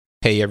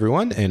Hey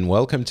everyone, and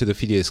welcome to the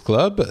Phileas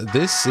Club.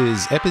 This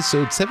is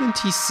episode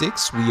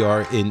 76. We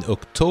are in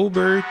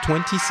October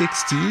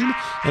 2016,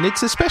 and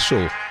it's a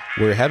special.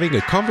 We're having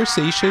a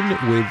conversation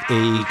with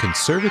a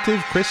conservative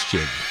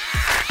Christian.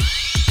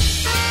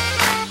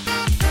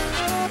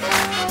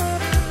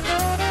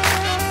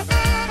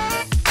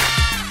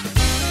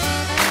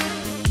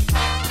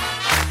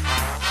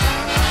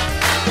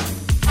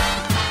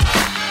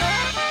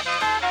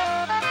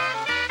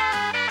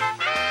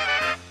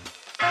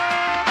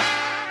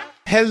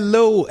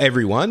 Hello,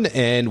 everyone,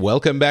 and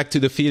welcome back to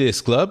the Phileas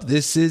Club.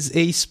 This is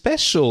a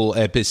special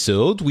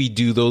episode. We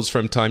do those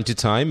from time to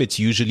time. It's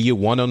usually a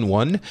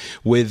one-on-one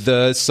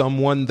with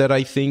someone that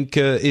I think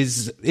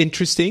is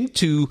interesting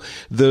to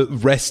the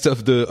rest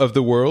of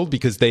the world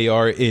because they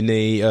are in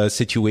a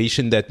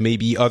situation that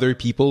maybe other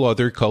people,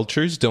 other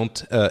cultures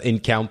don't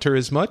encounter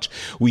as much.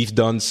 We've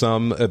done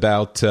some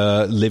about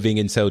living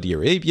in Saudi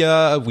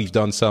Arabia. We've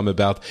done some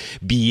about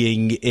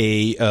being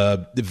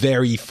a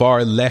very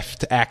far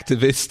left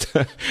activist.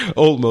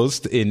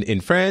 Almost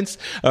in France.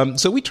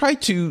 So we try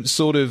to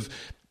sort of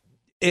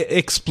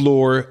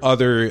explore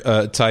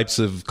other types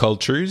of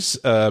cultures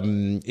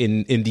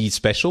in these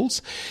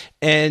specials.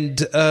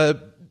 And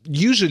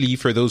usually,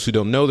 for those who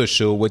don't know the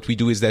show, what we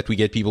do is that we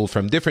get people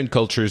from different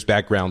cultures,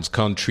 backgrounds,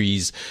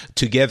 countries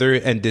together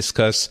and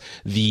discuss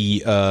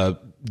the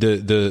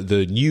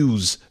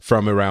news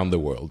from around the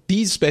world.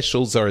 These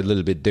specials are a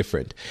little bit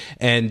different.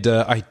 And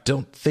I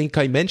don't think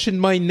I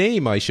mentioned my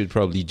name. I should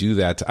probably do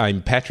that.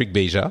 I'm Patrick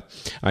Beja.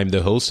 I'm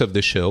the host of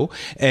the show.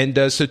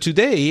 And so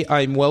today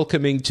I'm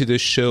welcoming to the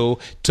show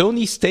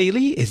Tony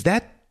Staley. Is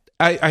that...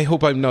 I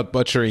hope I'm not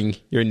butchering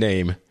your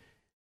name.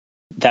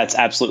 That's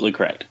absolutely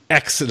correct.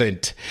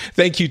 Excellent.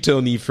 Thank you,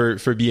 Tony,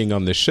 for being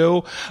on the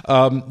show.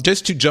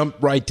 Just to jump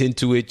right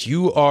into it,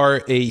 you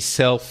are a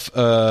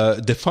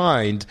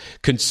self-defined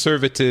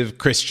conservative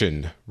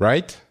Christian,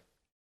 right?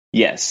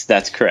 Yes,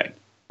 that's correct.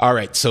 All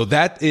right, so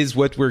that is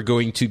what we're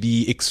going to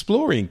be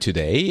exploring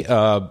today,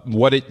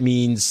 what it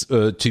means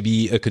to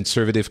be a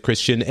conservative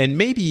Christian, and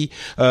maybe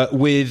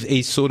with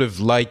a sort of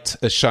light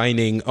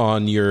shining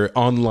on your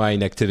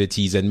online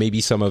activities and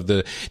maybe some of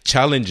the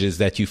challenges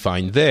that you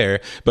find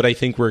there. But I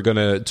think we're going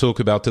to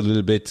talk about a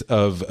little bit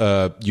of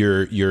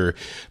your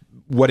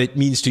what it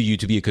means to you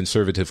to be a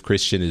conservative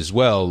Christian as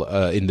well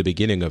in the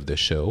beginning of the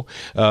show.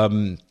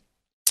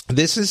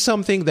 This is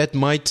something that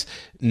might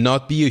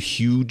not be a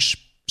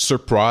huge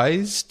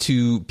surprise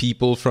to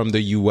people from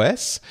the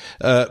US,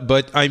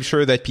 but I'm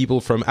sure that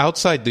people from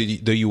outside the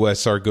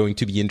US are going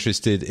to be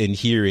interested in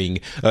hearing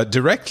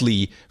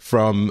directly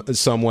from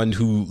someone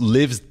who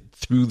lives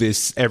through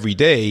this every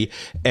day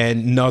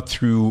and not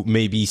through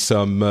maybe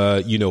some,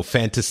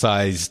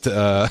 fantasized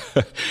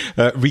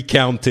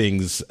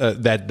recountings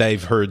that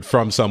they've heard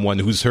from someone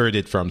who's heard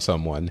it from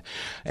someone.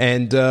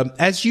 And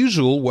as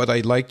usual, what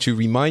I'd like to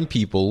remind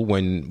people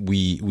when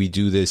we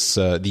do this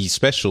these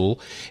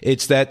special,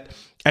 it's that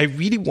I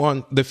really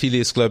want the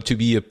Phileas Club to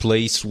be a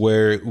place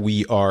where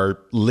we are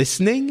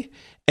listening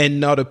and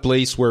not a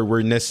place where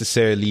we're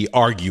necessarily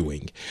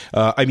arguing.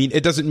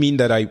 It doesn't mean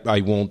that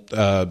I won't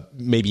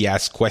maybe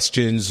ask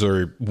questions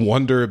or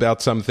wonder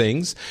about some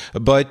things,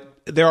 but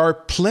there are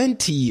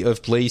plenty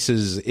of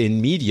places in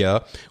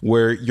media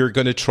where you're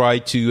going to try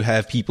to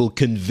have people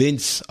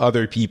convince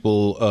other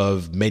people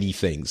of many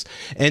things.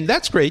 And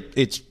that's great.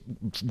 It's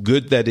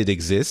good that it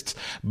exists.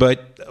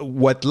 But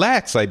what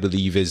lacks, I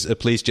believe, is a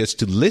place just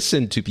to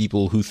listen to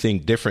people who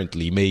think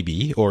differently,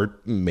 maybe, or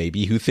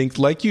maybe who think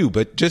like you.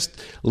 But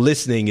just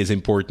listening is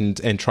important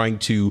and trying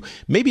to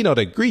maybe not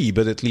agree,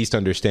 but at least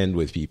understand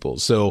with people.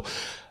 So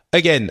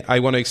again, I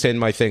want to extend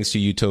my thanks to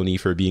you, Tony,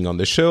 for being on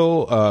the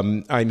show.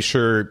 I'm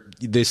sure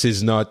this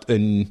is not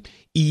an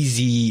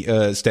easy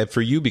step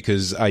for you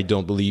because I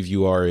don't believe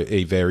you are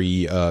a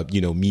very,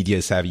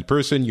 media savvy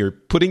person. You're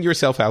putting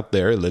yourself out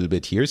there a little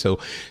bit here. So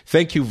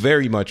thank you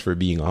very much for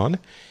being on.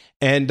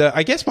 And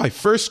I guess my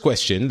first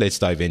question, let's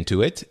dive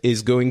into it,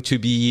 is going to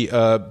be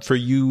for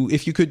you,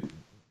 if you could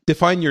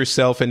define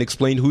yourself and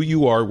explain who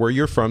you are, where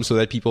you're from, so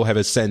that people have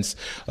a sense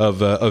of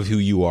who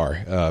you are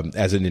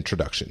as an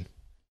introduction.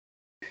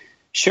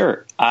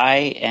 Sure.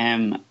 I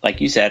am,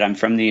 like you said, I'm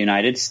from the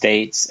United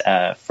States,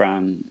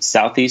 from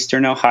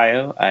southeastern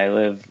Ohio. I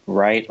live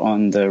right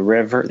on the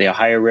river, the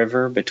Ohio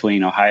River,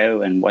 between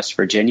Ohio and West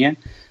Virginia.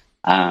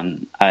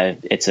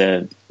 It's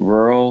a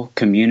rural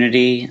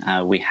community.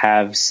 We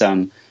have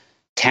some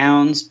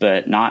towns,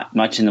 but not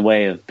much in the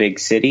way of big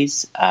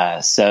cities.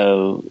 I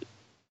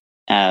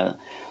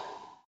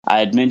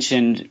had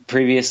mentioned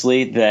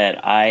previously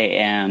that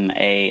I'm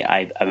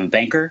a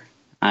banker.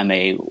 I'm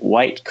a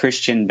white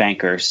Christian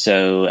banker,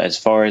 so as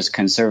far as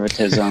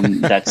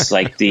conservatism, that's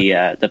like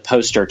the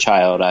poster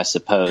child, I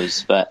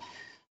suppose. But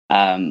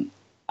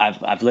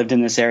I've lived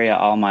in this area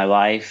all my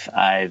life.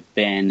 I've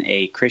been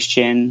a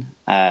Christian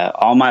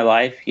all my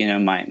life. You know,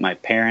 my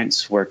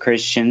parents were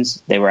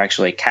Christians. They were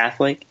actually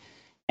Catholic,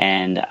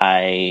 and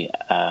I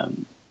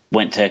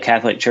went to a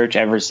Catholic church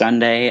every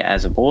Sunday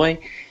as a boy.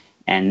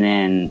 And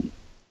then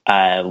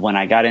when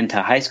I got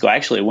into high school, I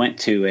actually went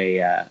to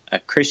a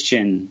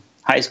Christian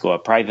high school, a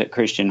private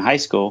Christian high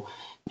school.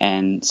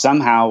 And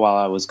somehow, while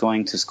I was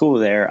going to school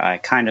there, I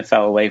kind of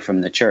fell away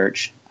from the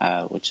church,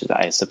 which is,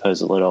 I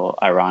suppose, a little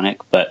ironic.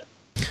 But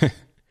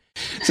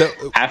so,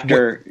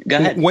 go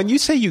ahead. When you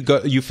say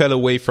you fell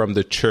away from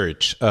the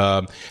church,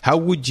 how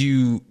would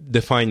you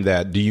define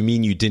that? Do you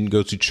mean you didn't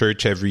go to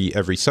church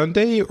every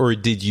Sunday, or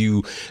did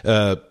you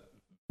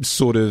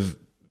sort of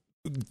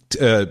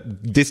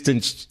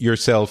distance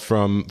yourself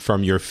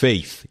from your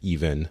faith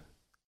even?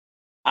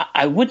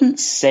 I wouldn't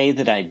say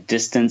that I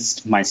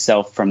distanced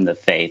myself from the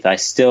faith. I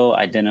still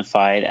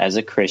identified as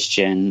a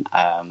Christian.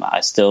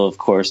 I still, of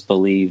course,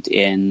 believed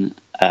in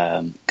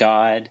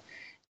God.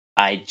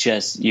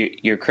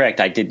 You're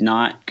correct. I did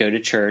not go to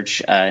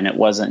church, and it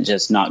wasn't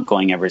just not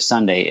going every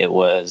Sunday. It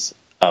was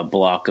a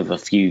block of a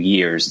few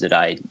years that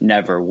I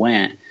never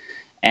went.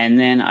 And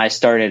then I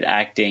started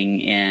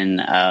acting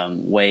in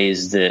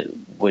ways that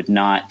would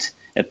not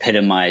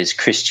epitomize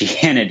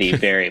Christianity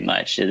very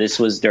much. This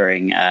was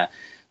during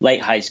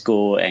late high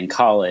school and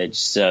college,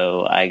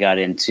 so I got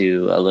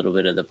into a little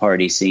bit of the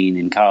party scene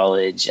in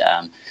college.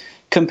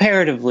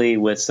 Comparatively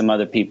with some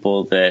other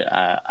people that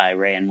I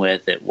ran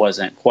with, it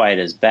wasn't quite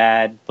as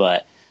bad.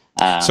 But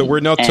so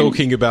we're not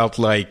talking about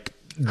like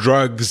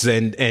drugs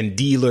and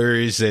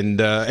dealers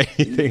and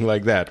anything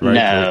like that, right?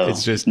 No,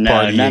 it's just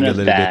partying a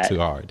little bit too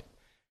hard.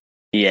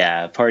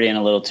 Yeah, partying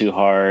a little too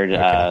hard,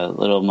 Okay.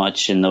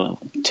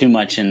 too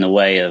much in the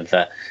way of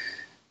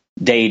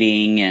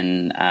dating,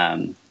 and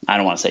I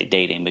don't want to say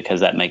dating because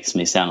that makes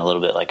me sound a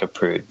little bit like a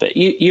prude, but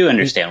you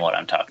understand what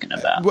I'm talking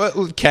about.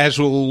 Well,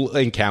 casual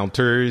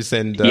encounters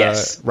and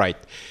yes, right.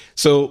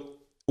 So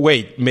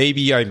wait,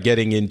 maybe I'm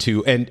getting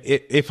into, and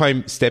if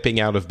I'm stepping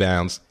out of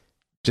bounds,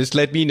 just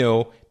let me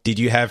know. Did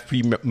you have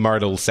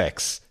premarital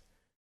sex?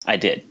 I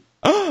did.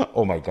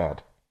 Oh my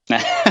God.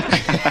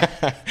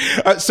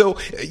 So,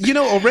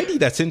 already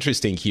that's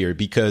interesting here,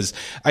 because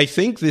I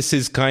think this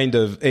is kind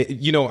of,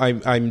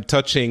 I'm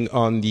touching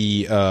on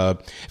the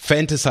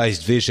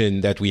fantasized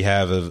vision that we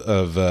have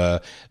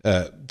of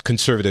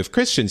conservative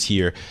Christians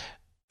here.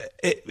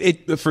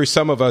 It for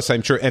some of us,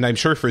 I'm sure, and I'm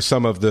sure for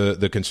some of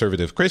the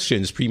conservative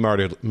Christians,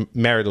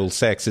 premarital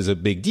sex is a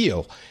big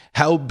deal.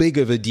 How big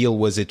of a deal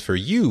was it for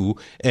you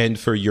and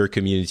for your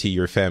community,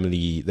 your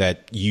family,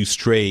 that you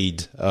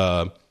strayed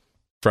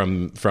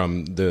from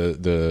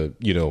the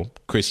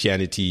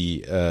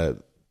Christianity,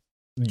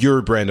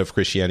 your brand of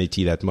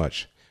Christianity that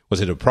much?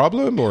 Was it a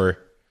problem, or?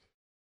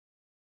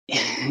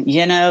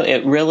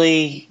 It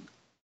really,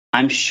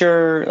 I'm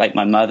sure, like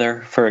my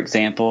mother, for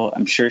example,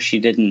 I'm sure she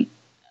didn't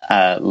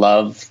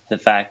love the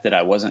fact that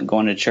I wasn't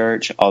going to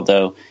church,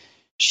 although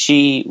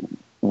she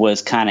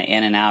was kind of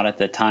in and out at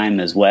the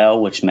time as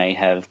well, which may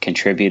have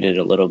contributed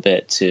a little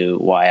bit to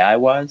why I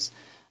was.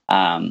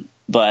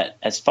 But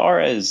as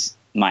far as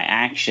my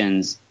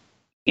actions,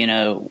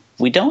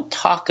 we don't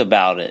talk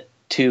about it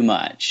too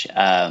much.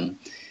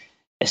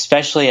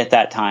 Especially at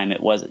that time,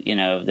 it was,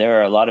 there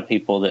are a lot of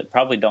people that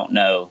probably don't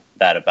know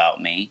that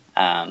about me.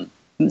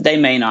 They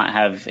may not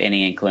have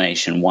any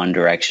inclination one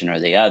direction or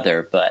the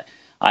other, but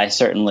I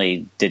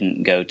certainly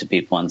didn't go to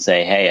people and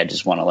say, "Hey, I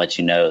just want to let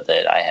you know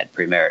that I had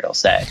premarital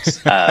sex."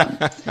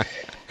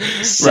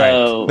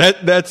 So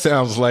right. That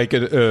sounds like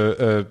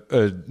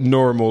a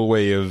normal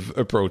way of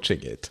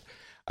approaching it.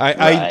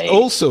 I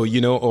also,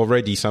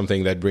 already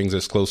something that brings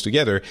us close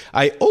together,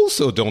 I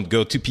also don't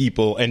go to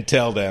people and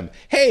tell them,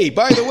 "Hey,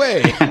 by the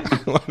way, I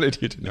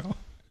wanted you to know."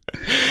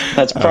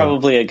 That's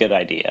probably a good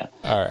idea.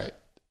 All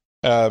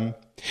right.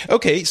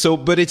 Okay, so,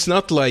 but it's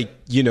not like,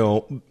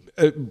 you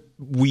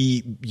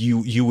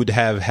would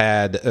have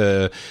had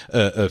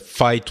a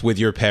fight with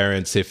your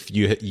parents if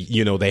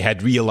they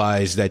had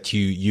realized that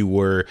you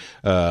were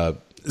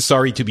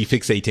sorry to be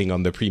fixating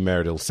on the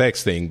premarital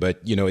sex thing, but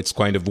it's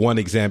kind of one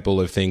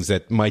example of things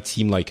that might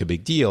seem like a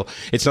big deal.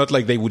 It's not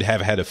like they would have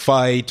had a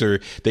fight,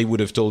 or they would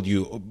have told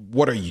you,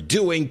 "What are you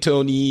doing,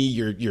 Tony?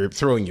 You're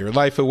throwing your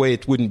life away."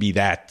 It wouldn't be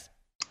that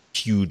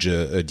huge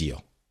a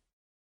deal.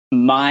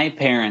 My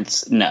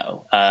parents,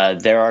 no.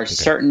 There are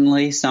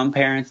certainly some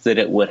parents that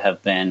it would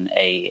have been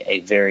a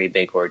very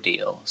big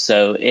ordeal.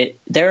 So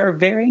there are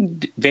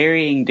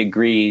varying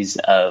degrees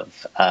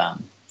of,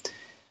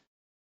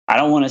 I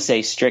don't want to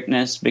say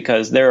strictness,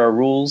 because there are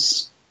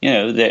rules.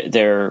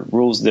 There are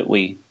rules that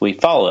we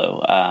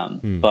follow,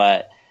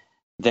 but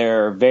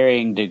there are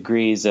varying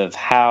degrees of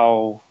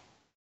how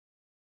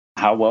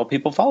well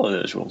people follow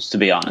those rules, to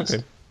be honest.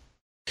 Okay.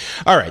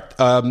 All right.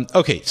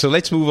 Okay, so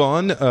let's move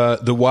on.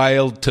 The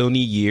wild Tony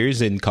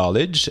years in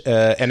college.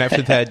 And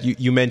after that,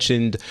 you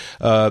mentioned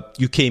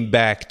you came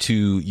back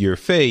to your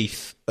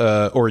faith,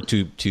 or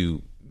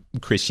to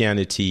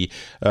Christianity,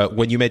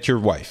 when you met your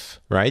wife,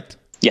 right?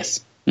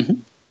 Yes.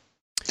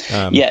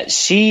 Mm-hmm. Yeah,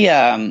 she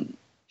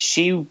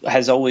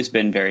has always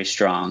been very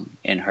strong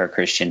in her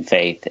Christian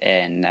faith,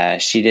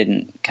 and she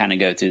didn't kind of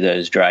go through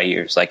those dry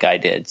years like I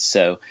did.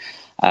 So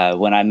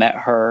when I met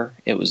her,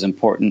 it was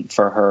important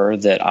for her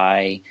that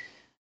I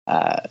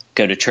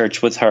go to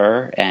church with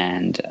her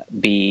and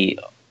be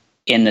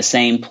in the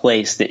same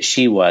place that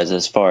she was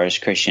as far as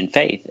Christian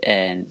faith.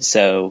 And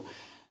so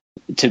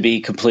to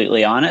be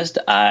completely honest,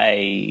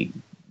 I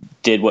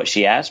did what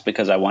she asked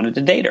because I wanted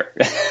to date her.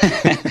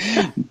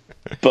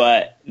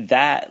 But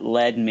that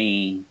led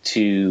me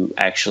to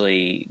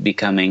actually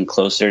becoming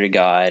closer to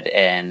God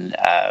and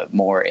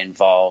more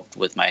involved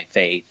with my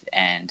faith.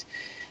 And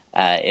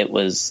it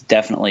was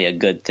definitely a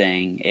good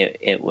thing.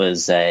 It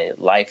was a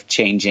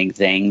life-changing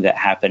thing that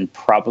happened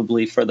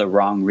probably for the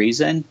wrong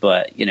reason,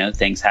 but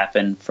things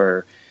happen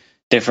for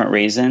different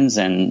reasons,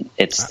 and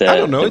it's I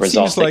don't know. the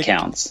result that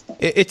counts.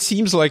 It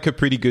seems like a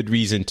pretty good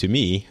reason to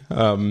me.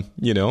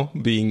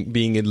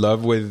 Being in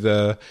love with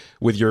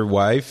your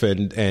wife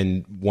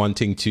and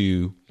wanting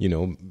to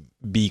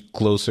be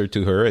closer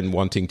to her and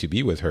wanting to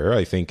be with her,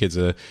 I think is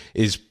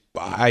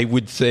I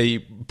would say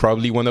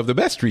probably one of the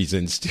best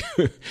reasons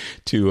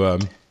to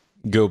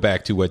go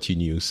back to what you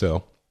knew.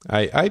 So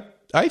I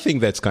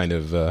think that's kind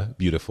of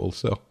beautiful.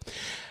 So.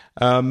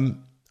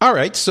 All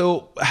right.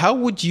 So, how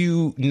would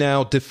you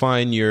now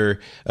define your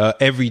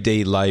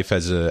everyday life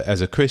as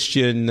a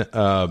Christian?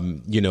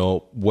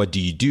 What do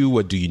you do?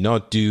 What do you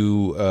not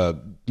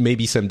do?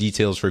 Maybe some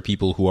details for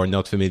people who are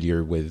not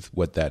familiar with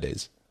what that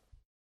is.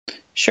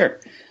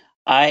 Sure.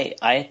 I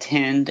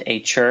attend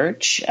a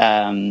church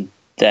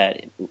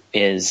that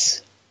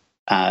is.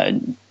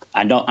 I'm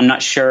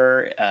not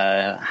sure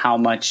how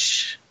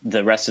much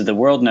the rest of the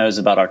world knows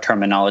about our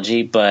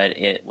terminology, but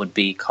it would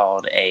be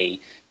called a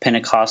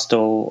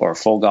Pentecostal or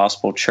full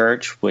gospel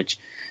church, which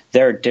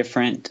there are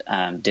different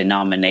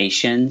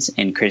denominations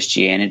in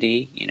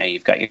Christianity.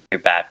 You've got your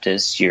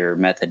Baptists, your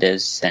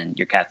Methodists, and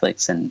your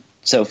Catholics, and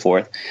so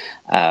forth.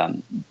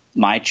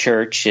 My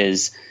church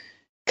is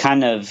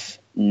kind of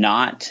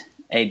not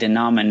a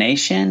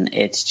denomination.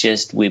 It's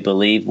just we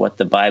believe what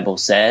the Bible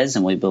says,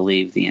 and we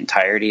believe the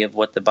entirety of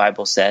what the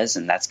Bible says,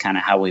 and that's kind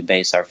of how we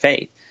base our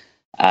faith.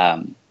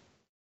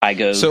 I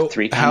go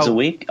 3 times a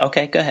week.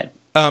 Okay, go ahead.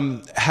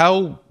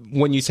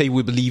 When you say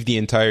we believe the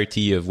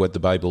entirety of what the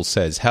Bible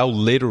says, how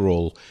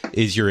literal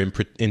is your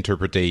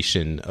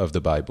interpretation of the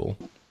Bible?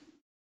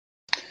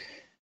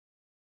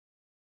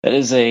 That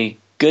is a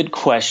good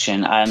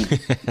question.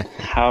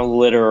 How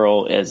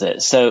literal is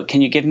it? So,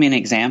 can you give me an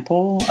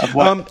example of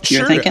what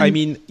you're thinking? I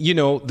mean,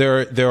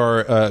 there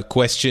are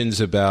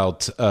questions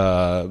about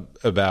the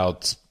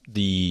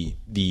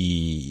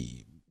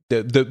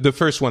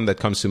first one that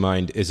comes to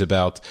mind is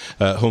about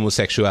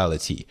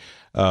homosexuality,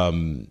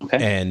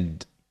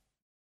 and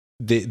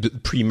the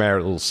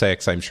premarital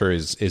sex. I'm sure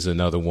is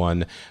another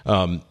one.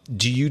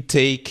 Do you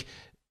take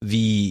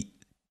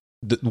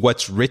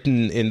what's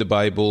written in the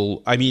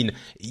Bible? I mean,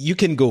 you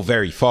can go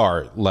very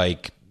far.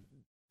 Like,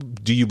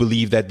 do you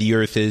believe that the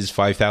Earth is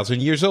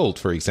 5,000 years old,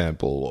 for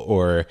example,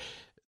 or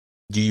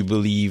do you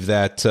believe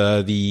that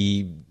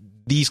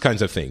these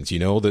kinds of things,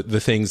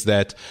 the things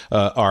that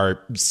are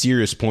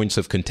serious points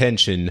of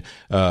contention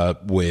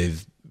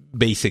with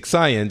basic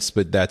science,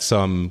 but that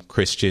some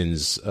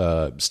Christians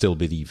still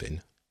believe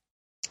in?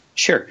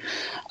 Sure.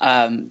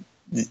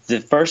 The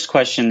first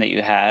question that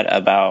you had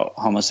about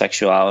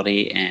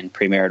homosexuality and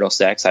premarital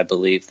sex, I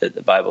believe that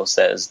the Bible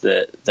says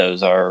that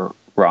those are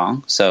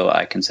wrong, so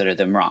I consider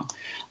them wrong.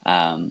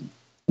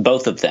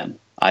 Both of them.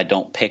 I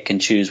don't pick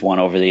and choose one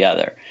over the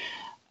other.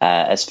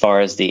 As far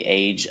as the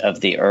age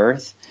of the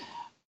earth,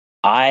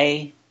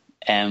 I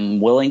am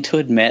willing to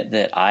admit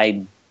that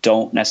I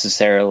don't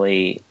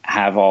necessarily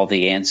have all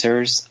the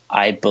answers.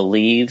 I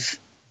believe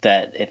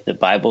that if the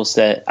Bible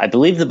said, I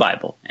believe the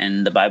Bible,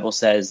 and the Bible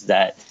says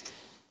that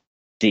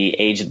the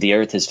age of the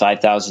earth is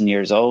 5,000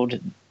 years old,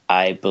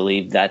 I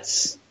believe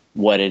that's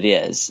what it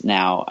is.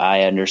 Now,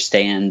 I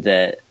understand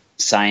that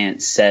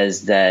science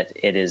says that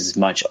it is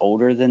much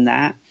older than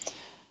that,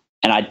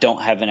 and I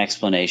don't have an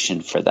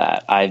explanation for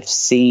that. I've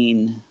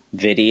seen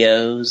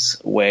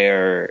videos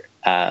where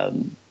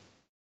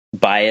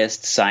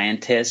biased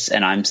scientists,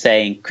 and I'm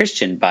saying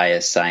Christian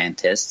biased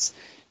scientists,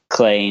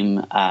 claim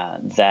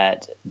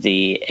that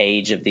the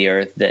age of the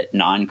earth that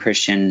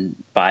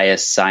non-Christian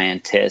biased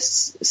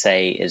scientists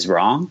say is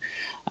wrong.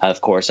 Of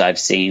course, I've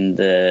seen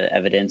the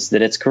evidence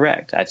that it's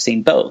correct. I've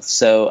seen both.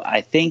 So I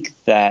think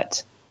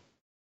that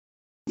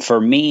for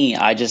me,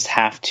 I just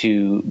have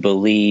to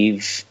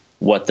believe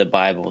what the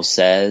Bible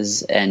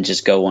says and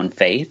just go on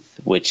faith,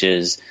 which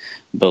is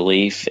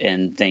belief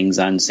in things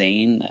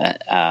unseen.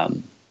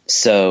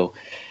 So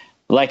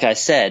like I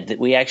said, that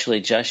we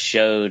actually just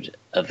showed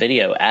a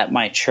video at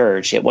my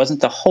church. It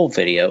wasn't the whole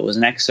video. It was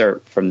an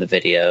excerpt from the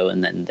video,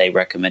 and then they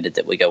recommended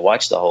that we go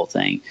watch the whole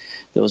thing.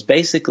 It was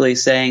basically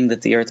saying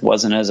that the earth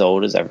wasn't as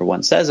old as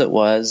everyone says it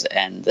was,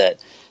 and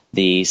that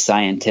the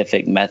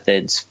scientific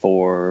methods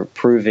for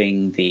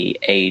proving the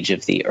age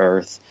of the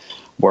earth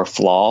were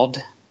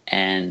flawed.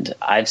 And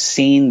I've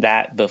seen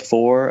that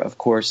before. Of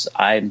course,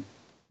 I'm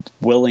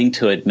willing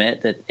to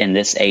admit that in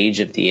this age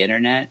of the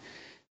internet,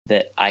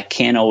 that I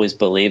can't always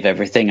believe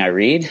everything I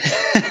read,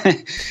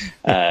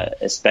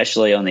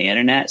 especially on the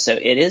internet. So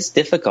it is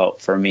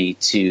difficult for me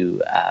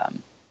to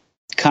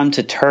come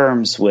to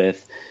terms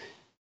with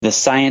the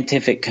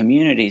scientific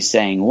community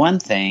saying one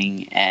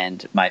thing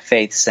and my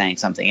faith saying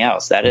something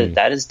else. That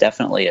is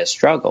definitely a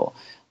struggle.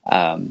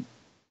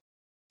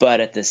 But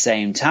at the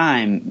same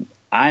time,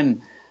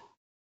 I'm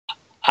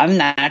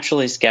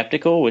naturally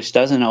skeptical, which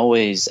doesn't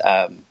always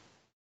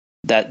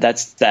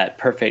that's that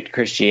perfect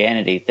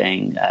Christianity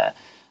thing.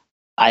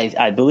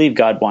 I believe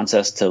God wants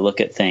us to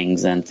look at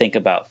things and think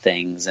about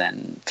things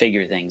and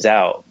figure things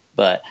out,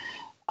 but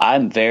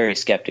I'm very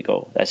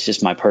skeptical. That's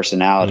just my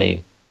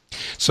personality.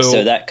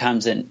 So that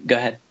comes in. Go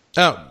ahead.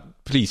 Oh,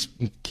 please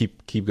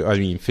keep.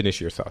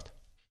 Finish your thought.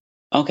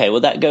 Okay, well,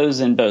 that goes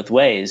in both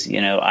ways.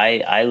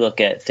 I look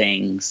at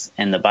things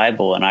in the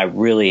Bible and I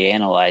really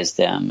analyze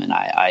them and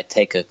I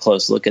take a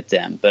close look at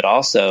them. But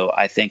also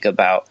I think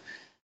about,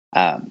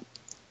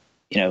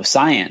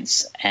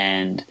 science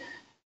and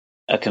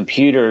a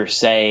computer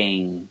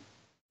saying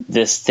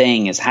this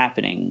thing is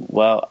happening.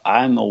 Well,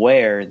 I'm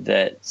aware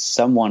that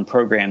someone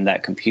programmed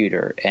that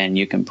computer, and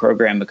you can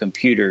program a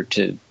computer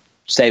to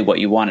say what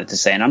you want it to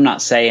say. And I'm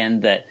not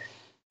saying that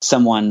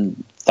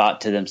someone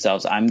thought to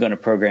themselves, I'm going to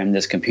program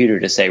this computer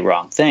to say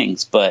wrong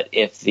things. But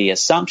if the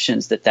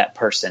assumptions that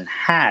person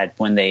had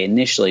when they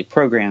initially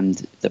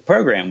programmed the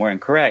program were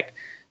incorrect,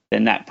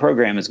 then that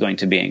program is going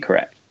to be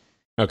incorrect.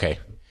 Okay.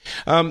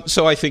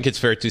 So I think it's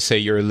fair to say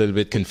you're a little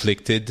bit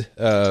conflicted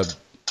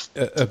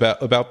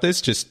about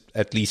this, just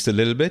at least a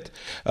little bit.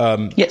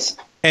 Yes.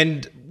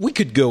 And we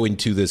could go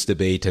into this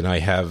debate, and I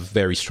have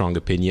very strong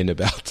opinions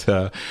about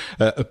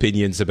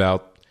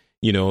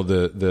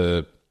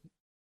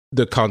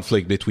the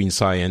conflict between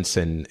science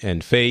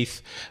and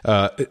faith,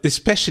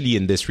 especially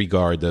in this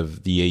regard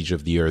of the age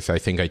of the Earth. I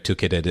think I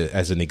took it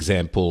as an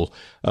example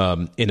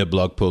in a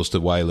blog post a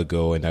while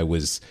ago, and I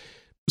was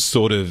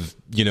sort of,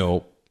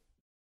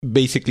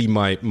 basically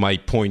my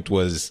point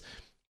was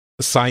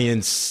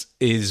science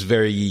is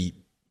very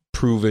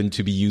proven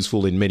to be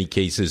useful in many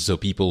cases. So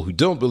people who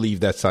don't believe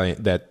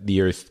that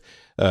the Earth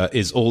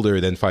is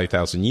older than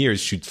 5,000 years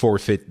should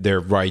forfeit their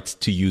right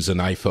to use an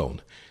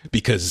iPhone,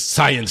 because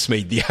science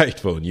made the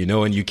iPhone,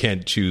 and you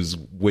can't choose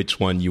which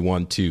one you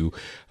want to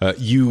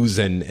use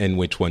and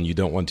which one you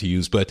don't want to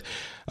use. But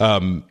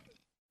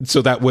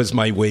so that was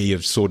my way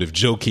of sort of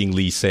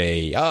jokingly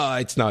say,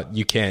 it's not,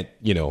 you can't,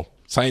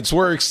 science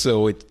works,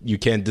 so you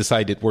can't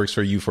decide it works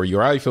for you for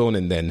your iPhone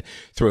and then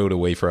throw it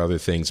away for other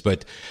things.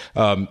 But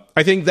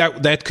I think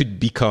that could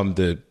become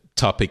the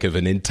topic of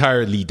an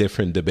entirely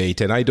different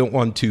debate, and I don't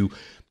want to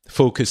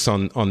focus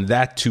on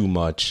that too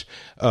much.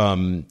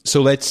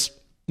 So let's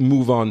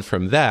move on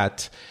from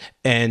that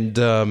and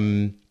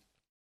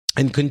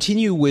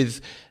continue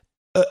with.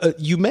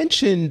 You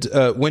mentioned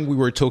when we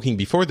were talking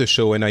before the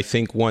show, and I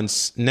think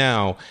once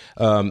now,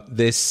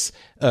 this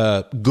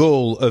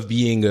goal of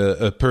being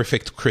a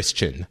perfect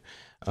Christian.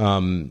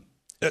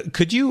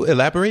 Could you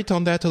elaborate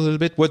on that a little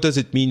bit? What does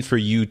it mean for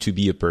you to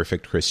be a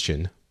perfect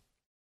Christian?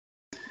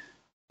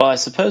 Well, I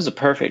suppose a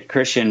perfect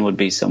Christian would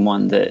be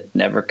someone that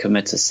never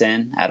commits a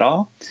sin at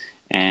all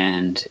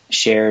and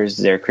shares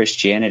their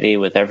Christianity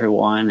with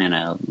everyone in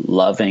a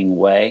loving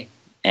way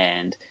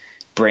and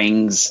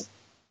brings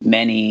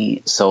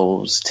many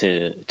souls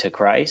to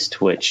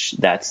Christ, which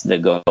that's the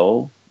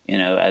goal.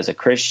 As a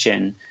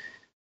Christian,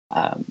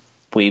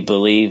 we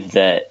believe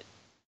that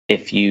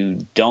if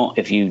you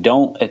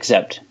don't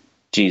accept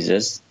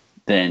Jesus,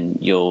 then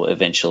you'll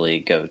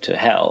eventually go to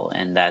hell,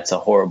 and that's a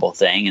horrible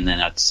thing. And then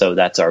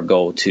that's our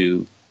goal,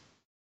 to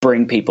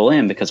bring people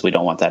in, because we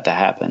don't want that to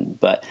happen.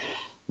 But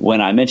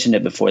when I mentioned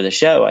it before the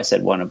show, I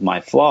said one of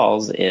my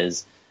flaws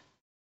is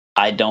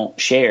I don't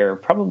share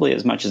probably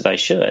as much as I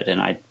should,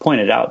 and I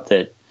pointed out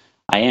that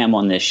I am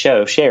on this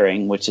show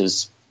sharing, which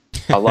is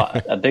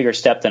a bigger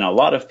step than a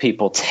lot of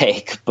people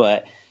take,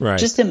 but right.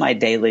 Just in my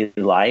daily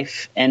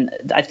life.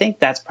 And I think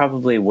that's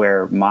probably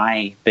where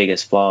my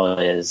biggest flaw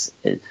is.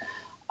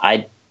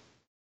 I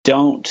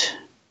don't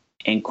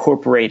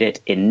incorporate it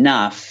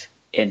enough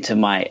into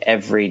my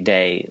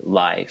everyday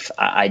life.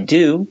 I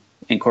do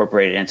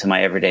incorporate it into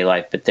my everyday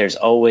life, but there's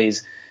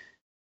always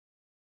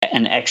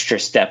an extra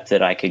step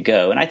that I could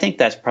go. And I think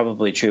that's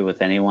probably true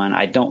with anyone.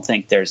 I don't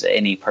think there's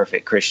any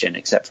perfect Christian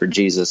except for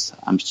Jesus.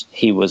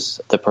 He was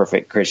the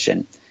perfect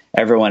Christian.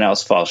 Everyone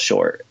else falls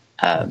short.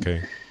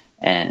 Okay.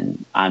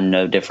 And I'm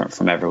no different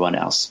from everyone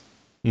else.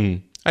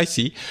 I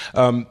see.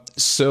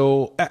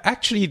 So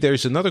actually,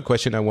 there's another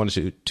question I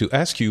wanted to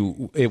ask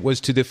you. It was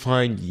to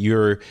define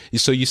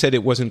so you said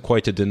it wasn't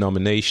quite a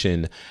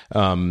denomination,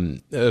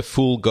 a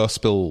full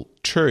gospel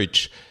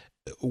church.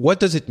 What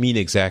does it mean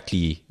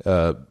exactly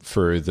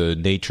for the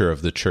nature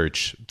of the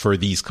church, for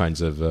these kinds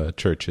of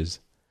churches?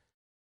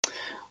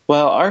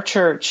 Well, our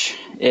church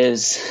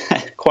is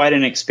quite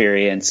an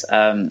experience.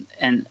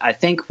 And I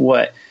think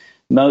what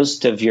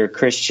most of your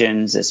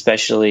Christians,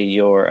 especially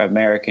your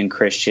American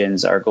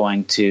Christians, they're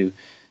going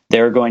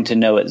to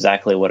know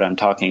exactly what I'm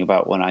talking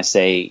about when I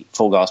say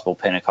full gospel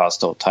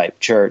Pentecostal type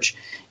church,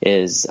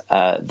 is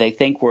they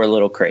think we're a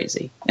little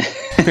crazy.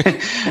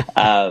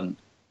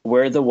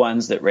 We're the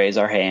ones that raise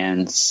our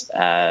hands,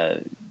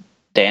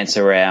 dance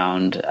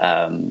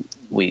around.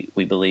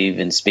 We believe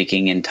in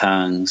speaking in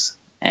tongues,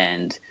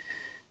 and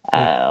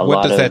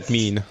what does that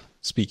mean?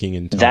 Speaking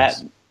in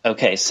tongues.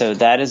 So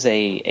that is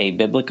a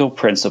biblical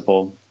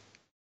principle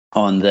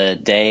on the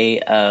day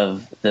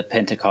of the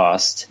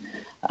Pentecost,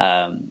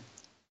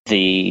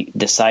 the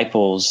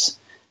disciples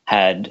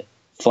had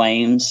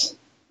flames,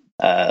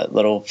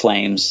 little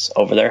flames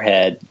over their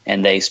head,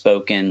 and they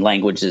spoke in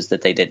languages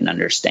that they didn't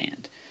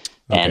understand.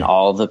 Okay. And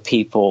all the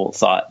people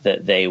thought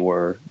that they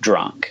were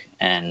drunk.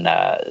 And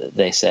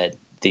they said,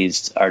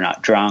 these are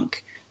not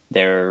drunk.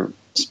 They're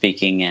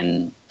speaking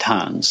in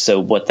tongues. So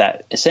what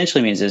that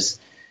essentially means is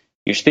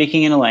you're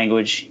speaking in a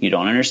language you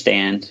don't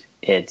understand.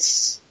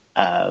 It's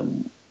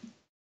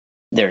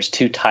there's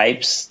two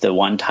types. The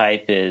one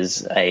type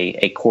is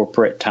a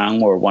corporate tongue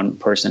where one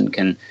person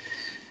can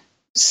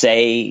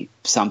say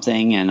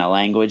something in a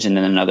language and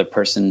then another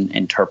person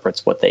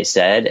interprets what they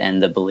said.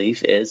 And the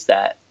belief is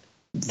that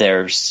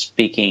they're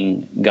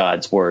speaking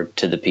God's word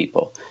to the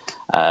people.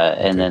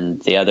 And then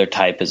the other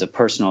type is a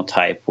personal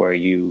type where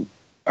you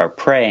are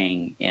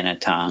praying in a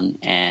tongue,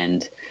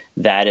 and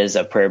that is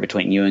a prayer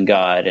between you and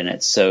God, and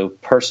it's so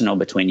personal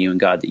between you and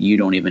God that you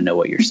don't even know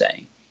what you're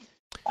saying.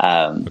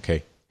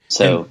 Okay.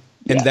 So,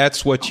 and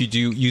that's what you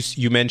do.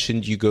 You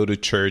mentioned you go to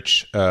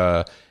church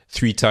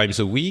 3 times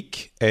a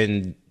week,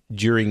 and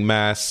during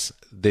Mass,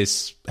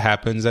 this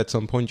happens at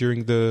some point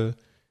during the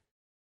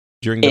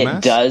Mass?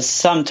 It does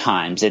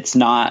sometimes. It's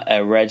not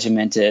a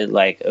regimented,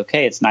 like,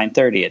 okay, it's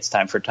 9:30, it's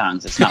time for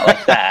tongues. It's not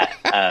like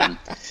that.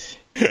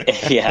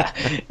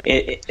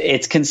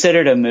 It's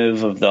considered a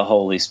move of the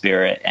Holy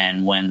Spirit,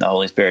 and when the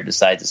Holy Spirit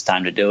decides it's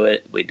time to do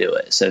it, we do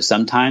it. So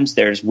sometimes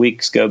there's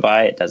weeks go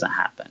by, it doesn't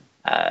happen.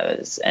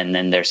 And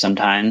then there's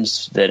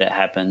sometimes that it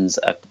happens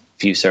a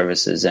few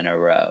services in a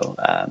row.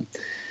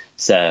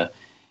 So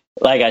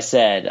like I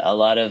said, a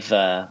lot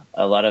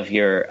of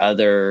your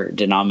other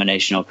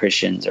denominational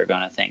Christians are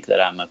going to think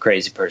that I'm a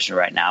crazy person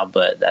right now,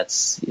 but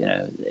that's,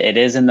 it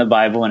is in the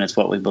Bible and it's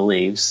what we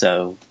believe.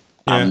 So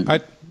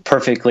I'm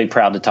perfectly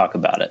proud to talk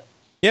about it.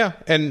 Yeah.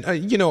 And,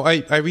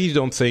 I really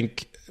don't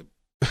think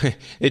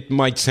it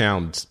might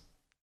sound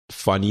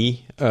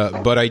funny,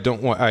 but I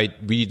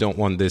really don't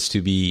want this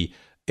to be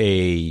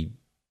a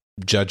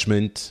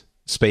judgment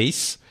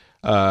space.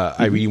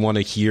 I really want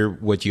to hear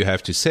what you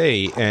have to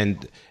say.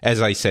 And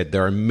as I said,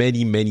 there are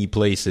many, many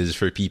places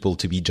for people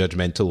to be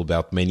judgmental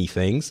about many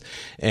things.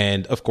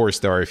 And of course,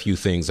 there are a few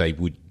things I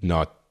would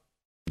not,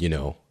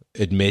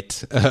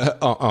 admit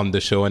on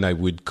the show and I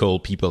would call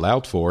people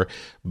out for.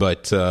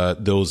 But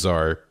those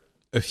are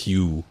a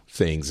few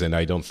things. And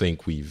I don't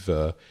think we've,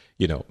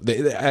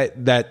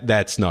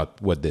 that's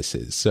not what this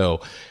is.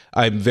 So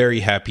I'm very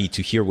happy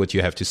to hear what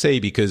you have to say,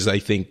 because I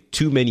think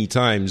too many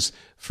times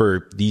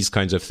for these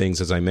kinds of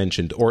things, as I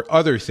mentioned, or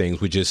other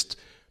things, we just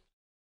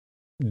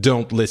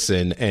don't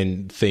listen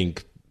and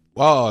think,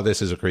 oh,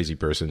 this is a crazy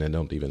person, and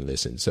don't even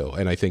listen. So,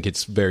 and I think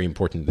it's very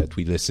important that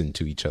we listen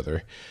to each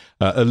other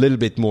a little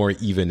bit more,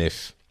 even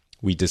if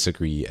we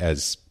disagree,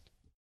 as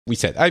we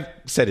said. I've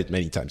said it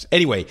many times.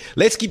 Anyway,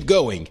 let's keep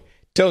going.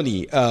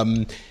 Tony,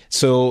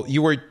 so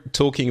you were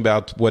talking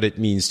about what it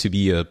means to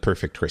be a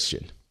perfect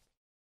Christian.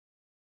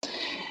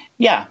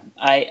 Yeah,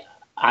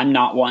 I'm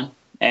not one,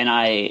 and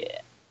I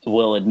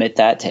will admit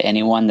that to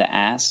anyone that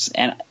asks.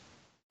 And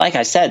like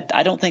I said,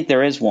 I don't think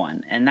there is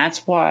one, and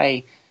that's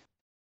why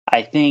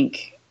I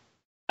think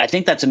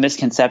that's a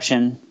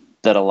misconception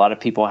that a lot of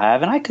people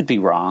have, and I could be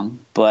wrong,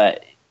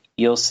 but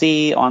you'll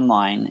see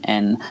online,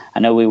 and I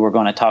know we were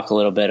going to talk a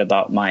little bit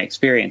about my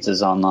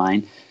experiences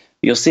online.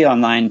 You'll see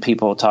online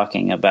people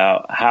talking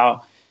about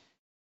how,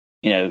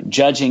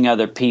 judging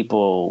other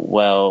people.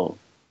 Well,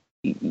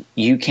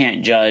 you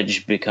can't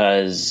judge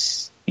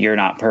because you're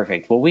not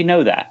perfect. Well, we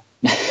know that.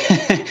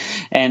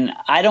 And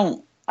I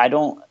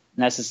don't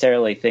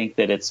necessarily think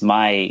that it's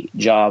my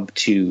job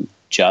to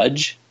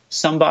judge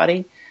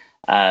somebody.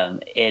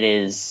 It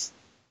is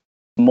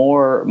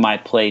more my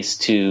place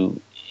to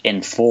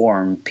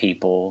inform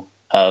people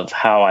of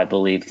how I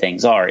believe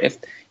things are. If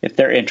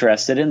they're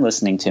interested in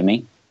listening to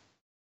me,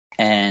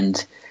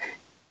 and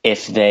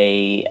if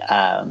they,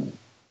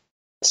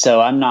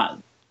 so I'm not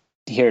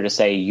here to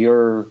say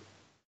you're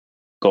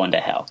going to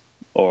hell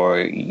or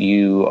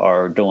you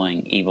are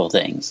doing evil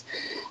things.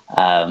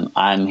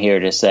 I'm here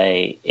to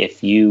say,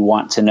 if you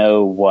want to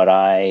know what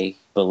I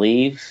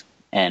believe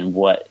and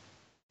what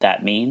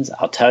that means,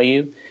 I'll tell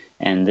you.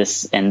 And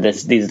these are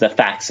the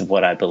facts of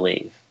what I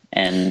believe.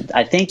 And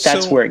I think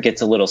that's where it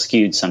gets a little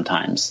skewed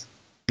sometimes.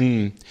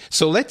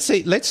 So let's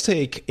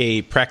take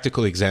a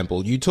practical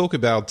example. You talk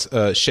about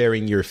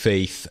sharing your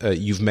faith.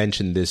 You've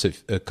mentioned this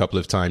a couple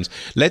of times.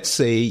 Let's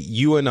say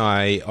you and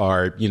I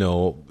are,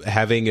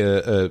 having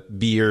a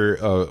beer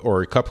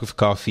or a cup of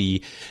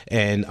coffee,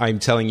 and I'm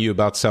telling you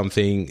about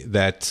something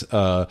that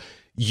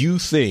you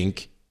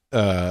think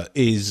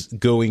is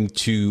going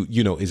to,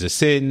 is a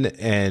sin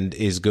and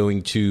is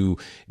going to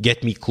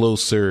get me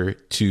closer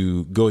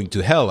to going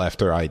to hell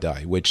after I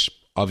die, which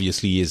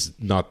obviously is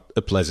not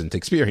a pleasant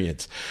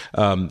experience.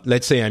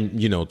 Let's say I'm,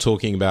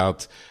 talking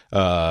about,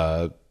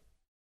 I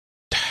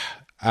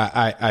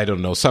I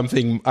don't know,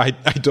 something, I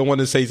don't want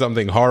to say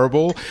something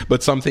horrible,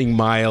 but something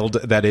mild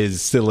that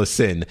is still a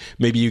sin.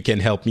 Maybe you can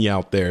help me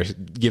out there.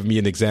 Give me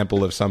an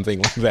example of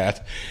something like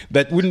that.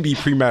 That wouldn't be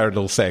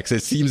premarital sex.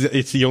 It seems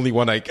it's the only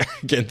one I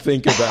can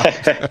think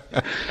about.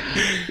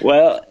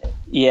 Well,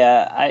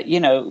 yeah,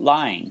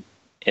 lying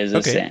is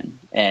a sin.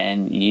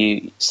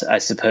 And I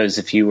suppose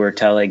if you were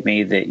telling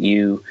me that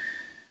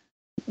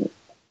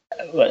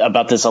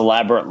about this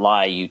elaborate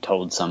lie you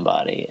told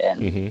somebody,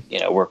 and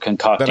we're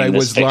concocting that I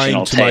this was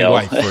lying to tale.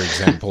 my wife, for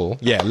example.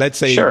 Yeah, let's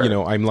say Sure.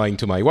 I'm lying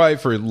to my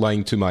wife or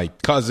lying to my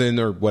cousin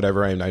or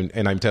whatever,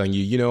 and I'm telling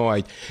you,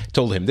 I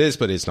told him this,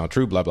 but it's not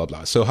true. Blah blah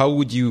blah. So how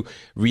would you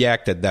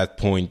react at that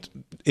point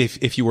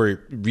if you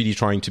were really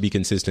trying to be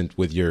consistent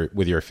with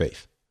your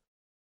faith?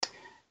 If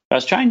I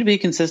was trying to be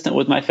consistent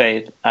with my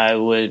faith, I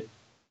would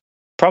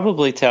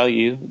probably tell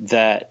you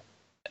that.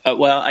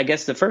 Well, I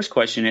guess the first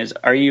question is: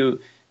 are you?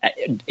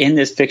 In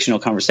this fictional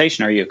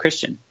conversation, are you a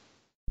Christian?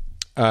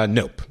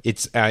 Nope.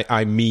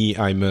 I'm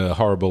a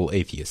horrible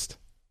atheist.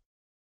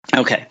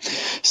 Okay.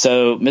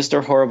 So,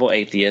 Mr. Horrible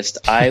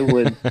Atheist, I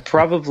would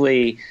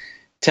probably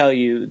tell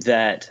you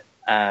that,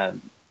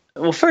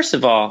 well, first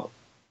of all,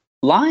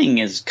 lying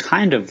is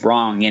kind of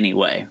wrong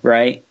anyway,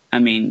 right? I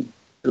mean,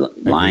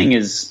 lying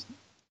is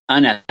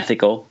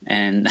unethical.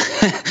 And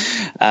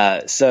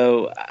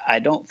so I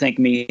don't think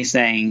me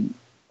saying,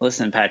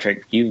 listen,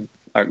 Patrick, you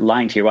are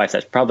lying to your wife,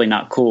 that's probably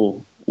not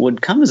cool,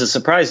 would come as a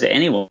surprise to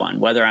anyone,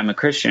 whether I'm a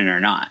Christian or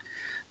not.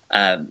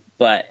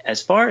 But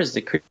as far as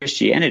the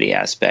Christianity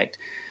aspect,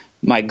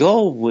 my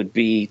goal would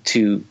be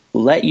to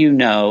let you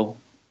know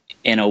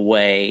in a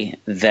way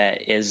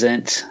that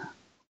isn't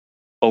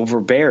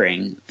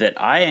overbearing that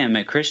I am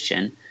a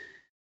Christian,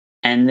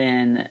 and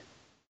then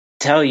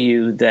tell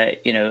you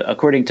that,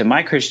 according to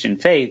my Christian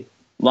faith,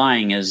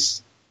 lying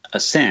is a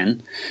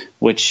sin,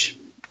 which,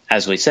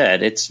 as we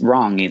said, it's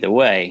wrong either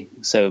way.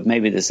 So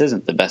maybe this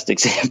isn't the best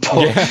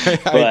example. Yeah,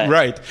 but,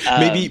 right.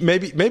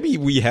 Maybe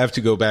we have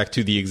to go back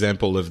to the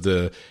example of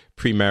the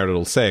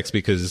premarital sex,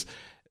 because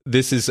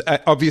this is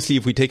obviously,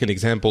 if we take an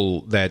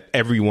example that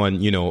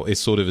everyone, is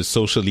sort of a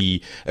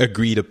socially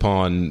agreed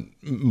upon,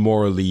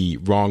 morally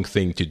wrong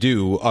thing to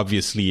do,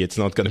 obviously it's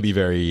not going to be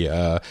very,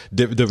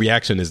 the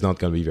reaction is not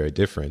going to be very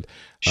different.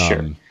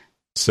 Sure.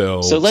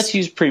 So let's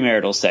use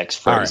premarital sex,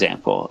 for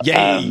example.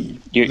 Yay!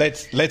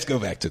 Let's go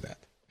back to that.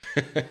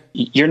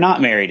 You're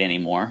not married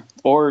anymore,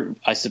 or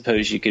I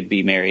suppose you could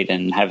be married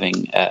and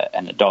having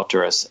an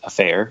adulterous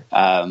affair.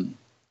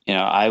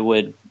 I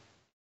would,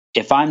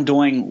 if I'm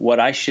doing what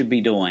I should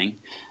be doing,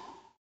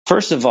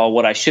 first of all,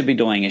 what I should be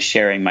doing is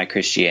sharing my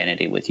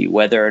Christianity with you,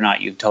 whether or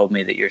not you've told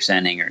me that you're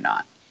sinning or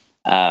not.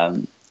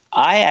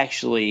 I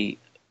actually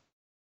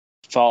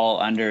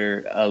fall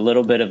under a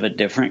little bit of a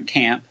different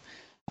camp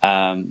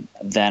than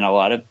a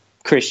lot of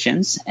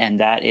Christians, and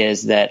that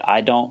is that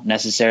I don't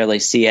necessarily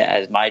see it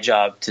as my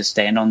job to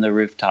stand on the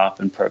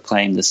rooftop and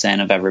proclaim the sin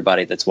of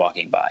everybody that's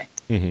walking by.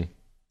 Mm-hmm.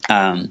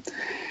 And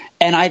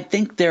I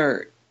think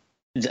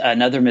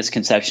another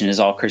misconception is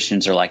all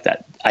Christians are like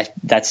that.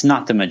 That's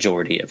not the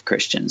majority of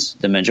Christians.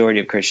 The majority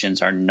of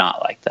Christians are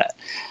not like that.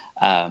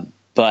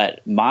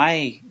 But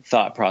my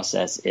thought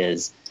process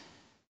is,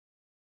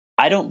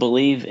 I don't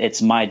believe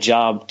it's my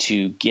job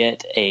to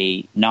get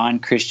a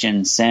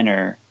non-Christian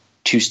sinner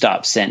to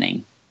stop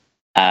sinning.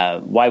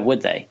 Why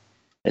would they?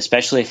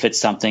 Especially if it's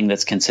something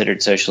that's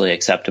considered socially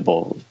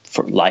acceptable,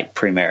 for like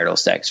premarital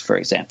sex, for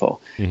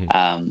example.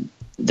 Mm-hmm.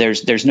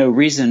 There's no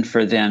reason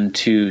for them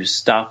to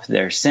stop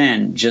their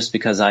sin just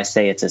because I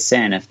say it's a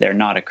sin if they're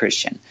not a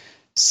Christian.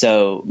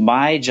 So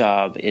my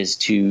job is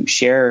to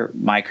share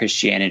my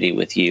Christianity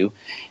with you,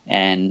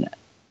 and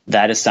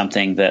that is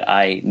something that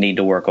I need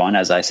to work on,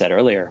 as I said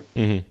earlier.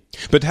 Mm-hmm.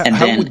 But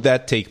how would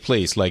that take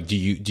place? Like, do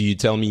you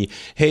tell me,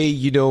 hey,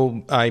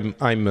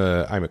 I'm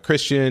a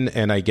Christian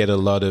and I get a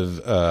lot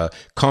of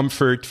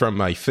comfort from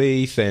my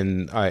faith,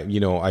 and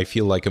I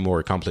feel like a more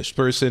accomplished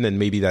person, and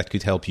maybe that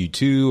could help you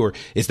too? Or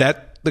is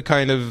that the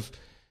kind of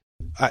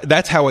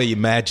that's how I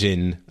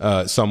imagine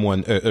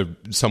someone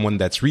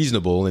that's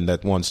reasonable and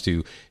that wants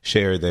to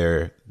share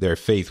their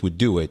faith would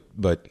do it,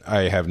 but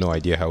I have no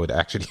idea how it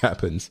actually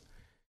happens.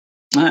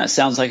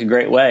 Sounds like a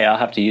great way. I'll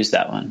have to use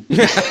that one.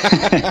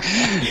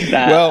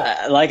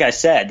 Well, like I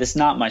said, this is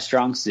not my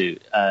strong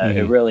suit. Mm-hmm.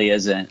 It really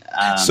isn't.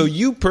 So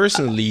you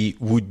personally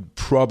would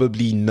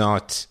probably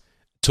not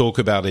talk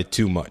about it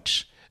too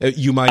much.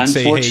 You might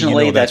say, hey,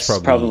 unfortunately, that's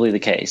probably the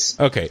case.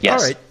 Okay.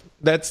 Yes. All right.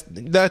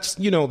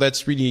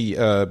 That's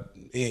really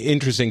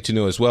interesting to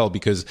know as well,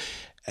 because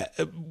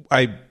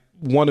I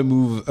want to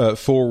move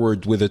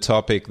forward with a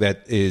topic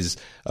that is,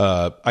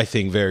 I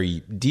think,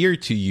 very dear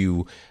to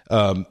you,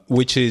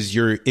 which is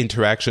your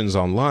interactions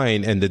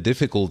online and the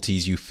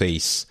difficulties you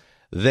face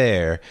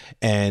there.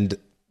 And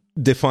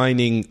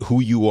defining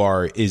who you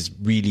are is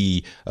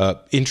really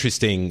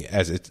interesting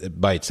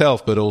by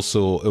itself, but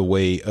also a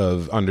way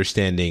of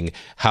understanding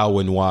how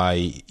and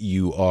why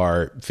you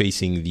are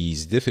facing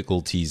these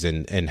difficulties,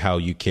 and how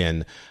you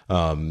can,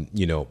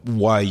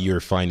 why you're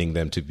finding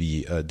them to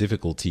be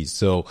difficulties.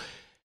 So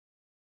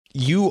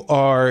you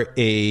are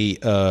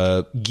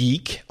a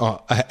geek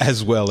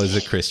as well as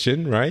a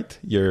Christian, right?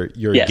 You're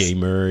a Yes.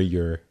 gamer.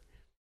 You're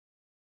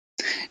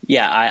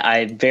Yeah,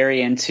 I'm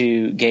very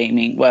into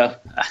gaming. Well,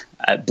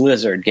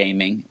 Blizzard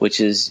gaming,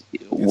 which is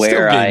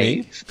where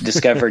I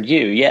discovered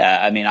you. Yeah,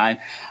 I mean, I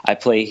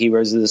play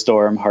Heroes of the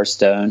Storm,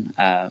 Hearthstone.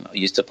 I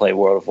used to play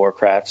World of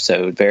Warcraft,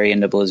 so very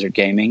into Blizzard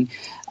gaming.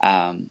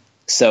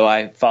 So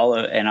I follow,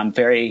 and I'm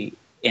very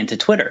into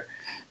Twitter.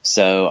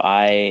 So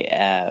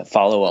I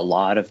follow a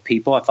lot of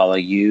people. I follow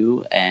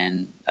you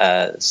and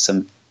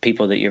some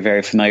people that you're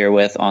very familiar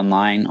with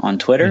online on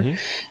Twitter,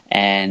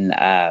 and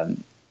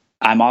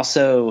I'm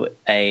also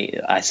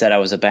I said I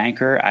was a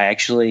banker. I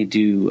actually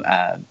do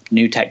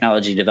new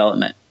technology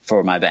development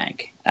for my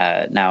bank.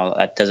 Now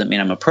that doesn't mean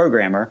I'm a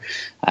programmer.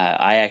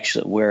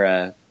 We're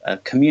a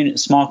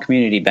small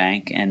community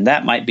bank, and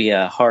that might be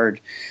a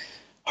hard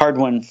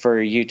one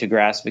for you to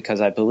grasp because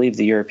I believe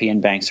the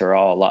European banks are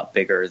all a lot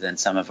bigger than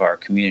some of our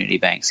community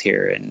banks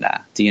here in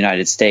the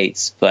United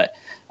States. But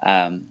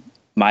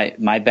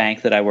my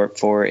bank that I work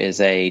for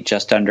is a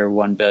just under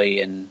 $1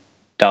 billion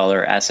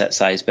asset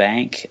size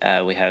bank.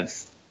 We have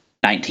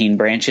 19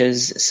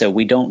 branches, so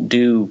we don't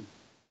do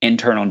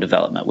internal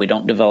development. We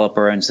don't develop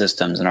our own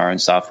systems and our own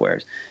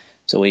softwares.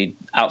 So we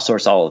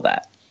outsource all of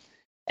that.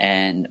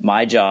 And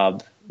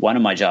one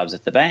of my jobs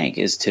at the bank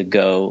is to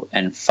go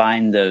and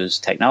find those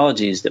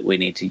technologies that we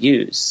need to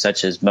use,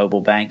 such as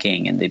mobile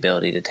banking and the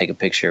ability to take a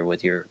picture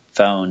with your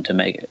phone to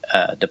make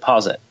a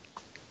deposit.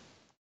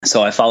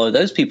 So I follow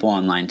those people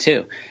online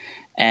too.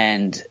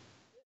 And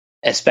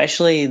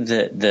especially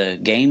the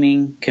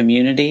gaming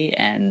community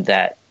and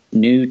that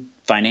new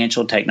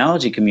financial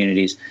technology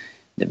communities,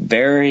 they're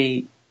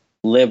very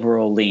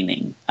liberal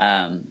leaning.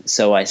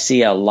 So I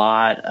see a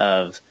lot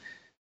of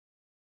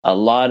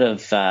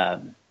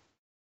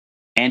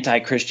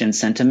anti-Christian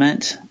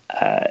sentiment.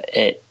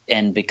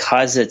 And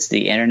because it's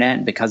the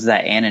internet, because of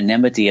that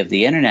anonymity of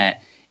the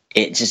internet,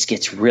 it just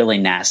gets really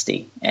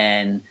nasty.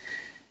 And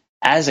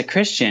as a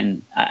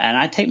Christian, and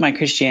I take my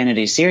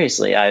Christianity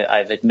seriously,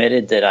 I've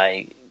admitted that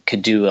I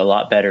could do a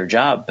lot better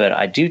job, but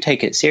I do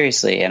take it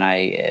seriously, and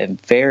I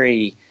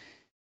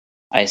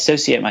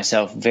associate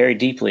myself very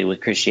deeply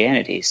with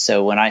Christianity.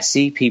 So when I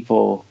see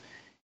people,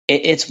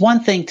 it's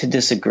one thing to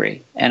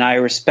disagree, and I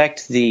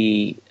respect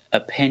the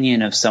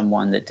opinion of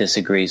someone that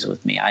disagrees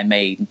with me. I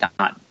may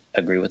not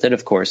agree with it,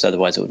 of course,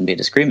 otherwise it wouldn't be a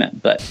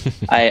disagreement, but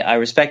I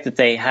respect that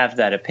they have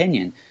that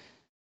opinion.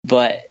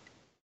 But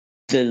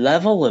the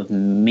level of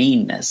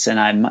meanness,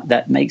 and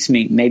that makes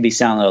me maybe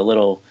sound a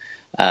little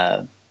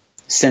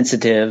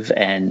sensitive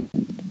and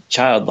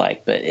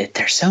childlike, but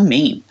they're so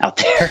mean out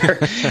there.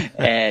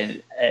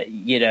 And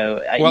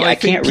I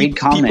can't read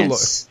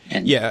comments.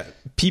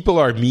 People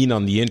are mean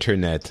on the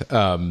internet.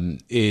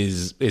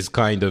 Is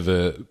kind of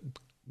a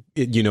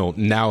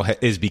now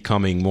is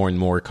becoming more and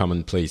more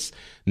commonplace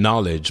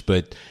knowledge.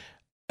 But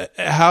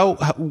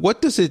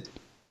what does it?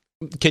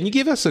 Can you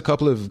give us a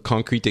couple of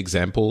concrete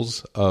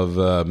examples of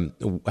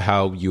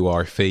how you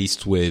are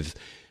faced with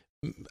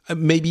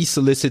maybe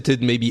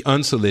solicited, maybe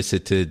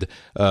unsolicited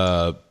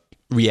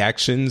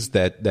reactions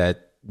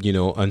that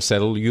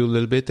unsettle you a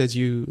little bit, as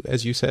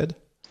you said?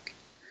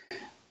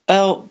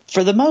 Well,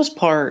 for the most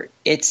part,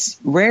 it's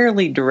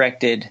rarely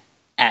directed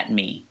at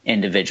me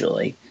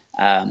individually.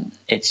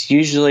 It's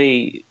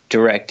usually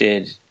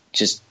directed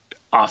just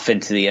off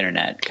into the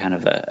internet, kind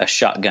of a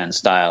shotgun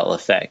style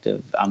effect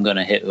of I'm going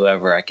to hit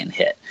whoever I can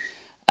hit.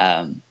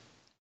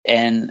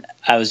 And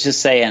I was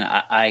just saying,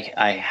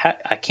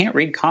 I can't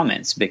read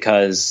comments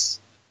because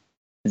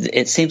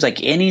it seems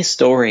like any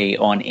story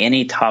on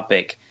any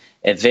topic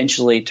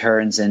eventually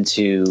turns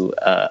into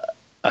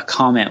a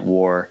comment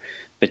war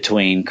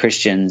between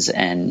Christians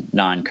and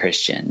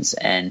non-Christians.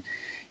 And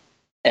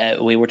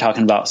we were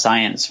talking about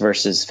science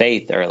versus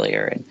faith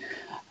earlier. And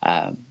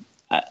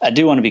I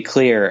do want to be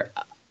clear.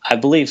 I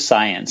believe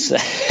science.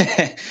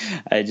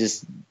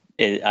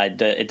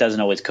 It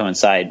doesn't always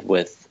coincide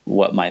with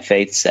what my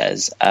faith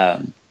says.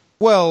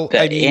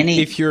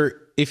 If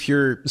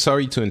you're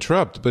sorry to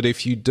interrupt, but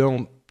if you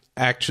don't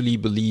actually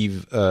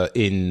believe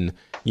in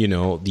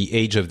the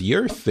age of the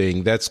earth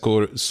thing, that's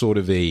sort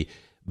of a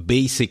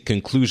basic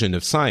conclusion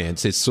of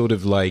science. It's sort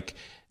of like,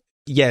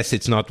 yes,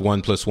 it's not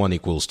 1 + 1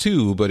 =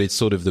 2, but it's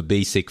sort of the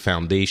basic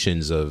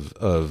foundations of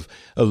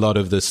a lot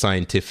of the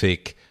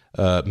scientific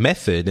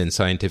method and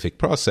scientific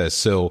process.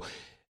 So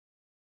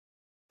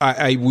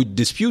I would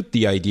dispute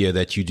the idea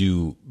that you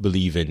do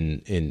believe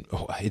in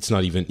it's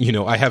not even,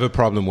 I have a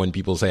problem when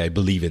people say I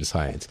believe in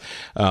science.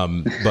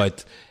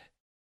 But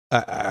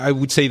I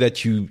would say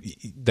that you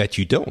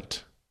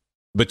don't.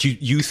 But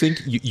you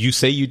think you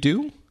say you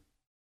do?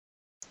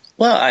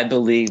 Well, I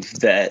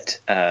believe that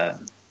I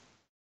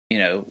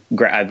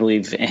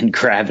believe in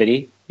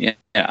gravity.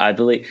 I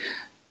believe.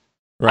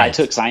 Right. I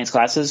took science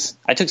classes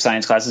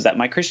at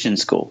my Christian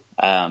school,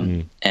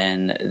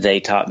 and they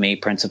taught me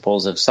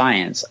principles of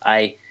science.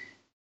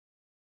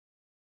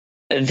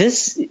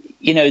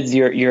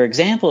 Your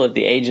example of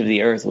the age of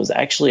the earth was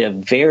actually a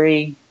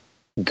very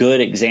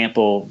good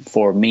example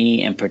for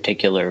me in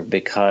particular,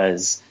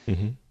 because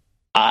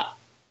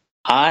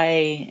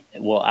I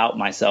will out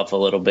myself a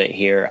little bit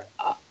here.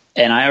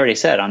 And I already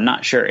said, I'm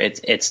not sure.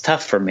 It's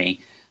tough for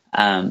me.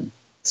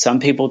 Some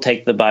people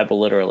take the Bible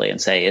literally and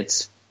say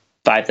it's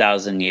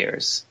 5,000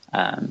 years.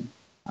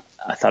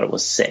 I thought it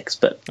was 6,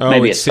 but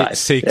maybe it's 5.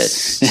 Six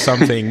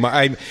something.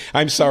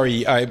 I'm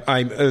sorry.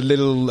 I'm a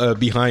little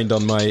behind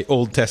on my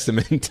Old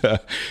Testament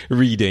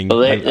reading. Well,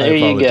 there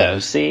you go.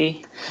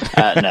 See,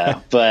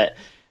 no, but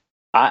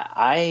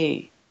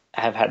I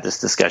have had this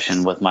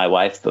discussion with my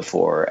wife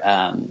before.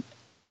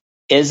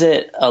 Is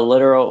it a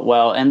literal?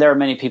 Well, and there are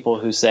many people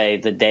who say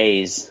the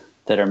days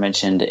that are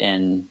mentioned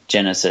in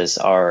Genesis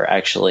are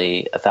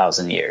actually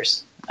 1,000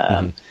 years.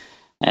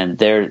 And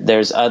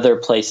there's other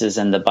places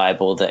in the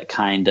Bible that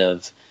kind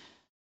of,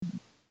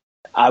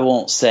 I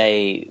won't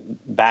say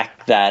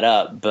back that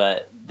up,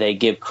 but they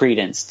give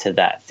credence to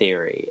that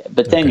theory.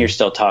 But then you're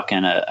still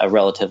talking a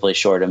relatively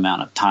short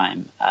amount of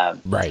time.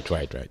 Right.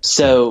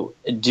 So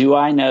do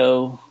I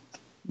know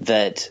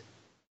that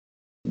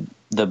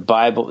the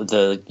Bible,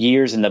 the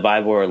years in the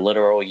Bible are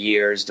literal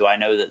years? Do I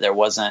know that there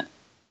wasn't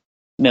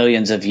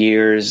millions of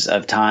years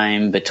of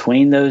time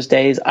between those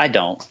days? I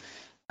don't.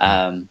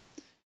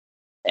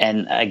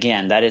 And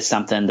again, that is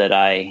something that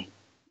I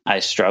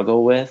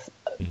struggle with.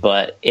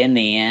 But in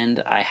the end,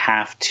 I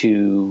have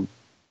to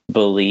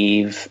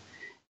believe.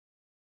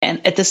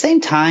 And at the same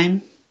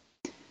time,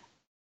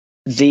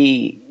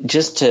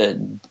 just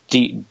to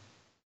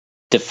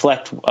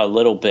deflect a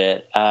little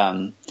bit.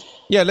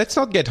 Let's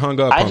not get hung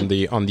up on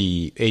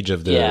the age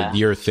of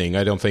the Earth thing.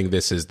 I don't think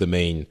this is the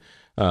main.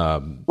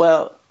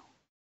 Well,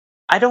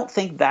 I don't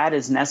think that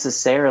is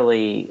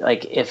necessarily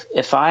like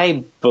if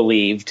I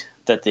believed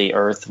that the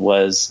Earth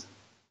was,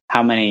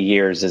 how many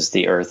years is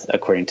the Earth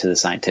according to the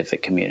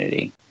scientific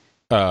community?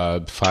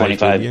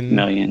 25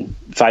 million.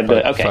 5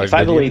 billion. Okay, 5 if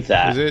I believe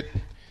that, is it?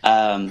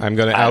 I'm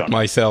going to out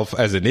myself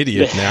as an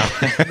idiot now.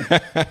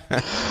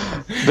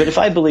 But if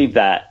I believe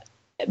that,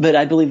 but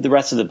I believe the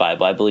rest of the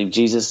Bible. I believe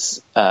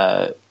Jesus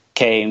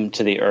came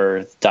to the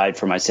earth, died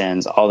for my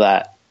sins, all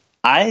that.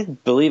 I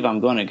believe I'm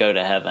going to go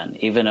to heaven,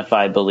 even if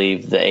I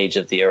believe the age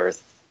of the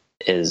earth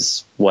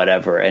is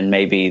whatever, and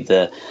maybe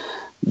the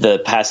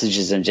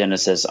passages in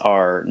Genesis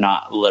are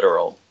not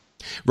literal.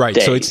 Right.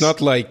 days. So it's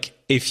not like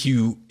if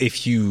you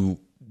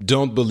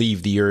don't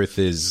believe the earth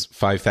is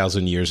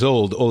 5,000 years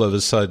old, all of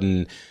a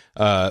sudden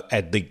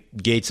at the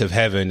gates of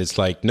heaven, it's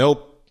like,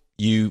 nope,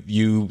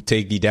 you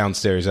take the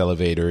downstairs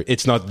elevator.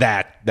 It's not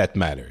that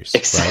matters.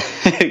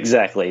 Right?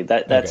 Exactly.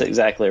 That's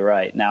exactly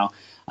right. Now,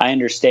 I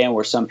understand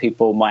where some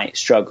people might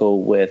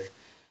struggle with,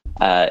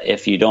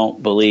 if you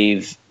don't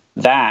believe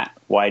that,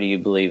 why do you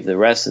believe the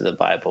rest of the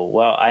Bible?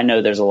 Well, I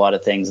know there's a lot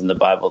of things in the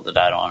Bible that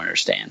I don't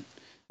understand.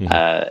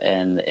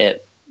 And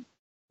it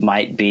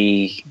might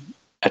be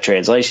a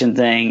translation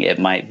thing. It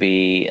might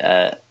be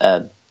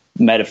a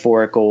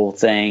metaphorical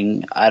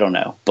thing. I don't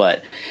know.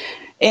 But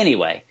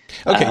anyway.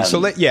 Okay, so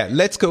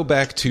let's go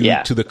back to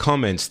the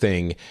comments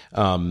thing.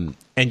 And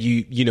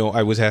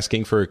I was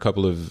asking for a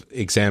couple of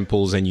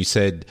examples, and you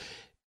said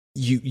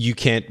you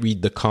can't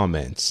read the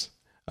comments.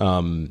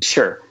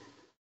 Sure.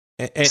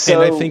 And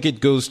I think it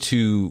goes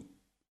to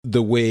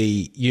the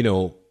way,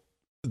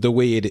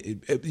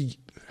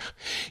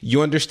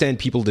 you understand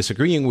people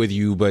disagreeing with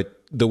you, but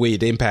the way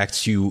it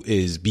impacts you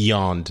is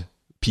beyond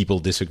people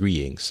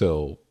disagreeing.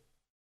 So,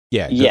 go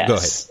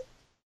ahead.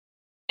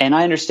 And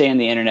I understand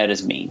the internet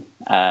is mean.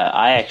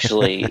 I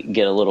actually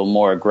get a little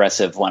more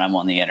aggressive when I'm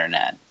on the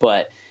internet.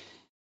 But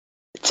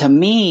to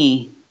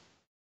me,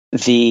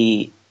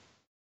 the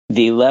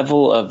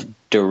level of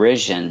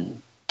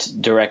derision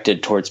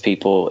directed towards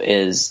people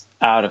is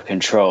out of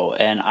control.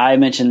 And I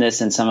mentioned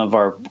this in some of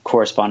our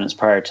correspondence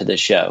prior to the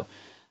show.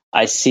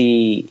 I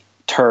see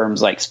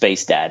terms like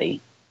space daddy,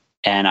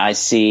 and I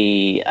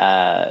see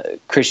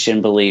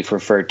Christian belief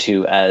referred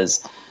to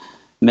as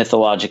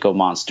mythological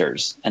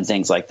monsters and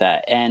things like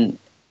that. And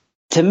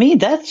to me,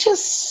 that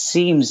just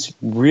seems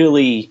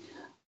really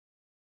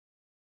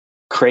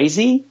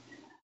crazy.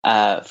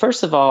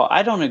 First of all,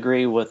 I don't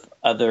agree with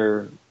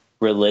other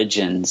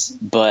religions,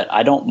 but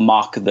I don't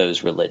mock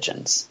those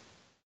religions,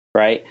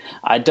 right?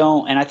 I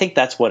don't, and I think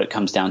that's what it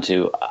comes down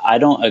to. I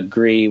don't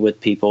agree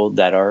with people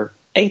that are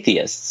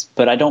atheists,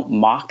 but I don't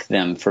mock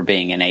them for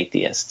being an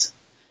atheist.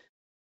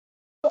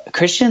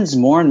 Christians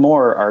more and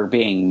more are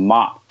being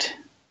mocked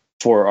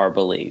for our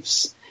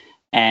beliefs.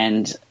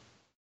 And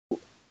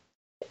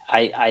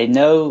I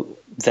know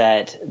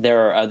that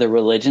there are other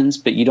religions,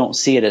 but you don't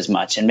see it as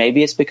much. And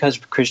maybe it's because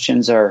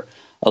Christians are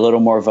a little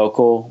more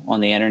vocal on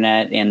the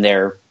internet in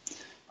their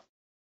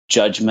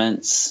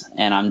judgments.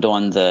 And I'm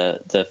doing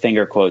the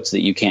finger quotes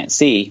that you can't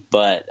see,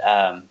 but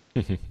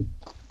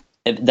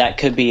that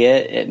could be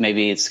it.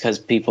 Maybe it's because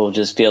people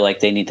just feel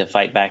like they need to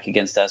fight back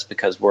against us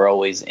because we're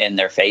always in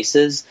their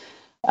faces.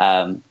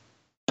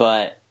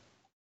 But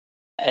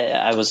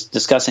I was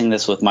discussing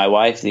this with my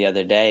wife the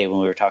other day when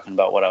we were talking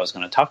about what I was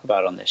going to talk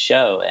about on this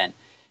show, and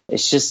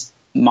it's just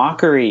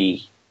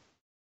mockery.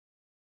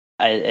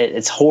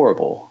 It's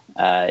horrible.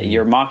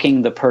 You're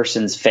mocking the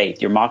person's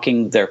faith. You're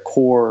mocking their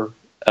core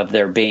of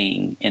their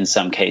being in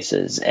some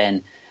cases.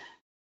 And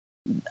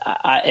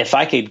if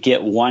I could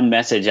get one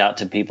message out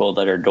to people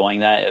that are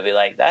doing that, it'd be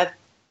like that.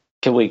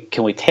 Can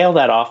we tail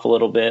that off a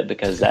little bit?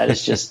 Because that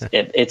is just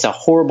it's a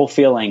horrible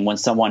feeling when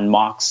someone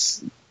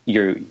mocks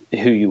who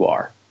you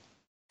are.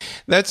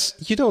 That's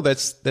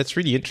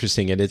really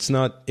interesting, and it's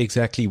not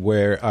exactly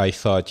where I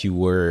thought we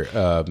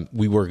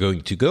were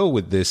going to go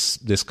with this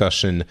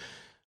discussion,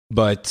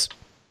 but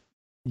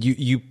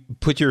you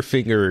put your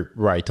finger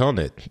right on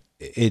it.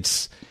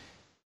 It's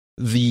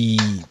the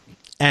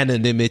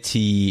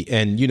anonymity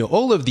and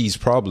all of these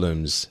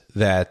problems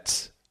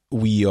that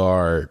we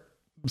are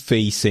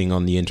facing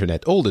on the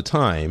internet all the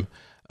time.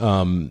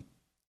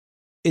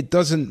 It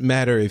doesn't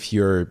matter if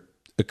you're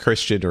a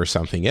Christian or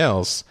something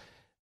else.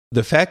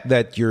 The fact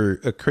that you're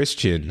a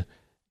Christian,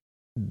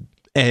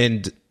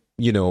 and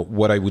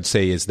what I would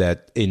say is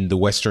that in the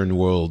Western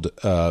world,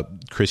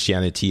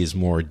 Christianity is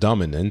more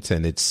dominant,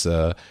 and it's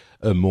a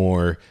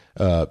more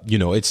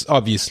it's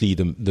obviously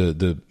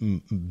the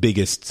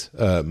biggest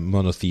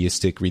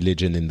monotheistic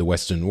religion in the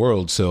Western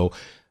world. So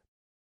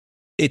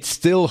it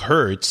still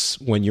hurts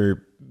when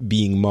you're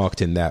being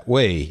mocked in that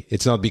way.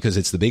 It's not because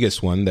it's the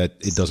biggest one that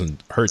it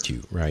doesn't hurt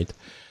you, right?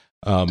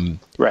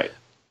 Right.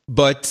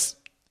 But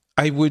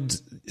I'm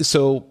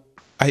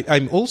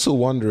also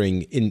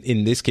wondering,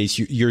 in this case,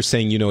 you're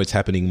saying, it's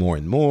happening more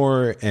and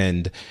more,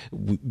 and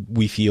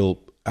we feel,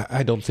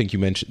 I don't think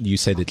you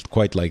said it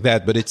quite like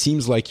that, but it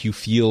seems like you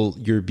feel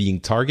you're being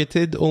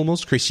targeted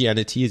almost.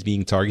 Christianity is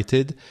being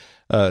targeted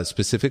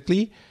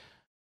specifically.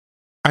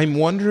 I'm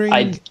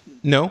wondering,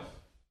 no?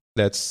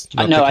 That's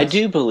not no, I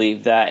do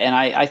believe that, and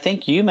I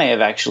think you may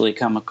have actually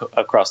come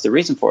across the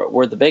reason for it.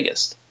 We're the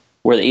biggest.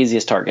 We're the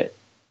easiest target.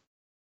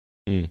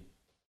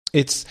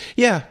 It's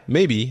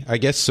maybe, I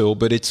guess so,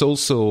 but it's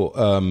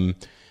also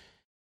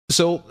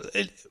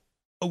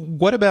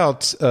what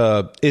about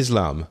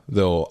Islam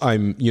though?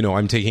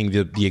 I'm taking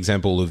the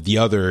example of the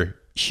other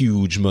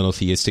huge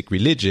monotheistic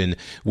religion,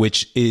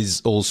 which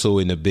is also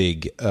in a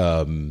big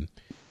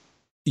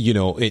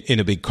in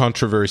a big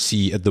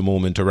controversy at the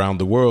moment around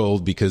the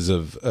world because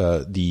of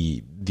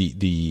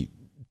the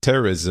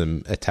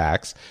terrorism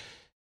attacks.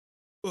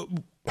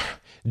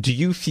 Do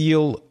you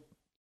feel?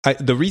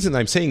 The reason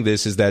I'm saying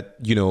this is that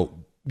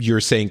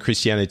you're saying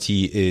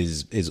Christianity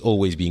is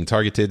always being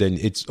targeted, and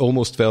it's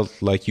almost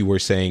felt like you were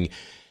saying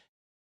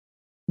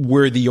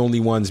we're the only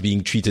ones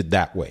being treated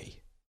that way.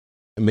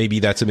 Maybe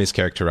that's a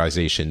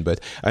mischaracterization, but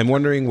I'm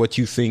wondering what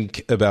you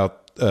think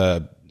about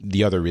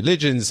the other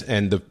religions,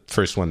 and the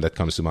first one that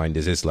comes to mind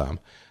is Islam.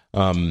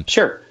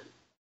 Sure.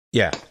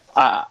 Yeah.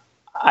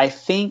 I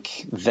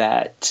think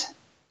that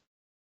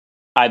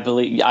I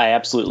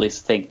absolutely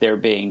think they're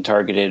being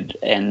targeted,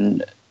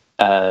 and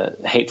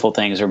hateful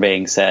things are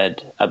being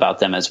said about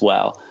them as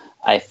well.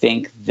 I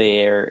think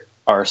there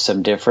are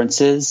some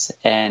differences,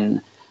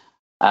 and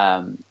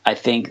I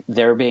think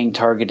they're being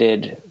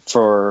targeted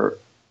for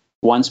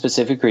one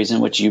specific reason,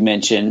 which you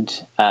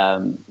mentioned,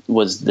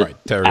 was the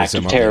act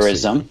of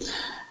terrorism.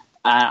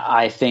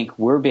 I think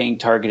we're being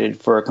targeted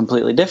for a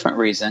completely different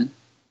reason,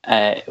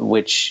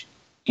 which,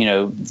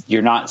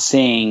 you're not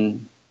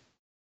seeing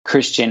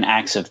Christian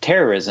acts of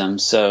terrorism,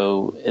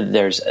 so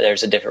there's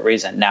a different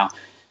reason. Now,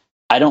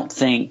 I don't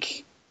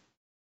think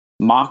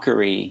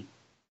mockery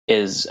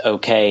is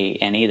okay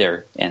in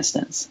either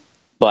instance,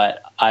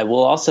 but I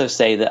will also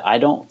say that I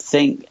don't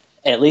think,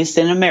 at least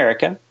in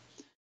America,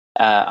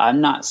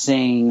 I'm not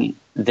seeing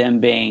them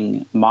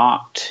being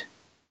mocked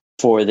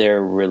for their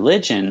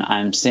religion.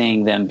 I'm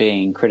seeing them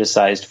being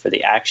criticized for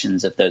the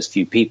actions of those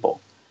few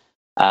people.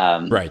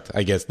 Right.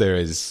 I guess there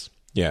is,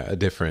 a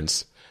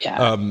difference.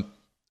 Yeah.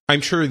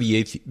 I'm sure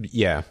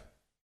that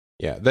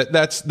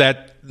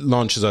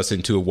launches us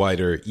into a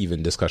wider,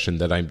 even discussion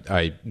that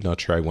I'm not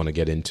sure I want to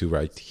get into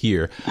right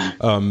here.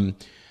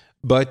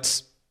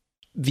 But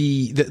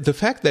the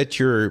fact that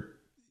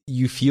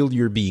you feel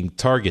you're being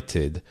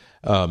targeted,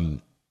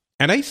 and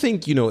I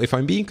think, if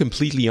I'm being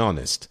completely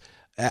honest,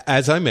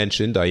 as I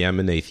mentioned, I am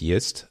an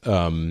atheist,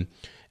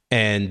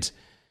 and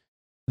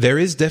there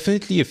is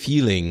definitely a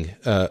feeling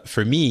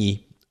for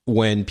me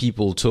when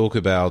people talk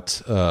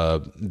about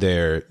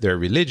their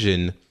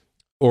religion,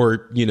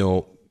 or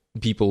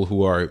people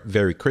who are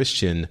very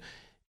Christian.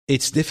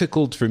 It's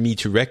difficult for me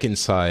to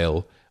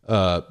reconcile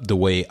the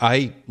way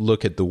I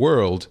look at the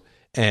world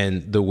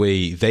and the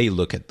way they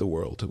look at the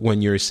world.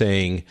 When you're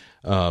saying,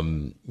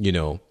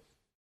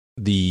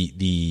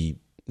 the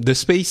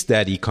space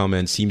daddy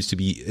comment seems to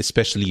be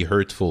especially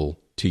hurtful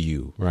to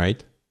you,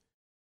 right?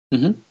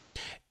 Mm-hmm.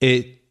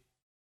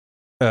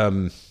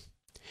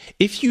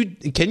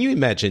 Can you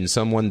imagine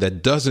someone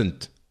that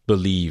doesn't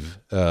believe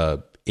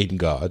in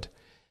God?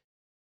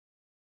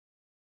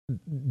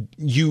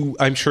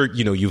 I'm sure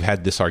you've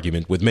had this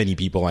argument with many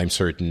people, I'm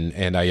certain,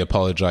 and I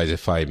apologize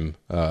if I'm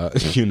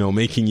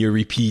making you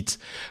repeat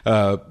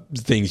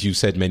things you've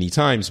said many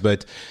times,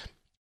 but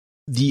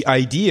the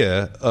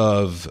idea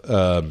of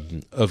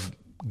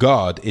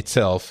God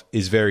itself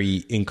is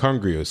very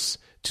incongruous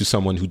to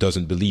someone who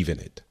doesn't believe in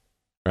it,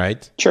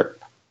 right? Sure.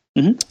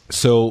 Mm-hmm.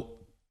 So,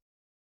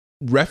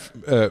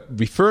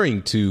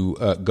 referring to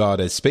God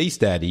as Space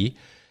Daddy,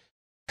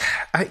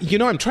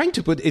 I'm trying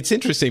to put. It's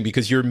interesting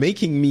because you're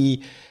making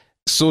me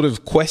sort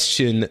of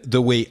question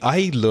the way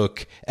I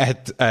look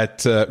at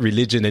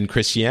religion and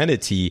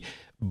Christianity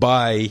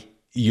by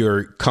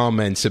your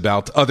comments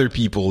about other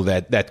people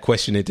that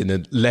question it in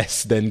a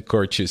less than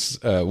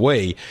courteous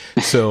way.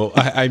 So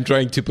I'm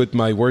trying to put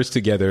my words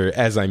together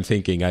as I'm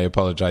thinking. I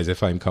apologize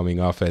if I'm coming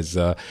off as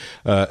a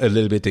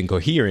little bit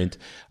incoherent.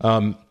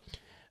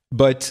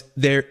 But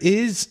there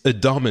is a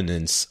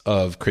dominance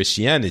of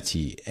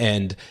Christianity,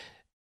 and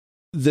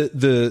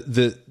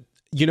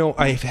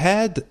I've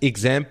had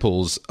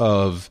examples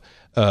of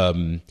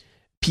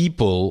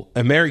people,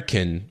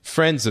 American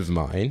friends of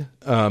mine,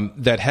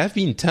 that have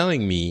been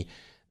telling me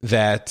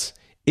that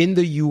in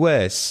the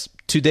US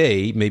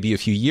today, maybe a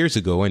few years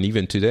ago, and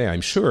even today,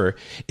 I'm sure,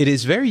 it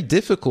is very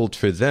difficult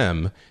for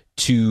them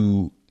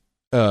to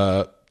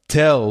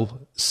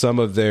tell some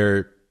of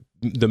the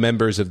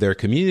members of their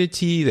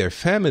community, their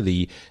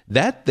family,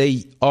 that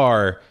they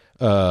are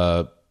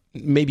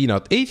maybe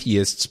not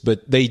atheists,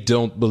 but they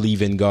don't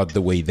believe in God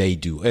the way they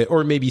do.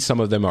 Or maybe some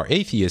of them are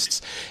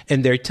atheists,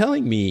 and they're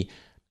telling me,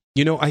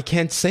 I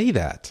can't say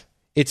that.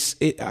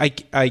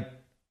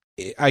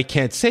 I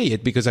can't say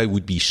it because I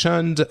would be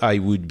shunned. I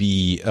would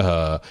be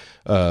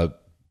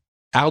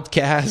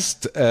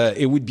outcast.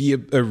 It would be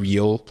a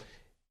real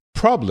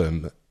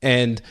problem.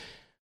 And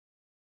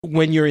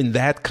when you're in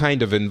that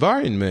kind of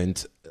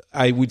environment,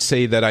 I would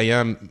say that I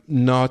am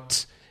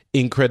not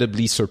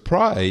incredibly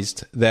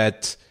surprised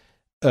that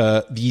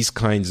these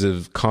kinds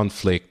of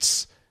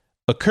conflicts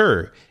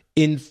occur.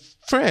 In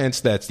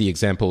France, that's the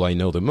example I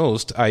know the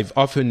most. I've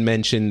often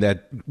mentioned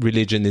that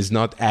religion is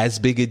not as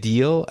big a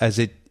deal as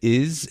it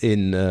is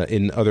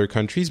in other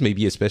countries,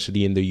 maybe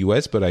especially in the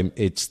US, but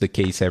it's the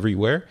case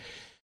everywhere.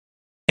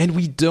 And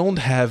we don't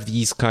have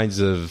the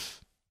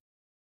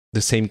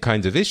same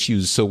kinds of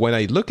issues. So when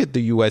I look at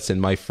the US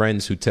and my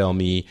friends who tell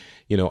me,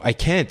 I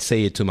can't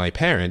say it to my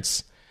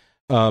parents,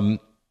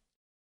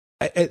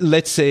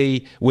 let's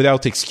say,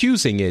 without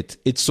excusing it,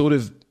 it sort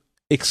of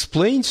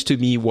explains to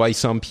me why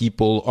some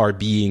people are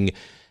being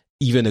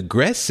even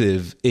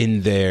aggressive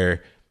in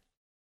their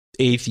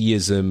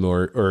atheism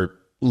or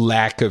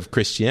lack of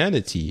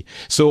Christianity.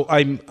 So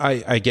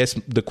I guess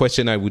the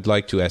question I would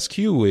like to ask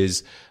you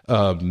is,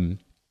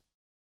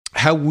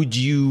 how would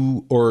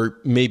you or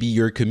maybe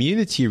your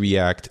community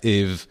react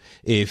if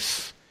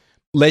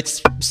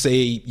let's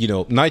say,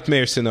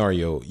 nightmare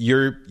scenario,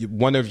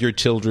 one of your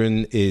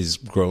children is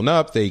grown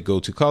up, they go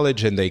to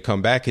college, and they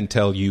come back and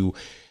tell you,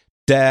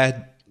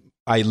 Dad,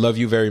 I love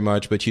you very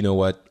much, but you know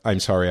what? I'm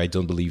sorry, I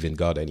don't believe in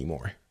God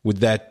anymore. Would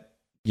that,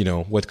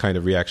 what kind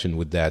of reaction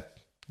would that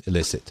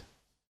elicit?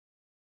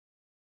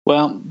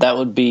 Well, that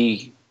would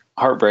be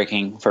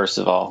heartbreaking, first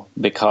of all,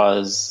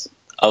 because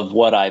of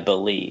what I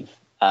believe.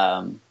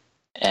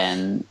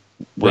 And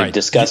we've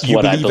discussed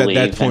what I believe.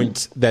 At that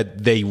point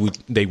that they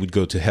would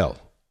go to hell,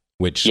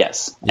 which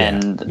yes, yeah.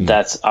 And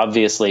that's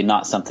obviously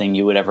not something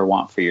you would ever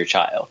want for your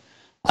child.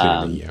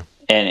 Clearly, yeah.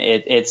 And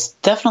it's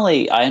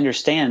definitely, I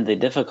understand the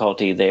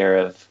difficulty there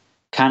of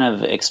kind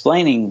of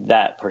explaining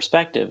that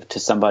perspective to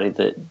somebody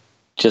that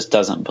just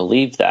doesn't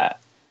believe that.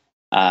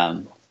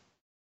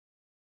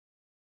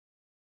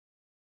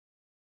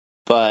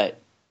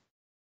 But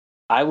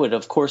I would,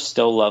 of course,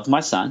 still love my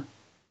son.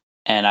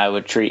 And I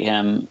would treat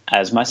him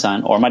as my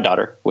son or my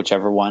daughter,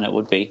 whichever one it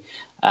would be.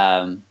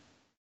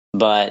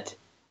 But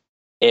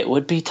it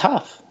would be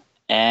tough.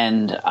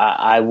 And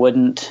I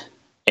wouldn't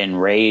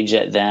enrage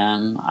at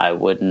them. I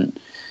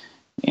wouldn't,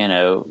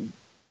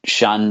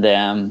 shun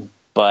them.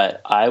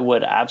 But I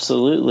would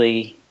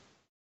absolutely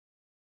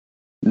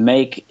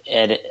make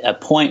it a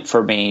point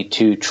for me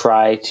to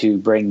try to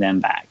bring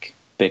them back,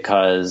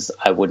 because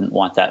I wouldn't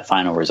want that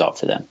final result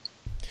for them.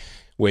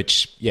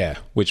 Which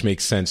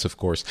makes sense, of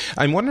course.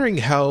 I'm wondering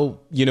how,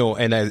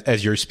 and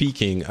as you're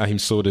speaking, I'm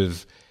sort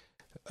of,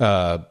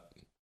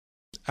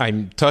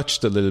 I'm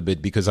touched a little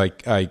bit because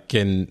I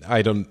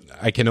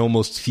can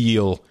almost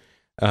feel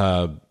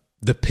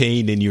the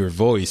pain in your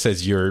voice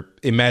as you're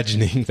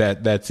imagining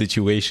that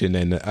situation,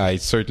 and I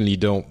certainly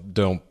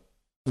don't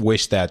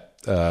wish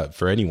that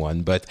for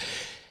anyone. But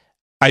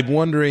I'm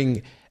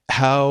wondering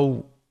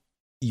how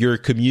your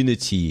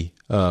community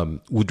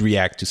would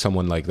react to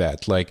someone like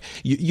that. Like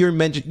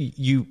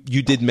you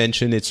did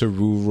mention it's a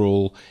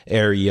rural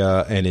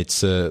area, and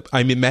it's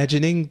I'm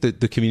imagining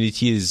that the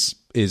community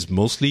is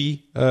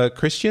mostly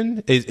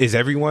Christian. Is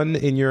everyone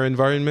in your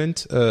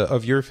environment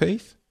of your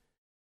faith?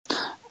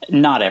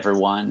 Not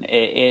everyone.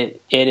 It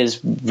is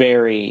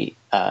very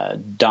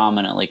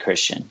dominantly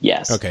Christian.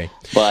 Yes. Okay.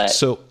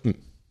 But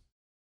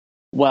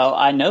well,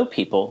 I know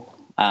people.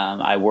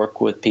 I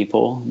work with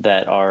people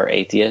that are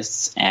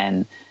atheists,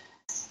 and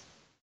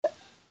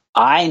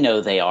I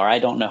know they are. I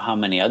don't know how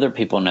many other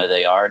people know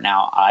they are.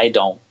 Now, I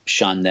don't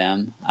shun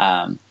them.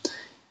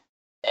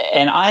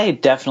 And I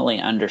definitely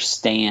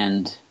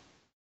understand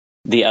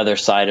the other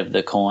side of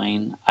the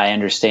coin. I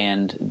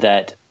understand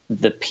that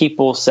the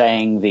people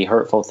saying the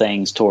hurtful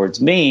things towards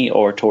me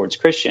or towards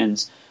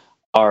Christians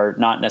are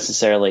not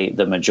necessarily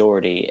the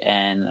majority.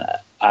 And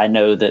I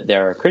know that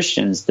there are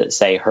Christians that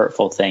say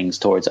hurtful things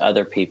towards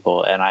other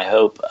people, and I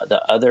hope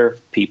the other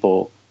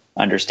people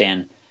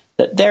understand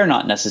that they're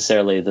not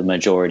necessarily the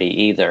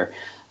majority either.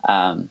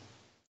 But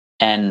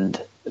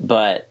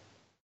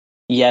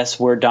yes,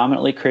 we're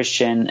dominantly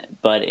Christian,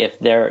 but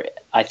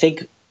I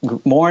think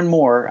more and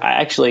more,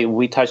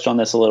 we touched on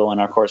this a little in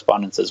our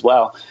correspondence as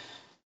well.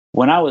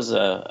 When I was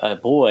a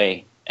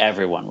boy,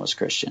 everyone was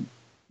Christian.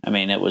 I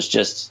mean, it was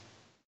just,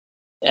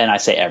 and I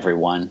say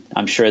everyone,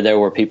 I'm sure there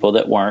were people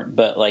that weren't,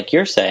 but like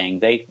you're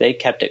saying, they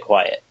kept it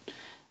quiet.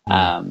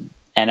 And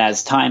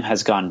as time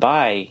has gone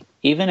by,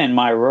 even in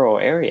my rural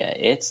area,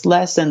 it's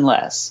less and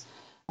less.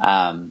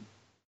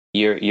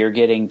 You're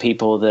getting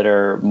people that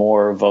are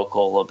more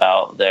vocal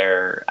about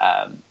their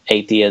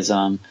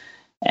atheism,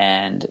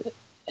 and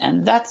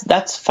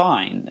that's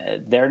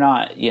fine. They're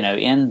not,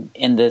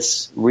 in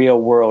this real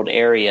world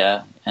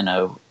area,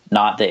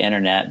 not the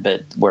internet,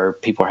 but where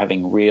people are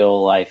having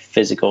real life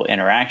physical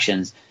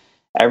interactions.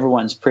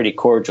 Everyone's pretty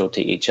cordial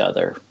to each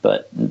other,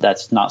 but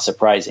that's not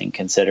surprising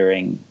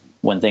considering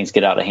when things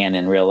get out of hand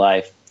in real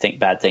life,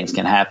 bad things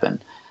can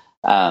happen.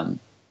 And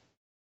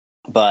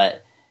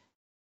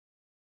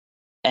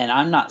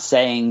I'm not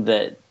saying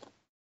that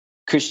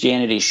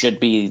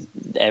Christianity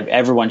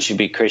everyone should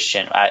be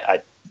Christian.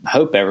 I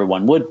hope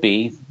everyone would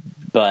be,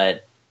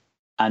 but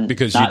I'm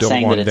because not you don't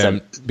saying want that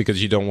it's them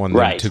because you don't want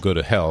them to go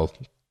to hell.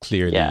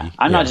 Clearly,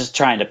 I'm not just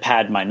trying to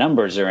pad my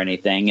numbers or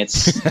anything.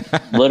 It's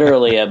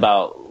literally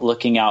about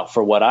looking out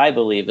for what I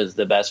believe is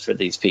the best for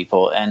these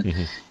people.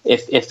 And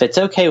if it's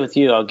okay with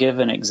you, I'll give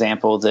an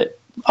example that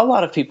a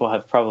lot of people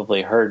have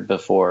probably heard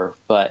before,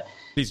 but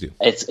please do.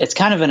 It's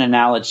kind of an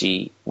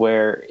analogy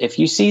where if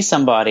you see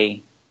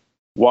somebody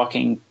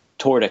walking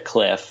toward a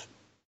cliff,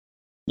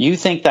 you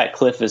think that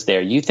cliff is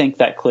there. You think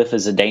that cliff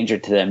is a danger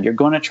to them. You're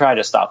going to try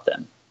to stop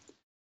them.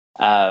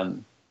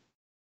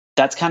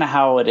 That's kind of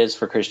how it is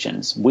for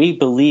Christians. We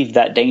believe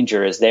that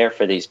danger is there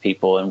for these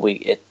people, and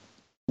we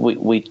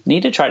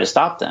need to try to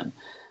stop them.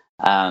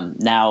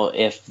 Now,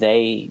 if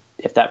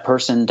that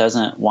person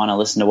doesn't want to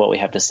listen to what we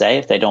have to say,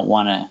 if they don't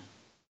want to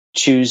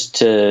choose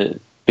to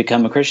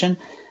become a Christian,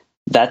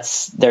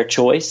 that's their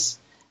choice.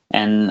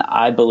 And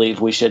I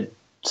believe we should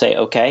say,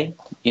 okay,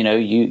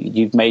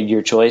 you've made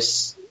your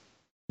choice.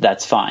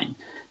 That's fine.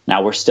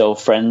 Now we're still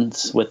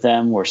friends with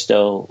them.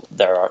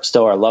 There are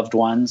still our loved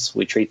ones.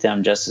 We treat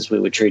them just as we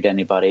would treat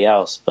anybody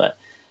else. But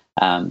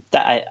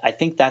I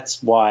think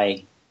that's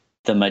why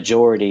the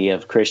majority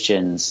of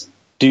Christians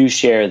do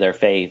share their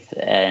faith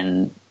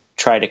and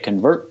try to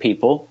convert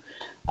people,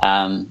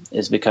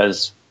 is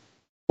because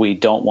we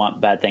don't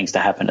want bad things to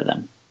happen to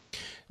them.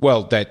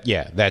 Well,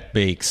 that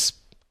makes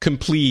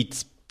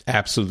complete,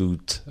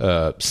 absolute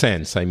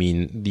sense. I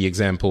mean, the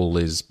example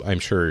is, I'm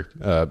sure,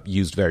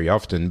 used very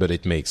often, but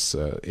it makes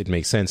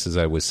sense, as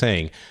I was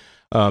saying.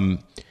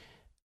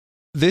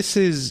 This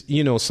is,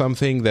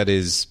 something that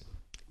is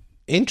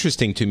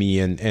interesting to me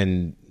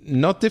and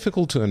not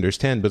difficult to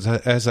understand. But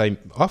as I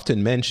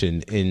often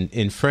mention,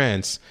 in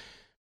France,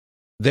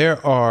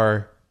 there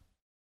are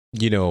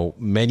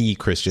many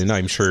Christian.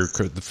 I'm sure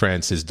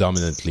France is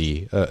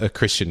dominantly a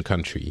Christian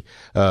country,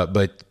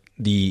 but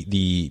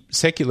the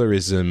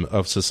secularism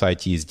of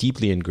society is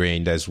deeply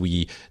ingrained, as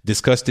we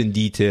discussed in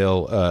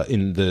detail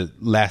in the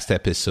last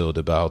episode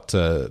about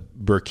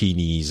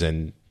burkinis,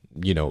 and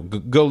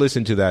go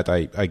listen to that.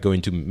 I go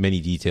into many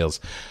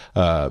details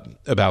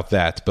about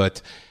that,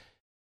 but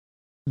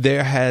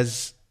there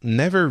has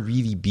never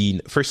really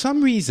been, for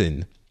some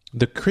reason,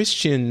 the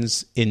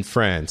Christians in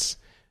France,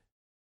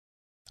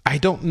 I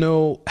don't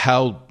know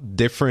how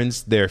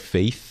different their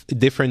faith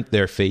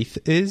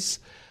is.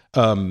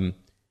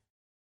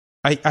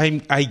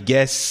 I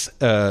guess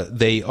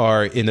they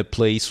are in a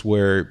place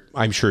where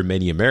I'm sure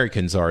many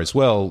Americans are as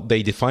well.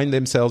 They define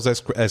themselves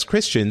as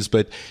Christians,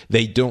 but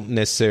they don't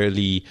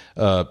necessarily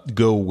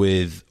go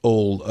with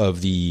all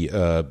of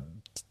the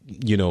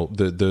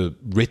the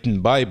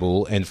written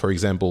Bible. And for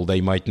example,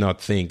 they might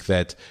not think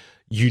that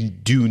you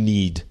do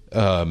need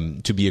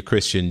to be a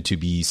Christian to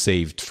be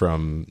saved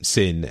from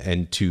sin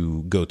and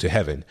to go to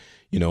heaven.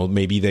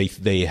 Maybe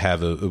they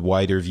have a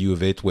wider view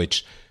of it,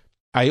 which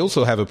I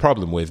also have a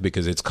problem with,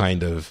 because it's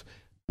kind of,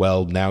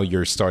 well, now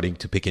you're starting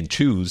to pick and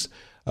choose.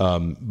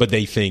 But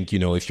they think,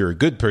 if you're a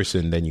good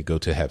person, then you go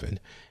to heaven.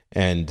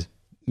 And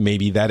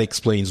maybe that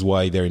explains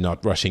why they're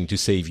not rushing to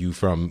save you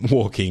from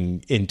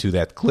walking into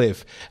that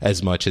cliff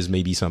as much as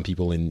maybe some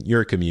people in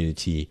your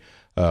community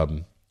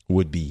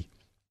would be.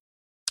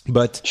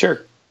 But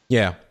sure,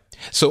 yeah.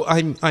 So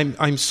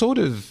I'm sort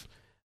of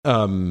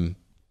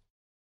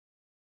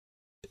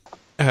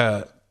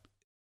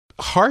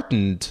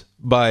heartened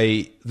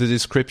by the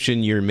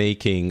description you're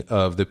making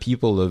of the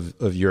people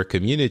of your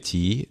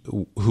community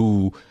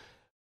who,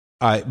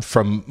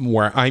 from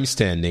where I'm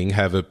standing,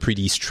 have a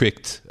pretty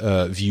strict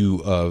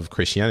view of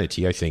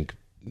Christianity. I think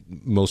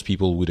most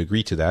people would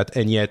agree to that.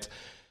 And yet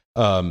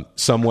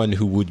someone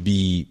who would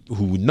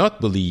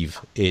not believe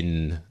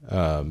in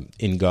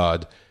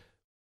God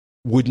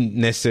wouldn't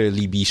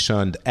necessarily be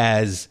shunned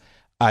as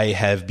I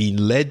have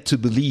been led to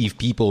believe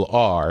people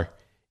are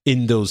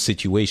in those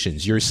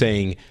situations. You're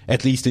saying,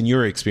 at least in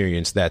your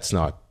experience, that's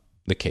not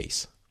the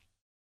case.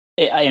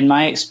 In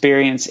my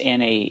experience,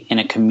 in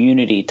a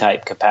community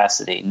type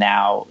capacity,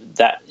 now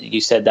that you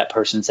said that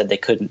person said they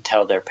couldn't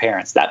tell their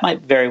parents, that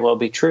might very well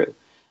be true.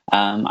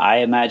 I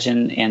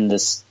imagine in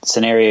this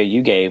scenario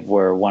you gave,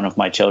 where one of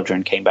my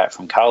children came back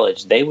from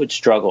college, they would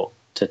struggle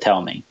to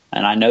tell me,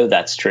 and I know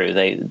that's true.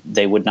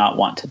 They would not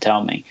want to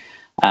tell me,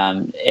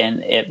 and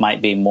it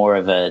might be more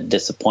of a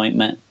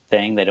disappointment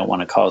thing. They don't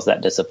want to cause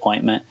that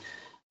disappointment.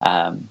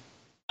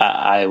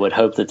 I would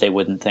hope that they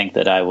wouldn't think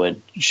that I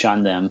would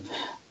shun them,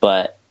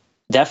 but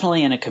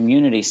definitely in a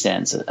community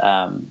sense,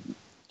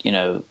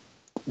 no,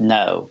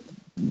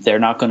 they're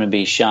not going to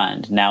be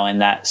shunned. Now, in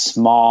that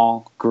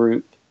small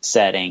group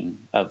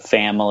setting of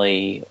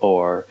family,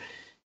 or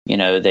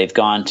they've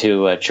gone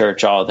to a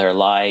church all their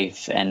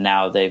life and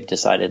now they've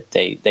decided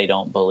they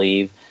don't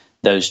believe,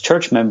 those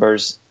church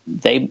members,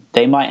 they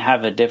might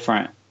have a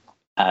different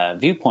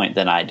viewpoint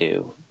than I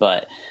do,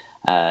 but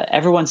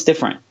everyone's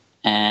different,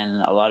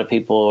 and a lot of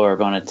people are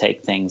going to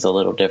take things a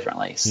little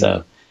differently.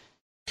 So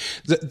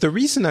the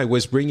reason I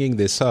was bringing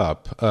this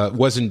up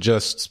wasn't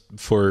just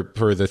for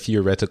the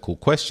theoretical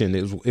question.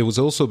 It was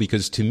also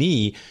because, to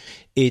me,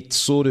 it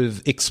sort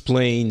of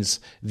explains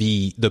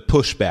the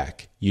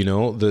pushback,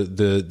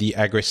 the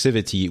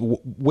aggressivity,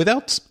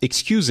 without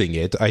excusing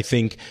it. I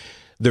think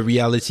the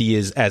reality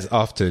is, as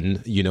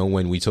often,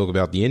 when we talk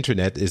about the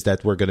internet, is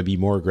that we're going to be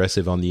more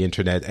aggressive on the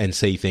internet and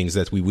say things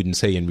that we wouldn't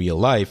say in real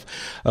life.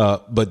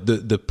 But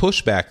the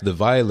pushback, the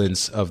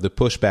violence of the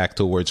pushback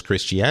towards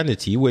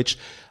Christianity, which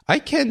I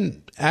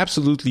can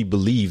absolutely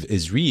believe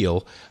is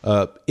real,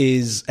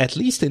 is at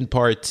least in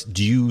part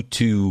due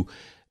to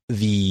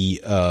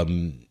the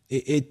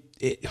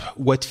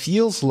what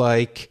feels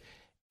like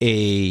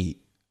a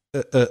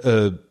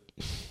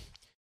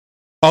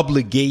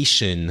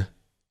obligation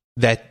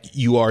that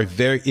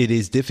it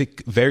is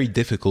very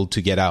difficult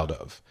to get out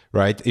of,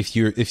 right? If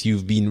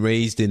you've been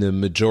raised in a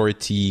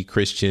majority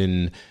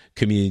Christian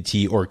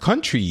community or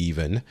country,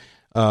 even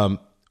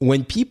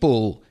when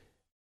people,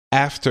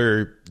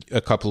 after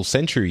a couple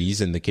centuries,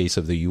 in the case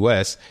of the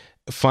US,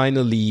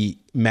 finally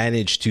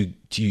manage to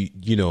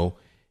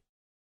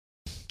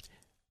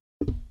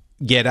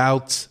get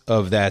out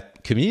of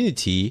that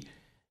community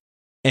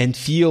and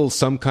feel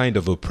some kind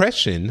of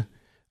oppression,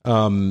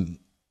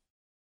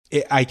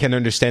 I can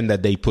understand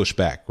that they push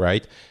back,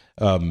 right?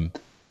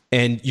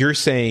 And you're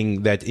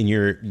saying that in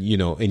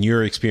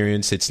your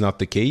experience, it's not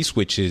the case,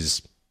 which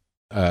is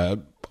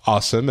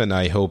awesome, and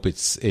I hope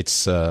it's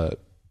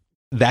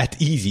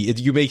that easy.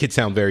 You make it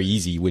sound very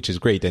easy, which is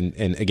great, and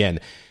again,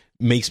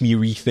 makes me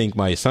rethink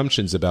my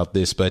assumptions about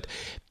this. But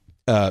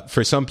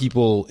for some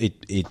people,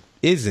 it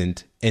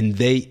isn't, and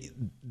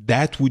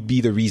that would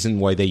be the reason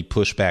why they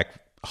push back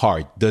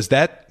hard. Does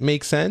that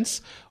make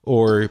sense,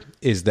 or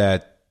is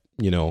that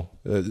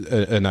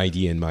an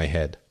idea in my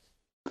head?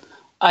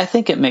 I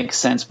think it makes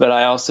sense, but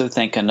I also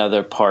think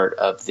another part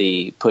of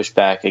the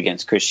pushback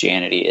against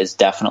Christianity is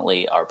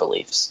definitely our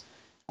beliefs.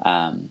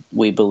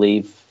 We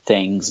believe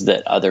things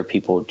that other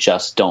people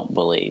just don't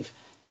believe,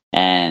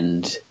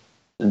 and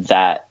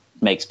that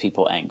makes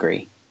people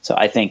angry. So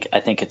I think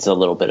it's a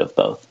little bit of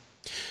both.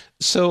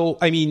 So,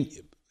 I mean,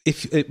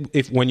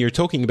 if when you're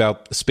talking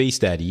about Space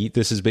Daddy,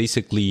 this is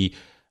basically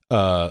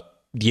the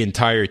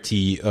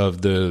entirety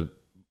of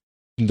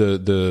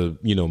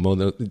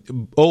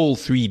all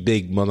three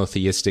big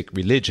monotheistic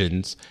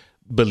religions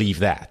believe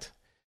that.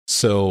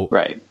 So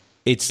right.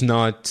 It's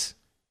not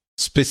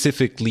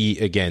specifically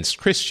against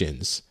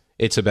Christians.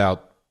 It's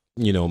about,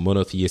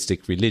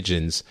 monotheistic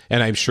religions.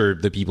 And I'm sure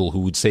the people who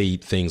would say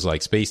things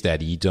like Space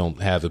Daddy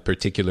don't have a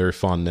particular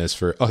fondness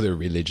for other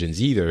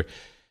religions either.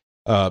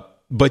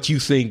 But you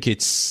think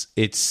it's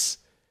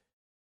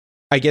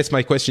I guess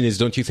my question is,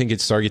 don't you think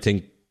it's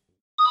targeting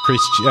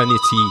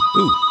Christianity?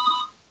 Ooh.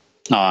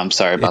 Oh, I'm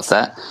sorry about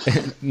that.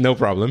 No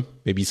problem.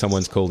 Maybe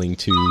someone's calling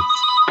to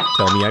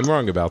tell me I'm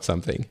wrong about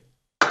something.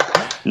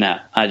 No,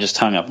 I just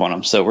hung up on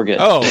them, so we're good.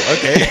 Oh,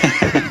 okay.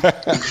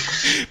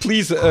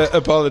 Please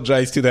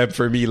apologize to them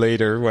for me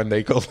later when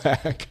they call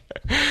back.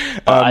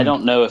 I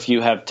don't know if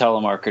you have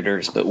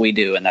telemarketers, but we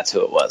do, and that's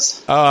who it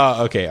was.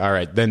 Okay. All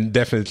right. Then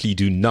definitely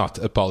do not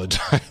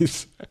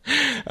apologize.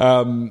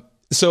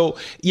 So,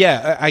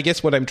 yeah, I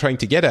guess what I'm trying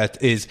to get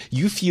at is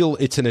you feel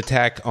it's an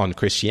attack on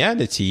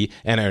Christianity,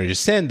 and I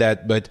understand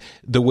that, but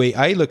the way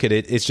I look at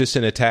it, it's just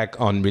an attack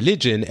on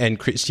religion, and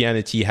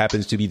Christianity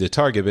happens to be the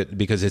target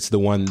because it's the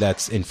one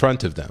that's in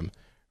front of them,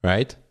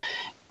 right?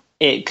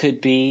 It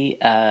could be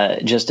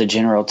just a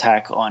general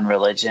attack on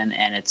religion,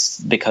 and it's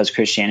because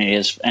Christianity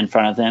is in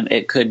front of them.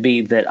 It could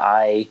be that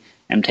I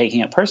am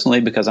taking it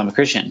personally because I'm a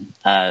Christian.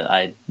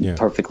 I'm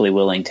perfectly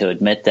willing to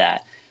admit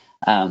that.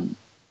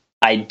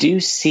 I do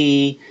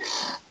see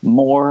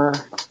more,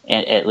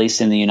 at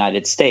least in the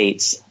United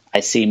States, I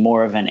see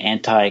more of an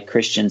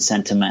anti-Christian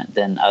sentiment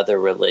than other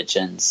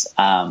religions.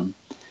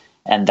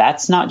 And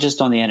that's not just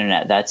on the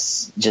internet.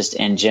 That's just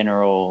in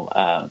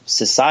general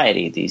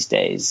society these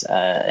days, in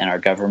our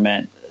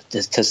government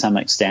to some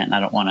extent. I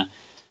don't want to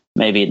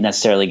maybe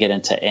necessarily get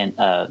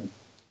into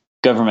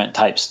government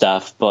type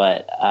stuff,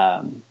 but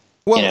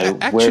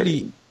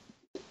actually,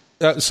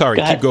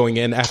 sorry, keep going.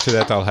 And after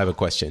that, I'll have a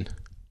question.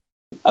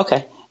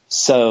 Okay,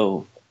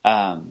 so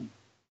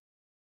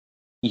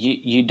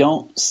you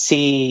don't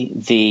see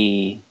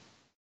the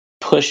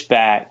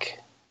pushback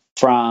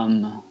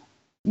from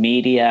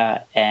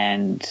media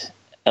and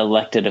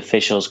elected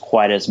officials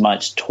quite as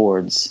much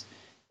towards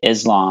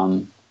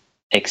Islam,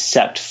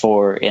 except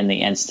for in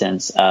the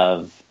instance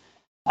of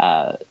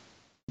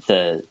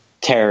the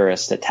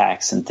terrorist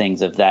attacks and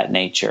things of that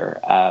nature.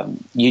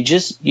 You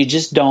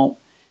just don't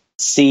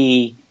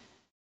see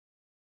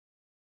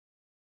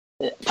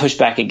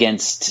pushback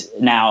against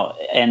now.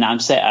 And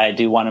I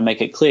do want to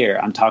make it clear,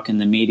 I'm talking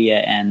the media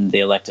and the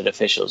elected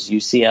officials. You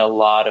see a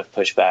lot of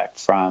pushback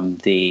from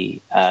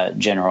the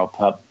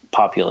general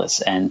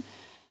populace. And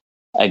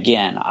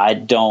again, I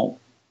don't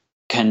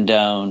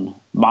condone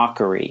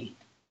mockery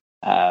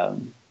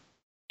in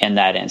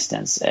that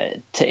instance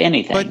to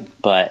anything,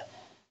 but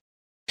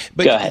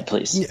go ahead,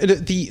 please.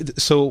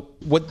 So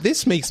what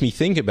this makes me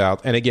think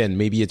about, and again,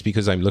 maybe it's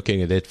because I'm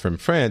looking at it from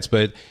France,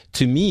 but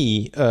to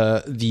me,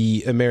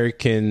 the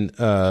American,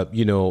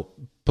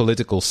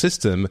 political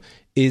system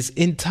is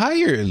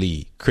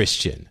entirely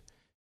Christian.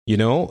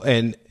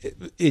 And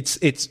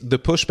it's the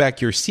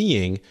pushback you're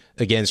seeing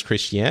against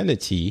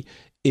Christianity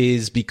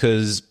is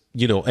because,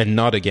 and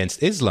not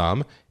against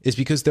Islam, is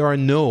because there are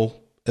no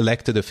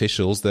elected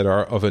officials that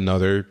are of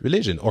another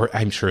religion. Or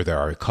I'm sure there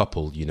are a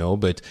couple,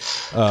 but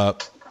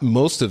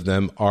most of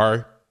them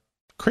are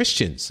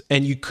Christians.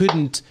 And you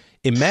couldn't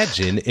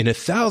imagine in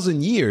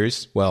 1,000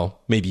 years, well,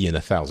 maybe in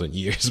 1,000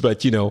 years,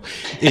 but,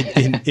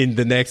 in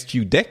the next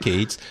few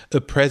decades, a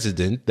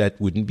president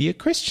that wouldn't be a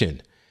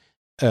Christian.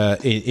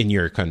 In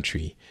your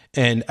country.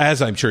 And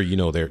as I'm sure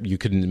you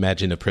couldn't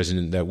imagine a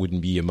president that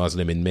wouldn't be a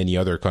Muslim in many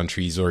other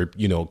countries, or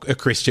a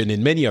Christian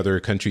in many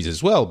other countries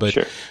as well. But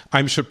sure.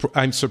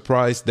 I'm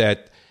surprised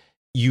that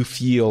you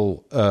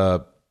feel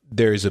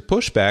there's a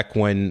pushback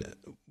when,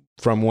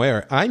 from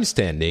where I'm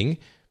standing,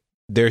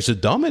 there's a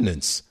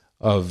dominance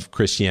of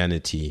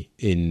Christianity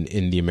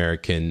in the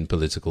American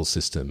political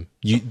system.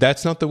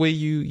 That's not the way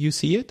you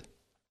see it?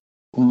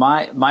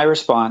 My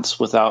response,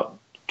 without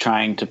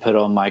trying to put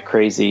on my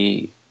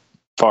crazy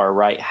far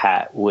right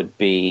hat, would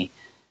be,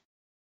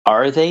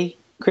 are they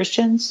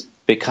Christians?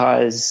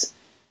 Because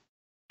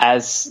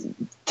as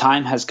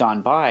time has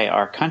gone by,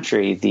 our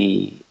country,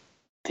 the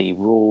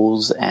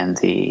rules and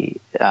the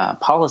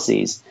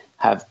policies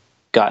have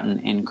gotten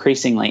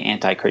increasingly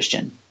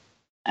anti-Christian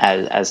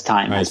as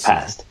time has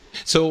passed.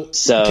 So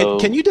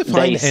can you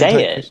define they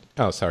say it?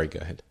 Oh, sorry, go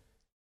ahead.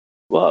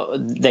 Well,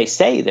 they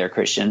say they're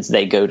Christians.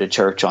 They go to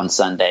church on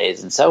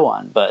Sundays and so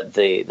on. But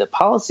the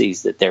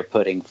policies that they're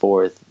putting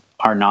forth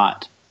are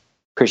not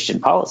Christian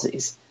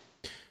policies.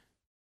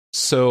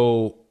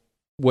 So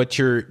what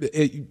you're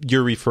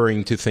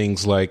referring to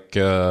things like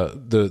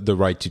the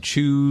right to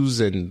choose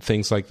and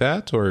things like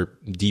that, or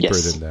deeper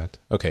than that?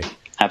 Okay.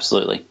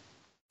 Absolutely.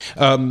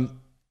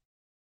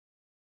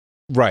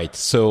 Right.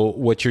 So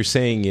what you're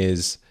saying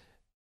is,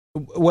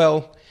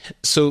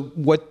 so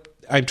what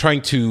I'm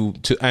trying to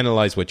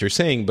analyze what you're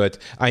saying, but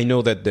I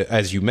know that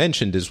as you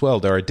mentioned as well,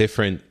 there are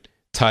different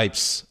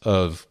types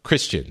of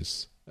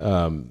Christians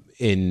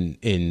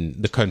in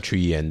the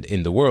country and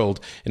in the world.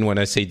 And when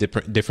I say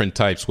different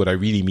types, what I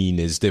really mean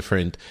is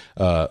different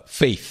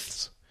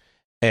faiths.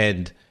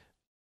 And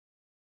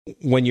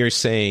when you're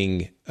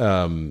saying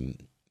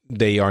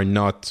they are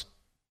not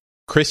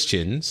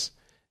Christians,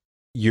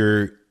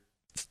 you're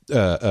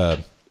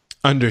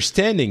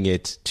understanding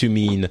it to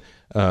mean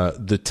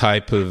the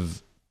type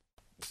of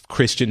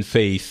Christian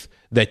faith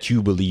that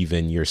you believe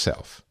in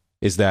yourself.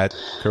 Is that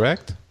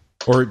correct?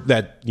 Or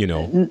that,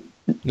 no?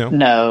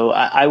 No,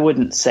 I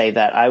wouldn't say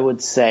that. I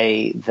would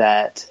say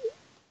that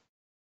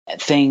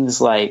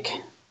things like,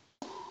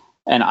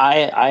 and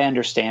I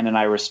understand and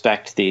I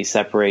respect the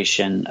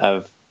separation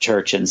of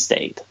church and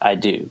state. I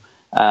do.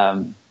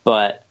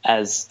 But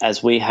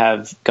as we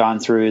have gone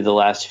through the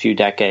last few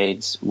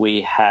decades,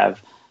 we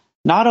have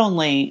not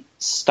only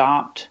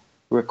stopped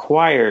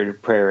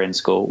required prayer in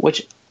school,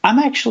 which I'm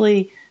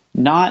actually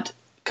not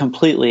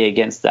completely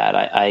against that.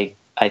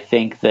 I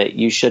think that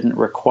you shouldn't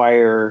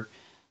require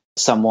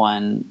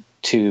someone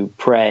to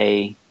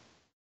pray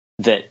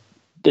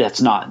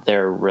that's not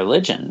their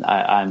religion.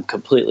 I'm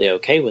completely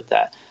okay with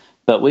that.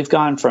 But we've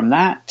gone from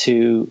that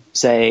to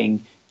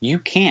saying you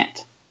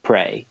can't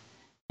pray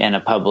in a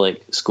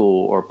public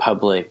school or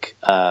public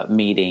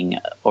meeting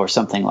or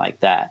something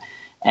like that.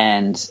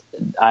 And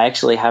I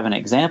actually have an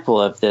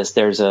example of this.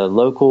 There's a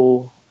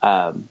local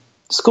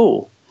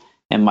school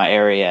in my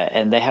area,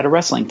 and they had a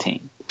wrestling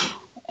team.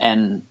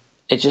 And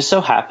it just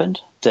so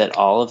happened that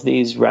all of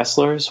these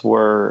wrestlers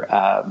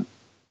were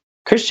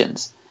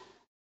Christians.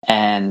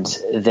 And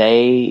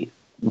they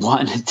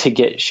wanted to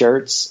get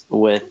shirts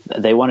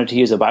they wanted to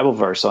use a Bible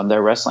verse on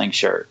their wrestling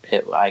shirt.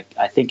 I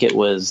think it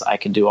was, I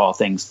can do all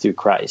things through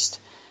Christ.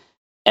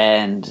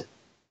 And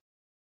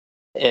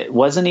it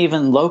wasn't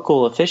even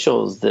local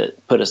officials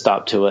that put a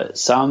stop to it.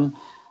 Some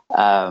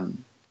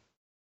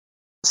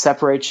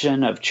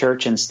separation of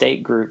church and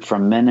state group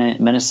from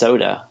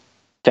Minnesota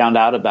found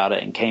out about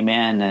it and came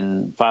in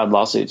and filed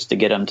lawsuits to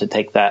get them to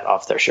take that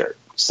off their shirt.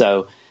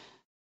 So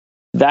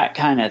that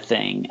kind of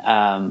thing,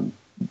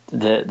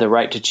 the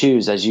right to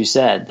choose, as you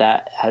said,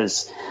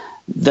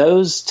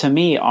 those to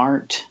me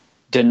aren't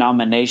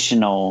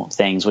denominational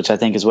things, which I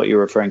think is what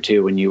you're referring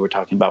to when you were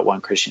talking about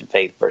one Christian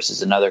faith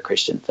versus another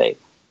Christian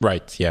faith.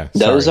 Right. Yeah.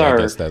 Those Sorry, are,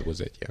 I guess that was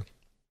it. Yeah.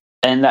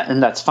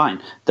 And that's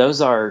fine.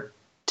 Those are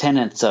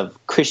tenets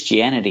of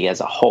Christianity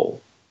as a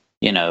whole,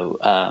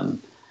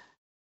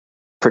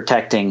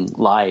 protecting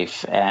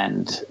life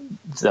and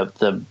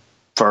the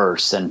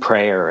verse and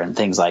prayer and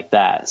things like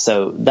that.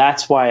 So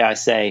that's why I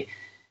say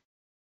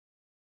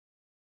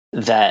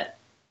that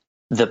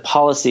the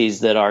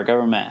policies that our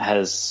government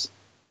has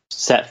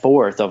set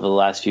forth over the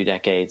last few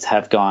decades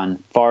have gone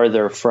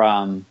farther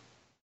from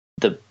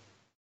the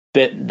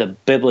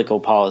biblical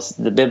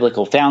policy, the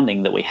biblical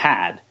founding that we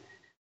had.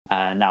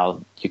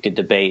 Now, you could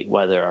debate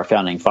whether our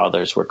founding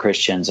fathers were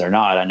Christians or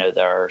not. I know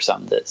there are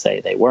some that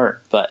say they weren't,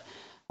 but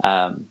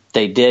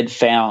they did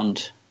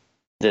found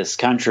this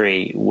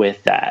country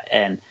with that.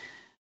 And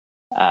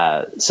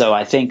so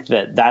I think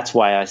that's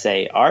why I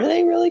say, are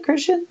they really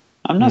Christian?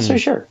 I'm not so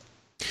sure.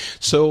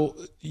 So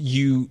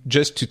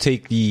just to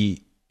take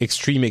the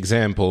extreme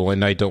example,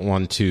 and I don't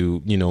want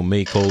to,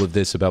 make all of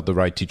this about the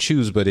right to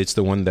choose, but it's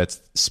the one that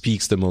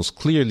speaks the most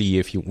clearly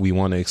if we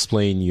want to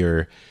explain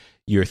your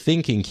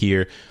thinking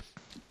here.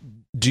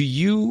 Do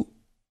you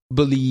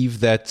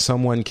believe that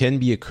someone can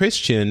be a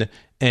Christian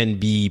and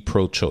be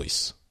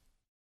pro-choice?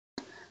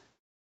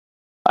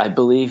 I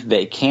believe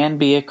they can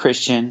be a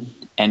Christian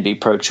and be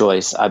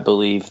pro-choice. I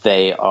believe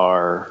they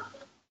are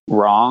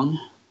wrong,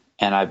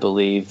 and I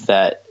believe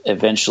that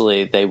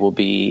eventually they will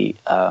be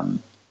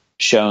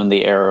shown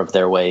the error of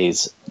their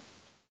ways,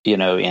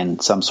 in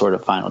some sort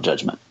of final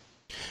judgment.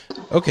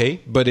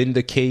 Okay, but in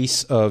the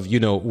case of,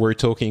 we're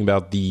talking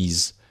about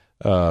these,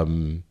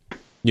 the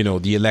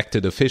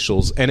elected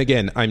officials, and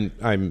again,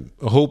 I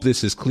hope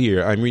this is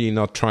clear. I'm really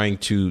not trying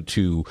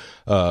to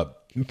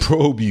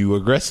probe you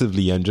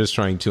aggressively. I'm just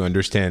trying to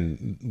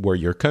understand where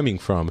you're coming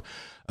from.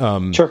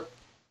 Sure.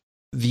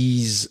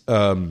 These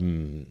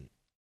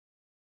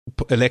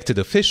elected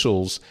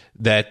officials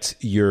that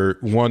you're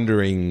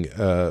wondering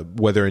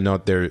whether or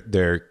not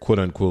they're quote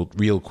unquote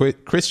real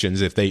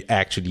Christians, if they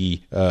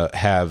actually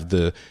have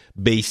the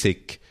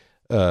basic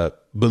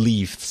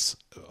beliefs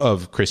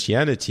of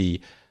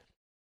Christianity,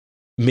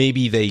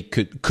 maybe they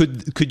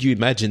could you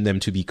imagine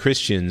them to be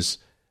Christians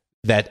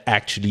that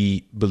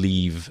actually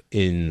believe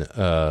in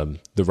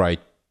the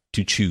right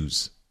to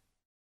choose,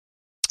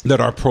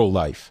 that are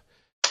pro-life,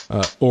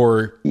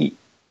 or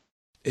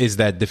is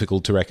that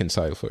difficult to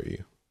reconcile for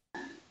you?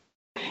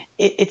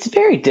 It's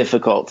very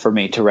difficult for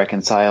me to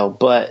reconcile,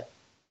 but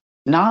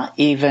not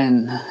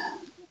even.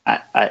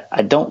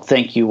 I don't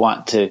think you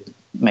want to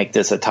make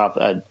this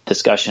a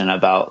discussion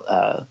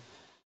about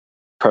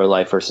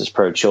pro-life versus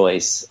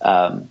pro-choice,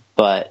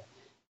 but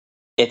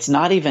it's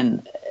not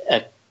even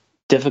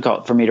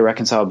difficult for me to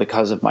reconcile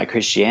because of my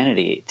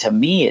Christianity. To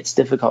me, it's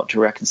difficult to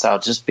reconcile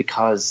just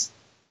because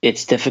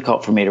it's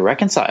difficult for me to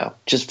reconcile,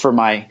 just for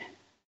my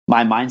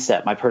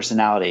mindset, my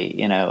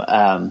personality.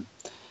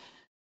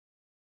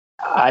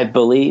 I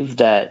believe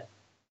that,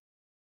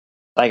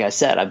 like I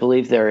said, I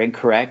believe they're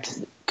incorrect,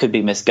 could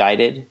be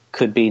misguided,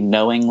 could be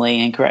knowingly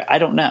incorrect. I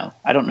don't know.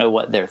 I don't know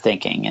what they're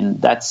thinking.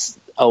 And that's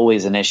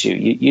always an issue.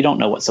 You don't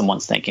know what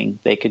someone's thinking.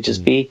 They could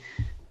just be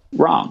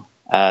wrong.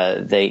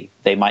 They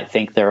might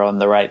think they're on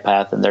the right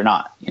path and they're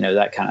not,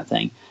 that kind of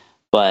thing.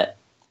 But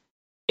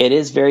it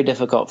is very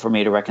difficult for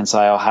me to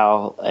reconcile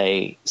how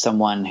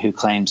someone who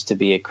claims to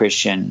be a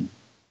Christian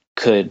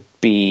could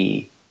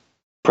be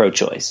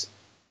pro-choice.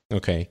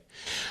 Okay.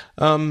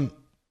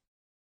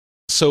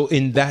 So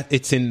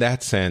it's in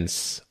that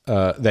sense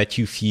that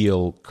you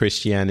feel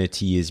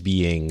Christianity is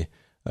being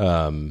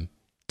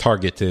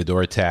targeted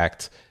or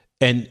attacked,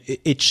 and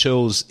it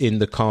shows in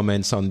the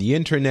comments on the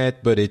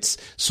internet, but it's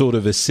sort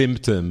of a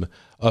symptom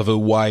of a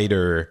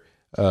wider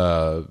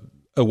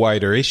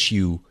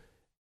issue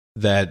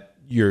that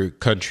your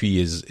country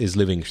is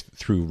living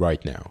through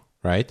right now,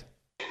 right?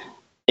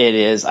 It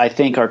is. I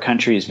think our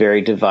country is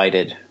very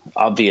divided,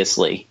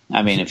 obviously.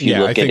 I mean, if you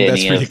look at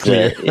any of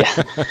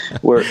the...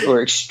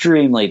 we're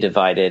extremely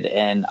divided,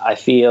 and I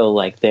feel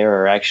like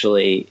there are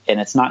actually,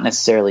 and it's not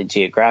necessarily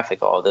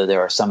geographical, although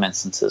there are some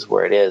instances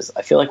where it is,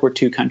 I feel like we're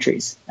two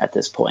countries at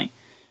this point.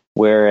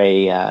 We're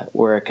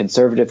a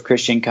conservative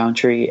Christian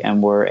country,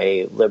 and we're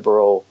a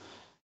liberal,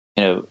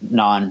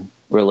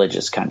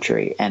 non-religious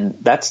country, and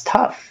that's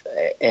tough.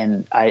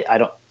 And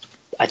I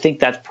think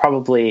that's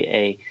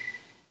probably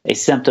a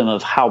symptom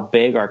of how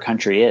big our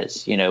country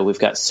is. We've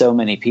got so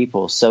many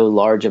people, so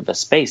large of a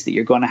space that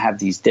you're going to have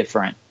these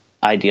different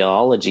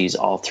ideologies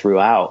all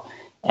throughout.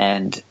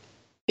 and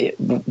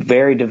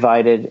very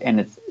divided, and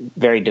it's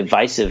very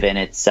divisive, and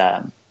it's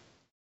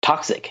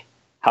toxic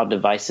how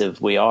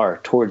divisive we are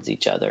towards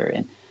each other,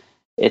 and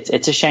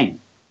it's a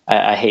shame.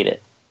 I hate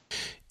it.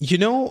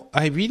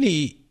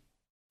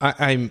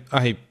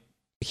 I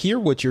hear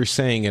what you're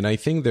saying, and I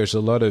think there's a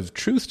lot of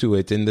truth to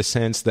it, in the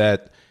sense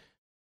that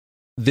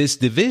this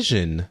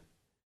division,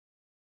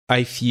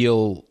 I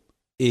feel,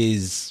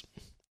 is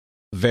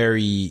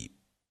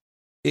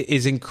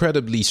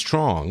incredibly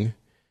strong,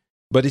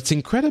 but it's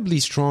incredibly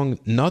strong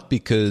not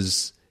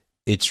because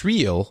it's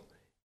real.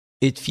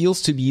 It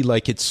feels to me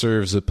like it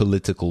serves a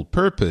political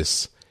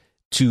purpose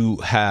to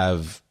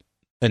have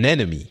an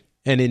enemy,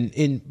 and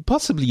in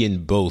possibly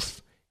in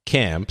both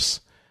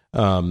camps.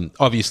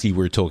 Obviously,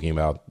 we're talking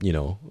about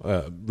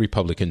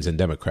Republicans and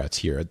Democrats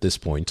here at this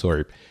point,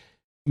 or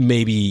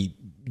maybe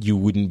you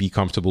wouldn't be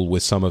comfortable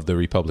with some of the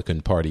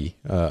Republican Party.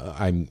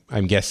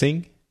 I'm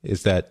guessing,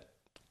 is that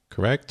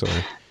correct, or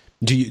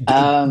do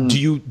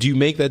you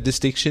make that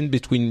distinction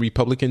between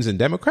Republicans and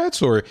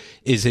Democrats, or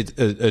is it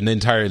an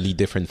entirely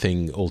different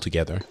thing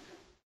altogether?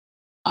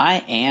 I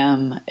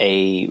am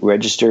a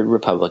registered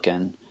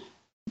Republican,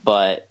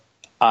 but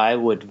I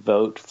would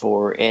vote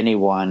for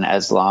anyone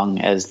as long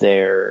as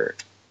their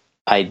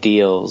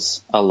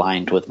ideals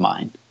aligned with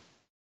mine.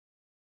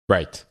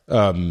 Right.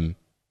 And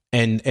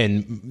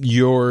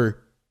your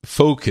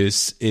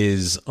focus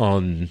is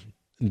on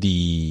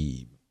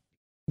the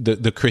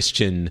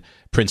Christian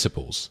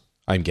principles,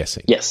 I'm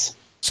guessing. Yes.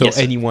 So yes,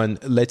 anyone,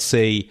 let's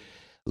say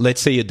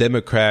a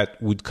Democrat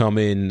would come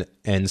in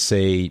and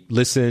say,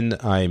 "Listen,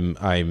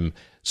 I'm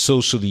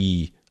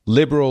socially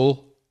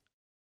liberal,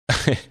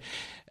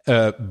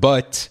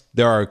 but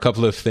there are a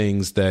couple of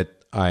things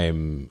that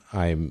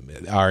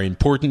are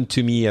important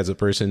to me as a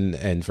person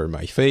and for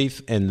my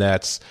faith, and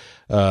that's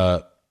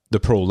the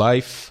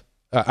pro-life.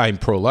 I'm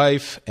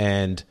pro-life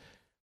and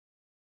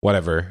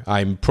whatever.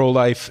 I'm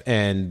pro-life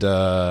and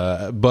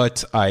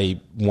but I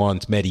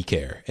want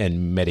Medicare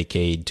and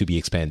Medicaid to be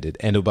expanded,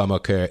 and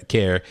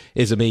Obamacare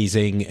is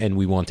amazing and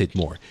we want it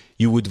more."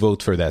 You would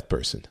vote for that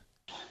person?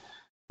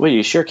 Well,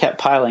 you sure kept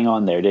piling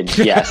on there, didn't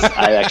you? Yes,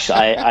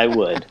 I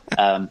would.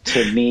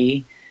 To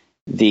me,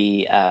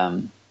 the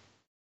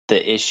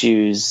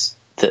issues,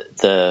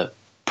 the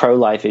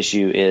pro-life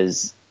issue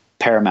is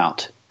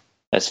paramount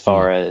as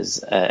far as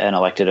an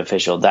elected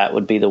official. That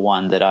would be the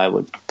one that I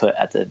would put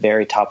at the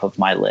very top of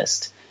my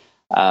list.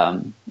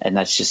 And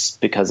that's just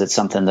because it's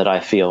something that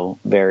I feel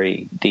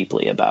very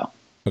deeply about.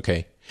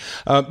 Okay.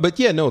 But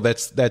yeah, no,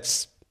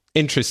 that's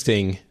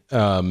interesting,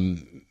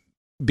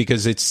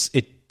 because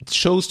it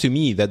shows to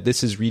me that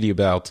this is really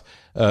about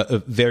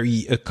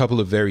a couple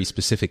of very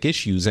specific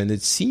issues. And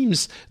it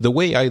seems the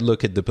way I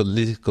look at the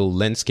political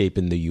landscape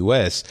in the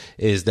U.S.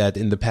 is that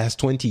in the past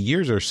 20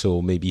 years or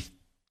so, maybe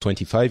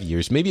 25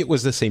 years, maybe it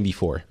was the same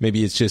before.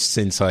 Maybe it's just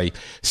since I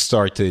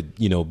started,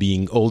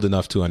 being old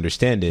enough to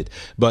understand it.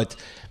 But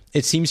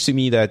it seems to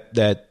me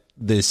that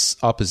this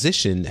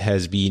opposition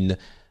has been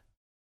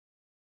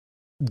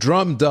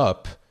drummed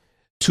up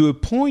to a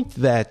point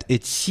that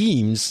it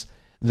seems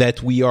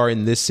that we are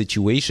in this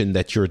situation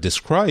that you're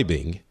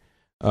describing,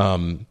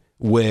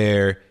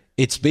 where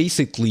it's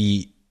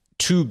basically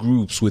two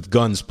groups with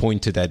guns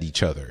pointed at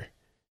each other.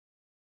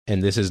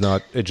 And this is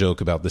not a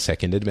joke about the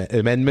Second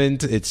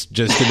Amendment. It's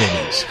just an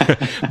image.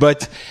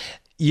 But,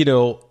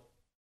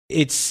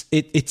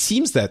 it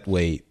seems that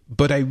way.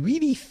 But I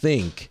really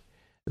think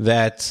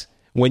that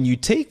when you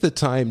take the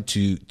time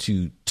to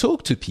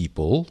talk to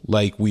people,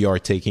 like we are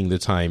taking the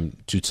time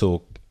to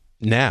talk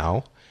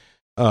now,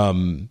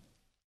 and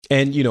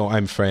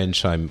I'm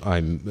French.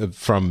 I'm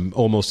from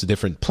almost a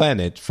different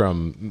planet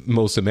from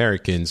most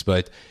Americans,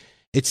 but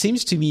it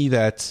seems to me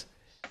that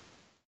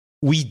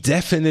we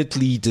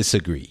definitely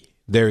disagree.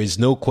 There is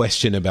no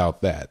question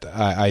about that.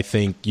 I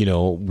think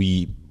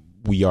we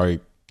are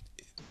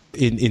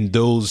in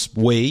those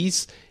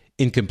ways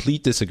in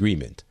complete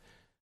disagreement.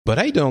 But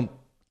I don't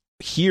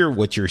hear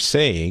what you're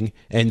saying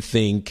and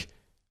think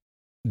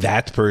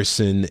that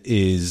person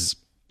is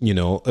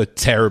a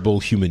terrible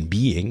human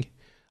being.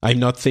 I'm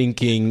not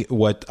thinking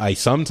what I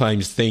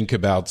sometimes think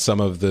about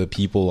some of the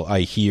people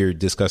I hear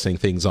discussing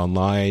things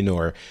online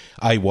or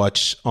I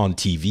watch on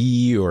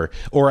TV, or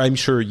I'm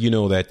sure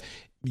that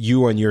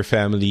you and your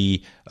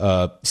family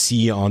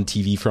see on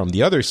TV from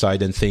the other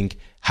side and think,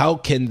 how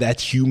can that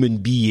human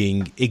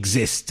being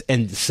exist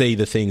and say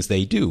the things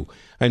they do?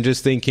 I'm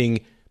just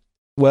thinking,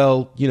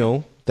 well,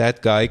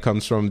 that guy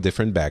comes from a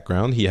different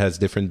background. He has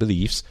different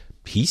beliefs.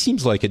 He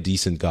seems like a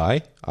decent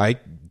guy. We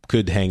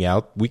could hang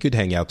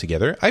out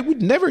together. I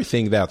would never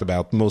think that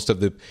about most of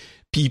the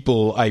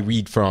people I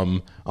read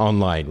from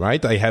online,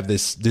 right? I have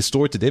this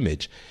distorted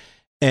image.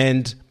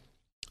 And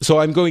so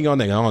I'm going on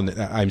and on.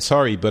 I'm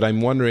sorry, but I'm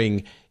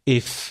wondering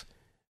if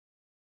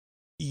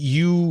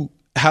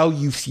how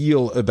you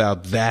feel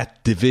about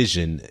that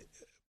division.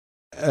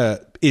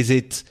 Is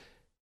it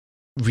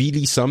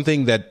really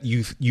something that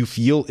you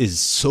feel is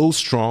so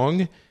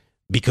strong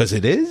because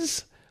it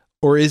is?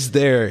 Or is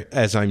there,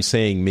 as I'm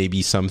saying,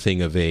 maybe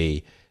something of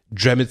a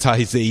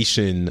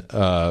dramatization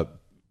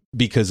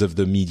because of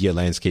the media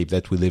landscape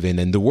that we live in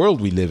and the world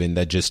we live in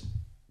that just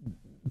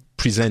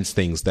presents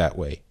things that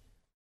way.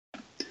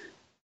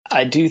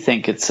 I do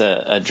think it's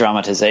a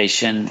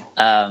dramatization.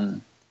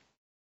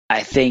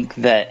 I think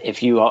that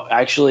if you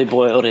actually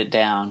boiled it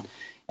down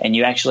and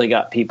you actually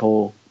got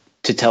people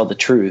to tell the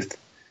truth,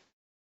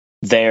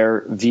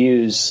 their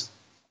views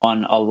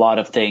on a lot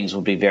of things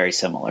would be very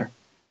similar.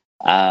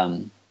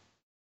 And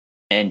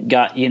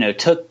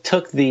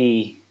took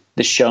the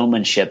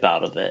showmanship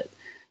out of it,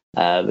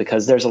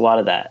 because there's a lot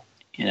of that.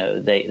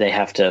 They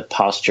have to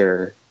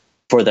posture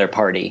for their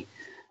party.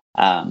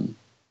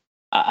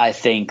 I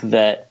think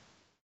that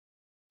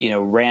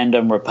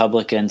random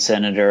Republican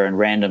senator and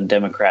random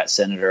Democrat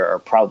senator are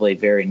probably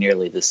very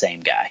nearly the same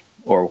guy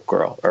or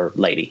girl or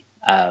lady.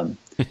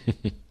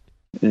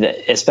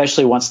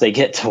 Especially once they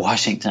get to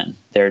Washington,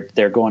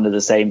 they're going to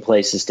the same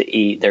places to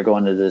eat. They're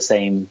going to the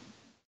same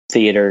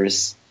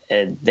theaters.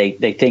 And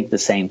they think the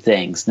same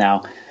things.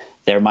 Now,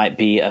 there might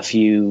be a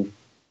few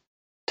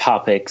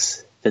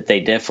topics that they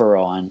differ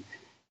on,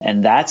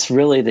 and that's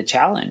really the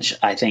challenge,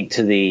 I think,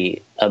 to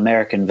the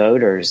American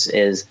voters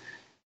is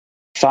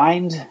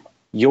find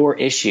your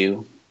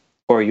issue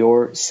or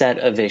your set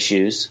of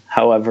issues,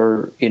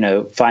 however,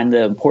 find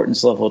the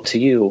importance level to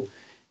you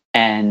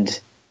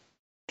and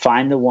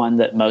find the one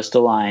that most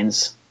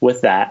aligns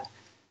with that.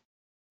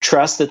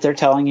 Trust that they're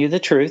telling you the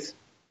truth,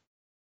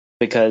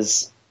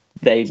 because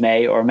they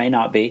may or may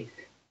not be,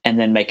 and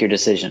then make your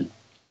decision.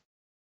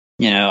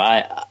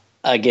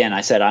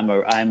 I said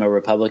I'm a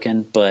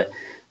Republican, but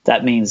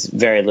that means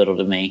very little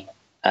to me.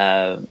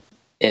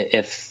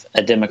 If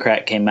a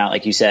Democrat came out,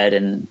 like you said,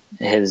 and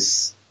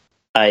his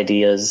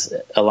ideas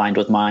aligned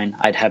with mine,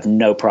 I'd have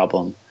no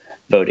problem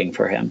voting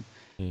for him,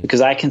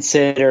 because I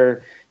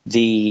consider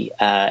the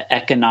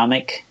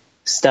economic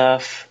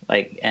stuff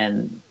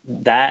and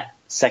that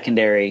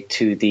secondary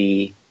to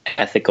the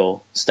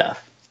ethical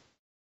stuff.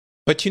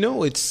 But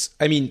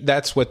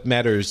that's what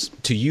matters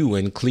to you,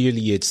 and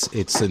clearly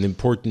it's an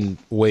important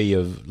way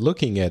of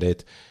looking at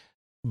it.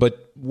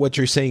 But what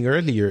you were saying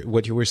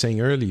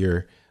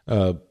earlier,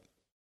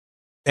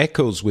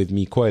 echoes with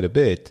me quite a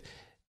bit.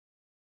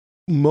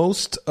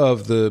 Most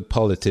of the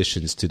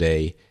politicians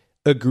today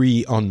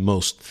agree on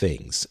most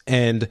things,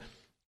 and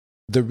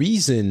the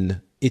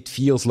reason it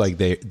feels like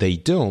they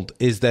don't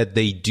is that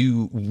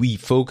we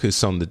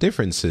focus on the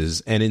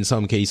differences, and in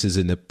some cases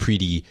in a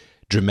pretty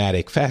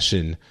dramatic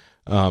fashion.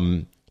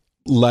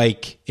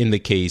 Like in the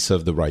case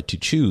of the right to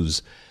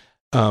choose.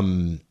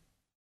 But,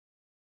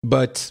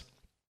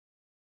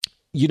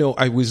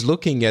 I was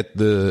looking at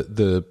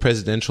the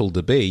presidential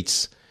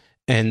debates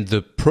and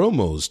the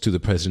promos to the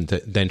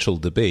presidential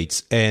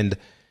debates, and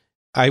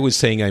I was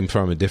saying I'm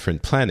from a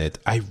different planet.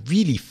 I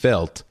really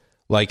felt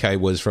like I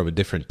was from a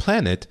different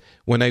planet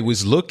when I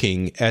was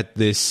looking at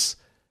this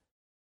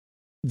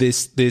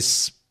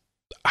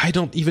I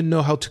don't even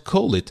know how to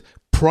call it,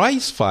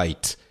 prize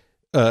fight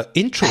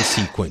intro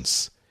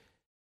sequence.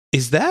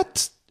 Is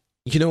that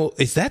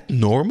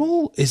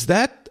normal? Is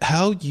that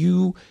how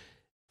you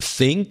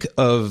think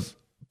of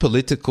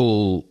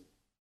political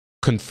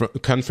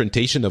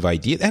confrontation of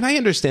ideas? And I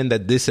understand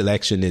that this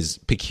election is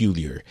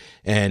peculiar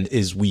and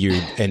is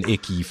weird and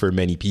icky for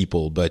many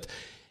people, but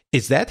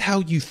is that how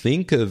you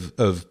think of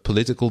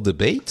political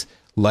debate?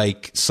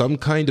 Like some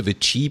kind of a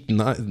cheap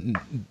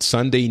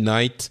Sunday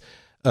night,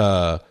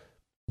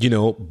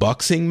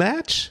 boxing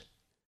match?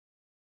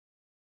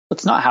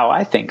 It's not how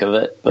I think of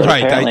it, but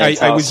right.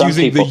 I was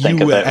using the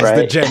you as right?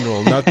 the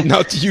general,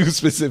 not you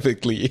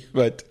specifically.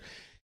 But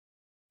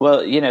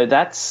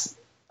that's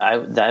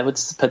I would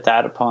put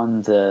that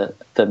upon the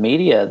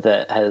media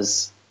that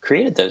has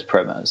created those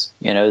promos.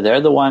 They're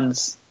the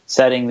ones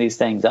setting these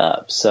things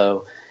up,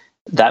 so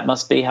that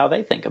must be how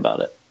they think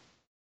about it.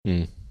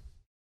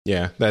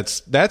 Yeah,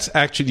 that's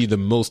actually the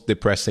most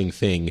depressing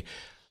thing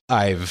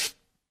I've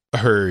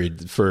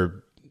heard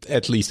for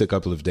at least a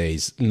couple of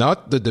days.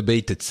 Not the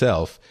debate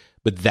itself,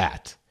 but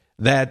that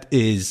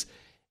is,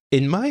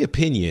 in my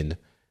opinion,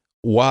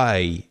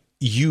 why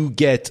you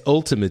get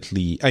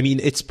ultimately,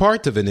 it's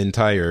part of an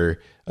entire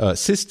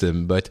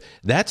system, but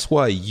that's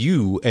why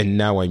you, and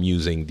now I'm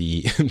using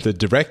the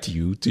direct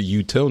you to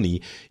you,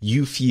 Tony,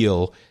 you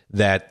feel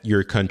that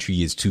your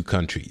country is two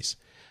countries.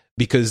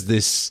 Because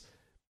this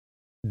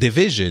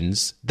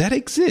divisions that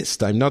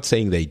exist, I'm not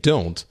saying they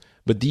don't,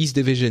 but these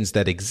divisions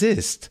that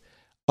exist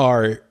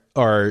are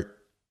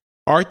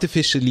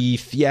artificially,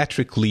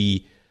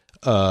 theatrically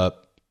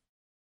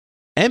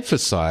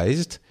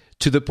emphasized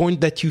to the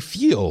point that you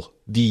feel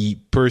the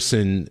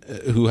person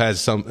who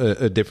has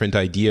a different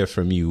idea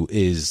from you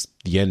is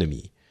the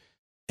enemy.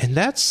 And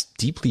that's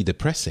deeply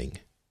depressing.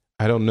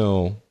 I don't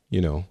know,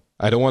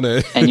 I don't want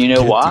to... And you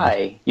know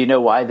why? You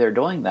know why they're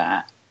doing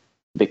that?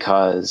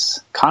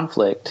 Because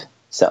conflict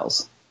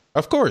sells.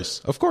 Of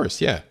course,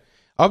 yeah.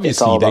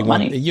 Obviously, they want,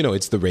 money.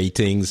 It's the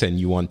ratings, and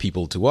you want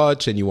people to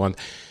watch, and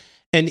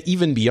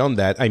even beyond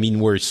that,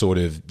 we're sort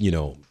of,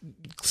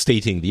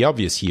 stating the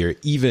obvious here,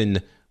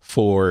 even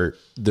for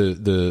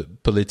the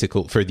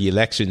political, for the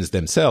elections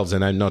themselves,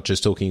 and I'm not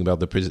just talking about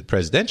the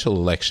presidential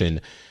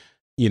election,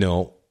 you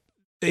know,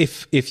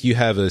 if you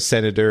have a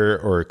senator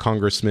or a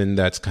congressman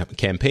that's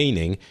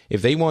campaigning,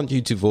 if they want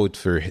you to vote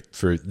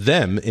for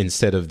them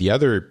instead of the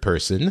other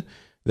person,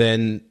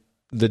 then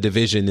the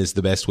division is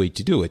the best way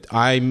to do it.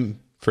 I'm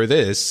for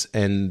this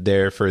and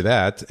they're for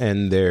that,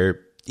 and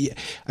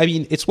I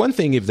mean, it's one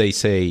thing if they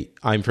say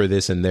I'm for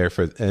this and they're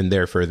for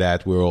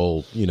that. We're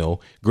all, you know,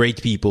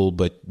 great people,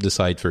 but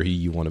decide for who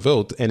you want to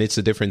vote. And it's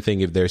a different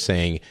thing if they're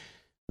saying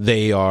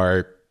they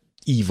are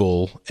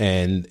evil,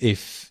 and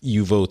if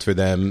you vote for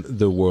them,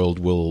 the world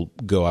will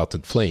go out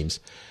in flames.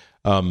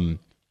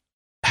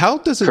 How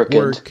does it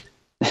work?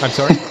 I'm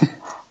sorry?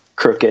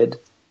 Crooked.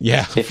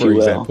 Yeah, for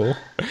example.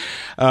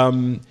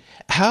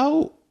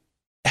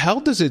 How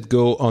does it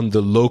go on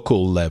the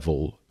local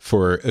level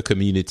for a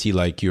community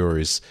like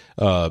yours,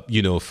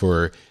 you know,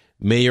 for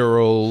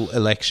mayoral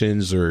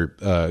elections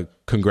or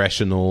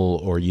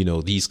congressional or, you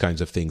know, these kinds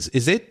of things?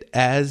 Is it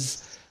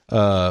as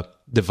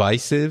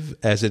divisive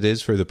as it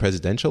is for the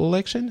presidential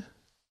election?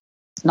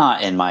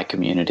 Not in my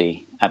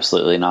community.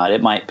 Absolutely not.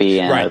 It might be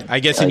in right. I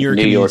guess in your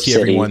New community, York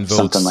City, everyone votes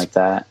something like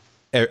that.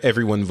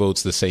 Everyone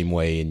votes the same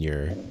way in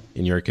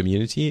your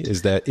community.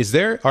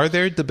 Are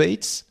there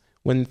debates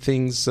when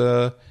things?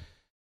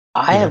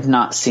 I have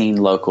not seen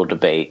local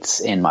debates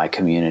in my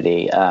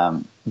community,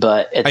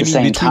 but at the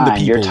same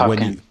time, you're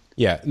talking.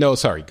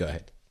 Sorry. Go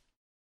ahead.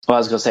 Well, I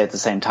was going to say at the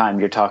same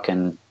time, you're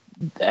talking.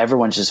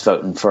 Everyone's just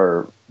voting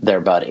for their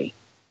buddy.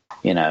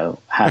 You know,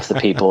 half the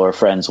people are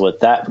friends with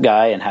that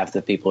guy, and half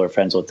the people are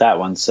friends with that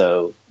one.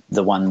 So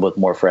the one with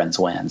more friends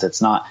wins.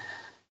 It's not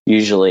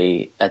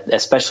usually,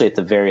 especially at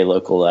the very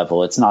local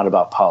level, it's not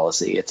about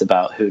policy. It's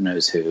about who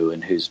knows who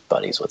and who's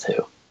buddies with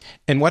who.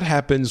 And what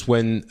happens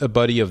when a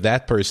buddy of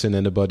that person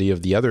and a buddy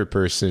of the other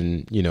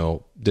person, you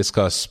know,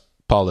 discuss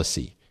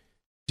policy?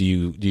 Do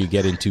you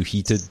get into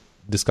heated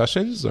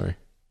discussions or?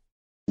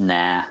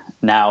 Nah.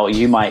 Now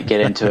you might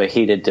get into a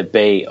heated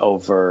debate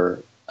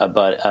over a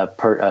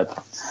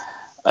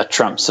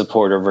Trump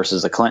supporter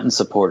versus a Clinton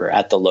supporter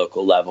at the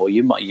local level.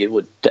 You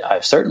would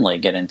certainly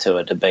get into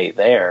a debate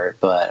there,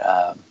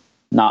 but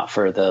not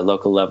for the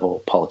local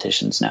level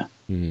politicians. No.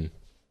 Mm.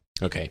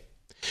 Okay.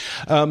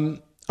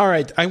 All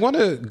right. I want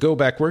to go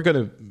back. We're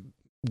going to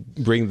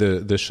bring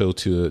the show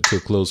to a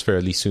close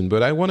fairly soon,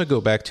 but I want to go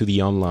back to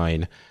the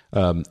online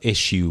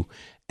issue.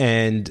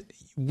 And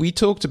we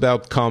talked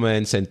about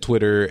comments and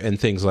Twitter and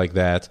things like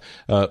that.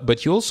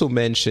 But you also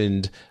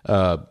mentioned,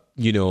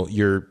 you know,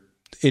 your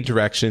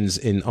interactions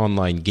in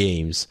online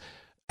games.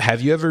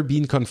 Have you ever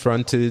been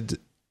confronted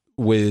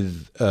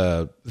with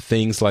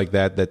things like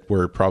that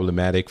were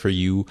problematic for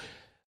you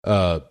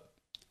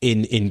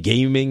in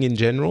gaming in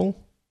general?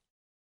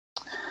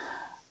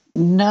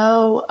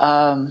 No.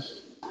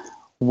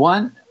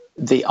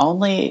 The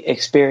only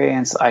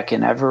experience I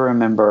can ever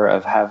remember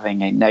of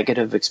having a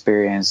negative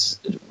experience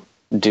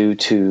due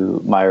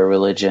to my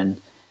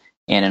religion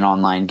in an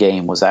online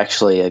game was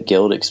actually a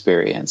guild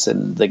experience.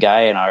 And the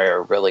guy and I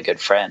are really good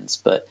friends,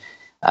 but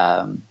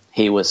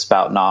he was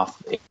spouting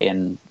off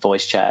in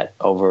voice chat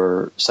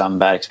over some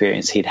bad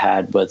experience he'd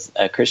had with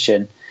a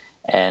Christian,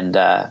 and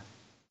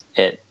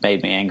it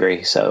made me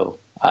angry. So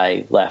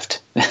I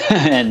left,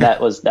 and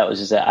that was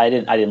just it. I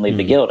didn't leave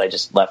the guild. I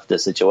just left the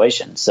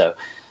situation. So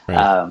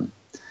right.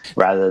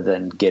 Rather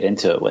than get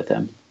into it with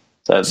him.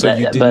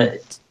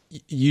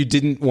 You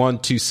didn't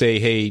want to say,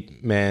 "Hey,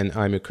 man,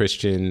 I'm a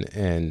Christian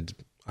and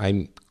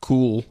I'm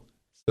cool,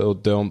 so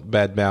don't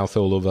badmouth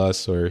all of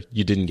us," or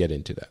you didn't get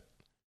into that?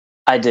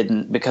 I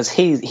didn't, because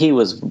he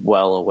was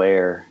well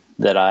aware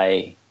that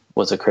I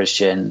was a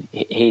Christian.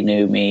 He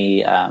knew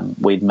me.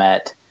 We'd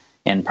met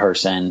in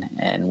person,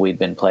 and we'd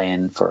been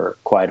playing for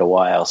quite a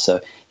while,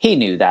 so he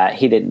knew that.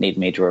 He didn't need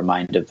me to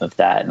remind him of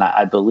that. And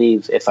I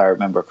believe, if I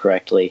remember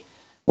correctly,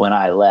 when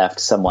I left,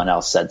 someone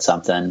else said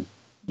something,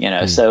 you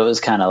know. So it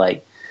was kind of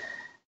like,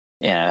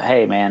 you know,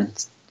 hey man,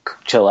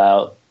 chill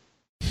out.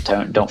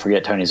 Don't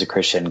forget Tony's a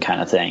Christian,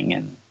 kind of thing.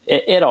 And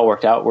it all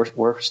worked out.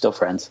 We're still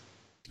friends.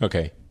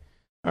 Okay.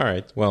 All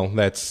right. Well,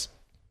 that's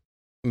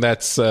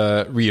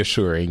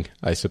reassuring,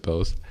 I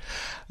suppose.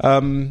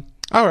 All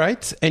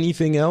right.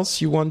 Anything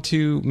else you want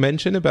to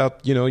mention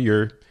about, you know,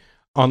 your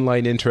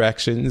online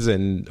interactions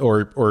and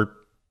or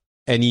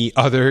any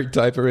other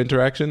type of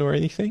interaction or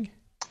anything?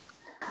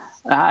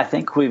 I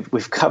think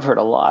we've covered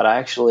a lot. I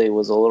actually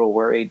was a little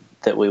worried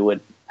that we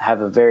would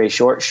have a very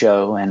short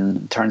show,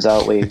 and turns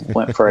out we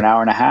went for an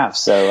hour and a half.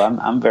 So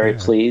I'm very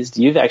pleased.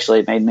 You've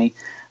actually made me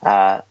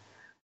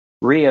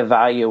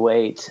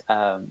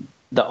reevaluate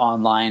the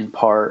online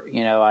part.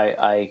 You know,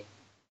 I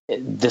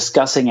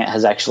discussing it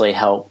has actually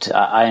helped.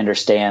 I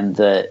understand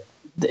that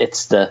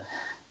it's the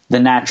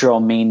natural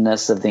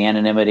meanness of the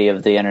anonymity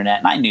of the internet,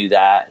 and I knew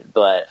that,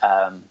 but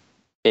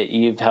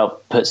you've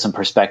helped put some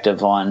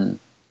perspective on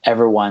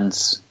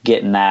everyone's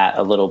getting that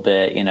a little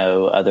bit. You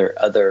know,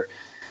 other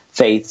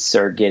faiths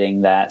are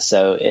getting that,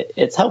 so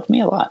it's helped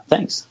me a lot.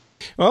 Thanks.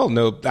 Well,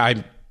 no,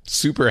 I'm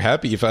super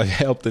happy if I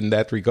helped in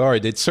that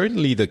regard. It's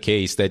certainly the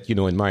case that, you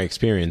know, in my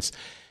experience,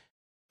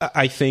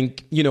 I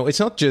think, you know, it's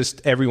not just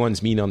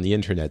everyone's mean on the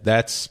internet.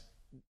 That's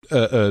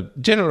a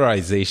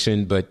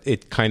generalization, but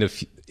it kind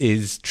of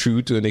is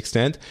true to an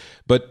extent.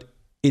 But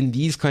in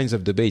these kinds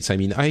of debates, I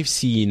mean, I've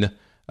seen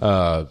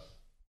one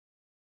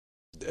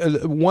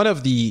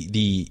of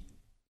the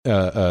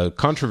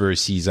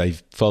controversies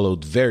I've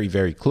followed very,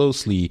 very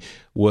closely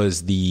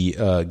was the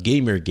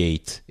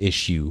Gamergate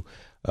issue,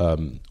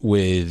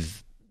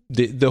 with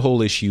the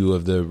whole issue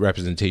of the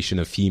representation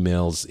of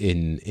females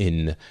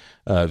in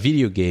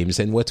video games,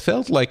 and what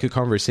felt like a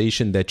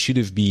conversation that should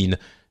have been,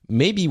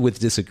 maybe with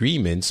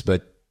disagreements,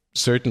 but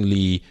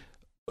certainly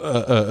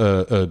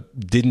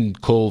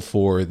didn't call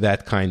for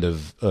that kind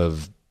of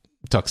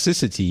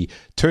toxicity,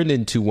 turned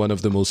into one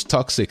of the most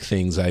toxic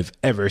things I've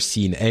ever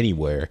seen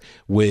anywhere,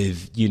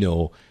 with, you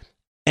know,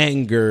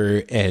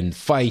 anger and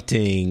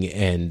fighting,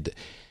 and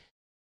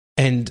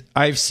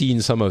I've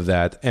seen some of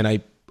that, and I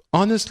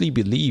honestly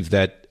believe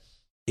that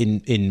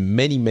in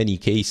many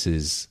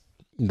cases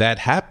that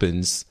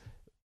happens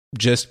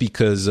just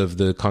because of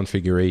the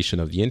configuration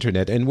of the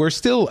internet, and we're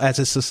still, as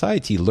a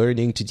society,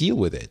 learning to deal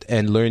with it,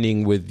 and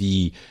learning with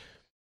the,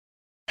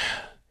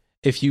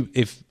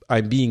 if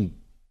I'm being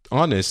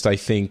honest, I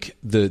think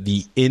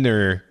the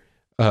inner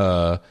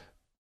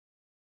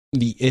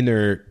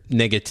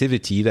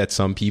negativity that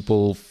some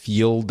people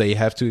feel they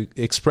have to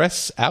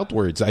express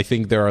outwards. I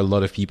think there are a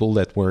lot of people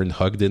that weren't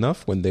hugged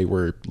enough when they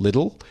were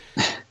little,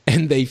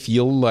 and they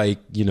feel like,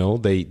 you know,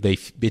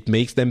 it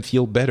makes them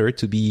feel better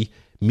to be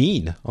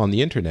mean on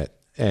the internet.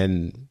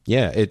 And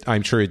yeah,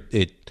 I'm sure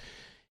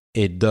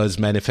it does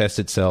manifest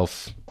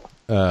itself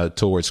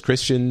towards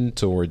Christian,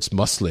 towards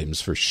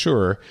Muslims for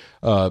sure,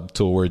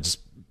 towards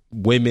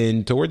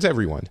women, towards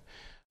everyone.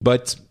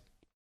 But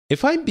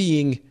if I'm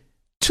being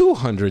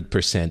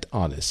 200%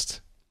 honest,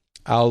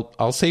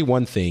 I'll say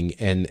one thing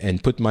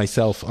and put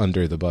myself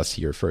under the bus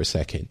here for a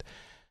second.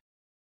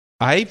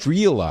 I've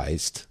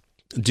realized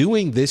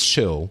doing this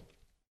show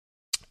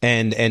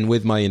and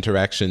with my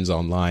interactions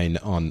online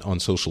on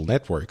social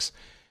networks,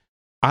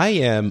 I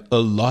am a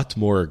lot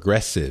more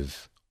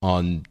aggressive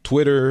on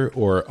Twitter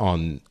or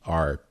on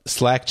our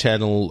Slack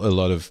channel. A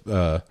lot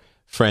of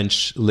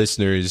French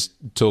listeners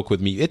talk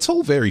with me. It's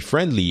all very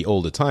friendly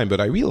all the time,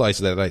 but I realize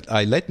that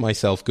I let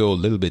myself go a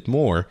little bit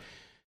more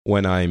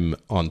when I'm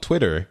on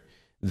Twitter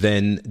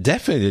than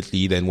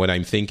when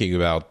I'm thinking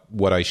about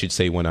what I should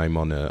say when I'm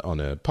on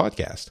a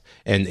podcast.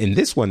 And in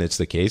this one, it's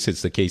the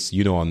case,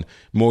 you know, on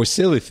more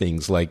silly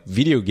things like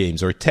video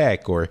games or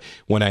tech, or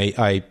when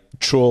I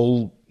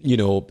troll, you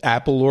know,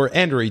 Apple or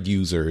Android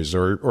users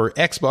or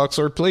Xbox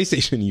or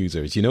PlayStation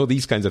users, you know,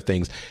 these kinds of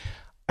things.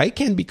 I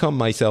can become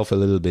myself a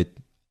little bit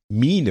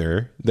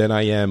meaner than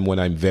I am when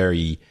I'm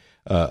very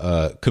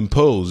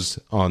composed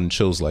on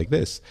shows like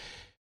this.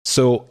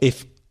 So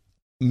if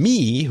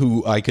me,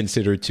 who I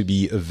consider to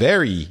be a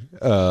very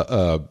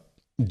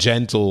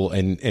gentle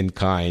and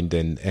kind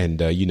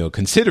and you know,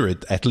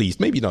 considerate, at least,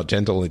 maybe not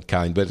gentle and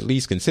kind, but at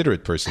least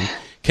considerate person,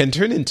 can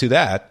turn into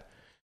that,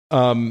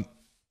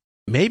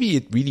 maybe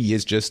it really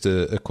is just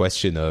a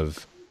question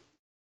of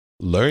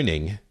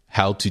learning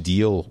how to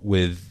deal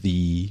with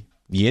the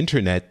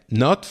internet,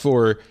 not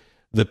for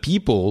the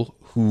people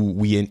who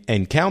we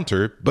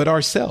encounter, but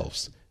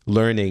ourselves,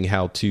 learning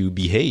how to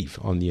behave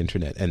on the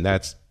internet. And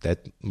that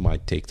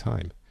might take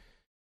time.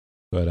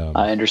 But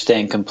I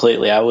understand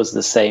completely. I was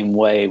the same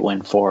way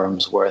when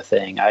forums were a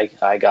thing.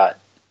 I got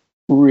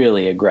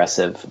really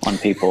aggressive on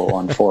people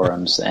on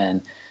forums,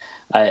 and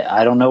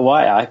I don't know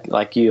why.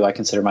 I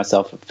consider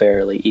myself a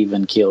fairly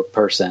even-keeled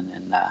person,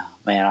 and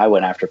man, I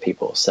went after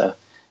people. So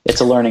it's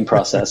a learning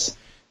process.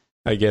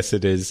 I guess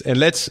it is. And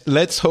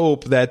let's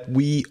hope that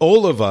we,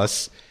 all of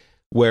us,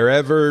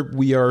 wherever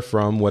we are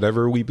from,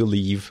 whatever we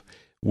believe,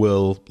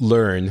 will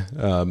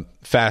learn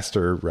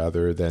faster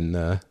rather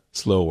than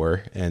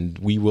slower, and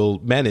we will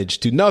manage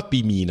to not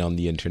be mean on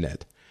the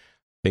internet.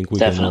 I think we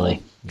definitely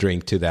can all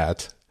drink to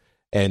that.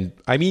 And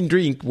I mean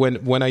drink,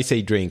 when I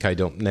say drink, I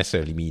don't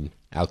necessarily mean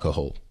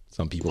alcohol.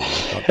 Some people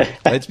might not.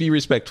 Let's be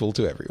respectful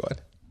to everyone.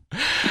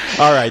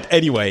 All right.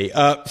 Anyway,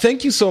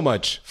 thank you so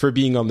much for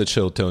being on the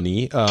show,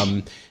 Tony.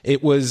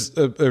 It was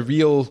a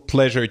real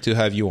pleasure to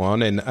have you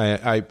on. And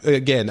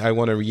I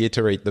want to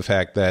reiterate the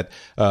fact that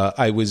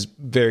I was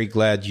very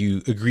glad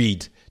you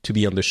agreed to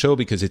be on the show,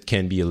 because it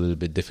can be a little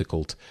bit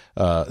difficult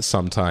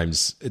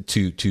sometimes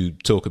to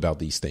talk about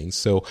these things.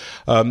 So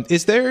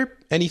is there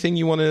anything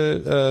you want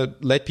to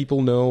let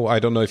people know? I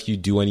don't know if you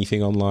do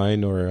anything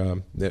online,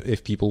 or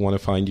if people want to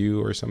find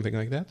you or something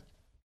like that.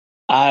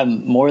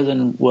 I'm more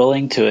than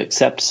willing to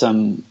accept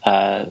some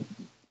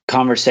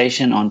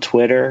conversation on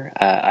Twitter.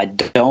 I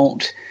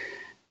don't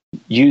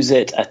use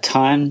it a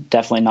ton,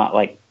 definitely not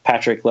like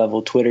Patrick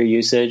level Twitter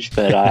usage,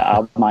 but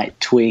I might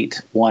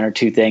tweet one or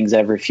two things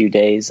every few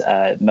days.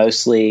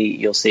 Mostly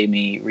you'll see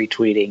me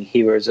retweeting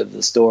Heroes of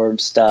the Storm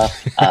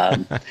stuff,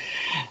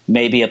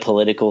 maybe a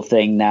political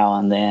thing now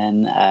and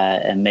then,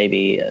 and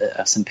maybe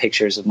some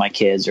pictures of my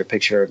kids or a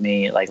picture of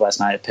me. Like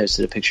last night I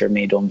posted a picture of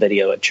me doing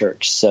video at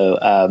church.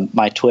 So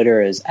my Twitter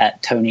is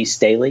 @Tony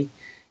Staley.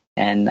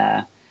 And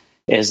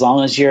as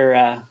long as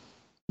you're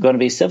going to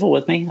be civil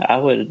with me, I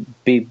would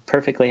be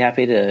perfectly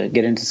happy to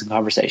get into some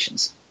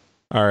conversations.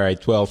 All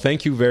right. Well,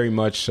 thank you very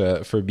much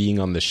for being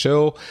on the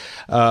show.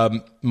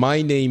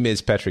 My name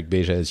is Patrick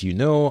Beja, as you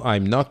know.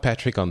 I'm not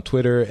Patrick on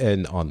Twitter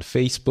and on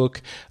Facebook.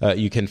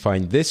 You can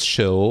find this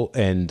show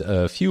and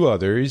a few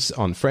others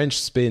on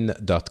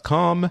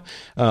FrenchSpin.com.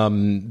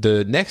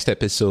 The next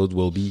episode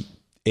will be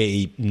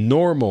a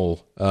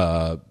normal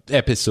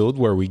episode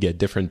where we get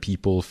different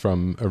people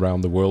from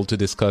around the world to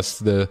discuss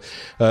the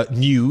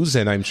news,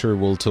 and I'm sure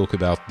we'll talk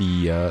about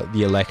the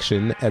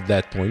election at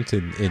that point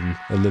in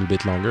a little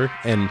bit longer.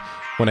 And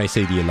when I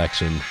say the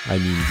election, I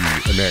mean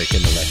the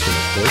American election,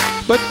 of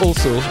course, but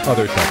also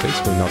other topics.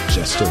 We're not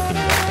just talking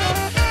about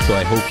that. So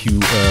I hope you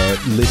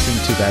listen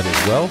to that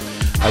as well.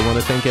 I want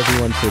to thank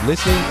everyone for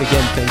listening.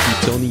 Again, thank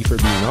you, Tony, for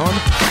being on,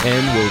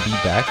 and we'll be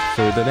back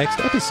for the next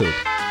episode.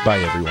 Bye,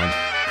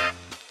 everyone.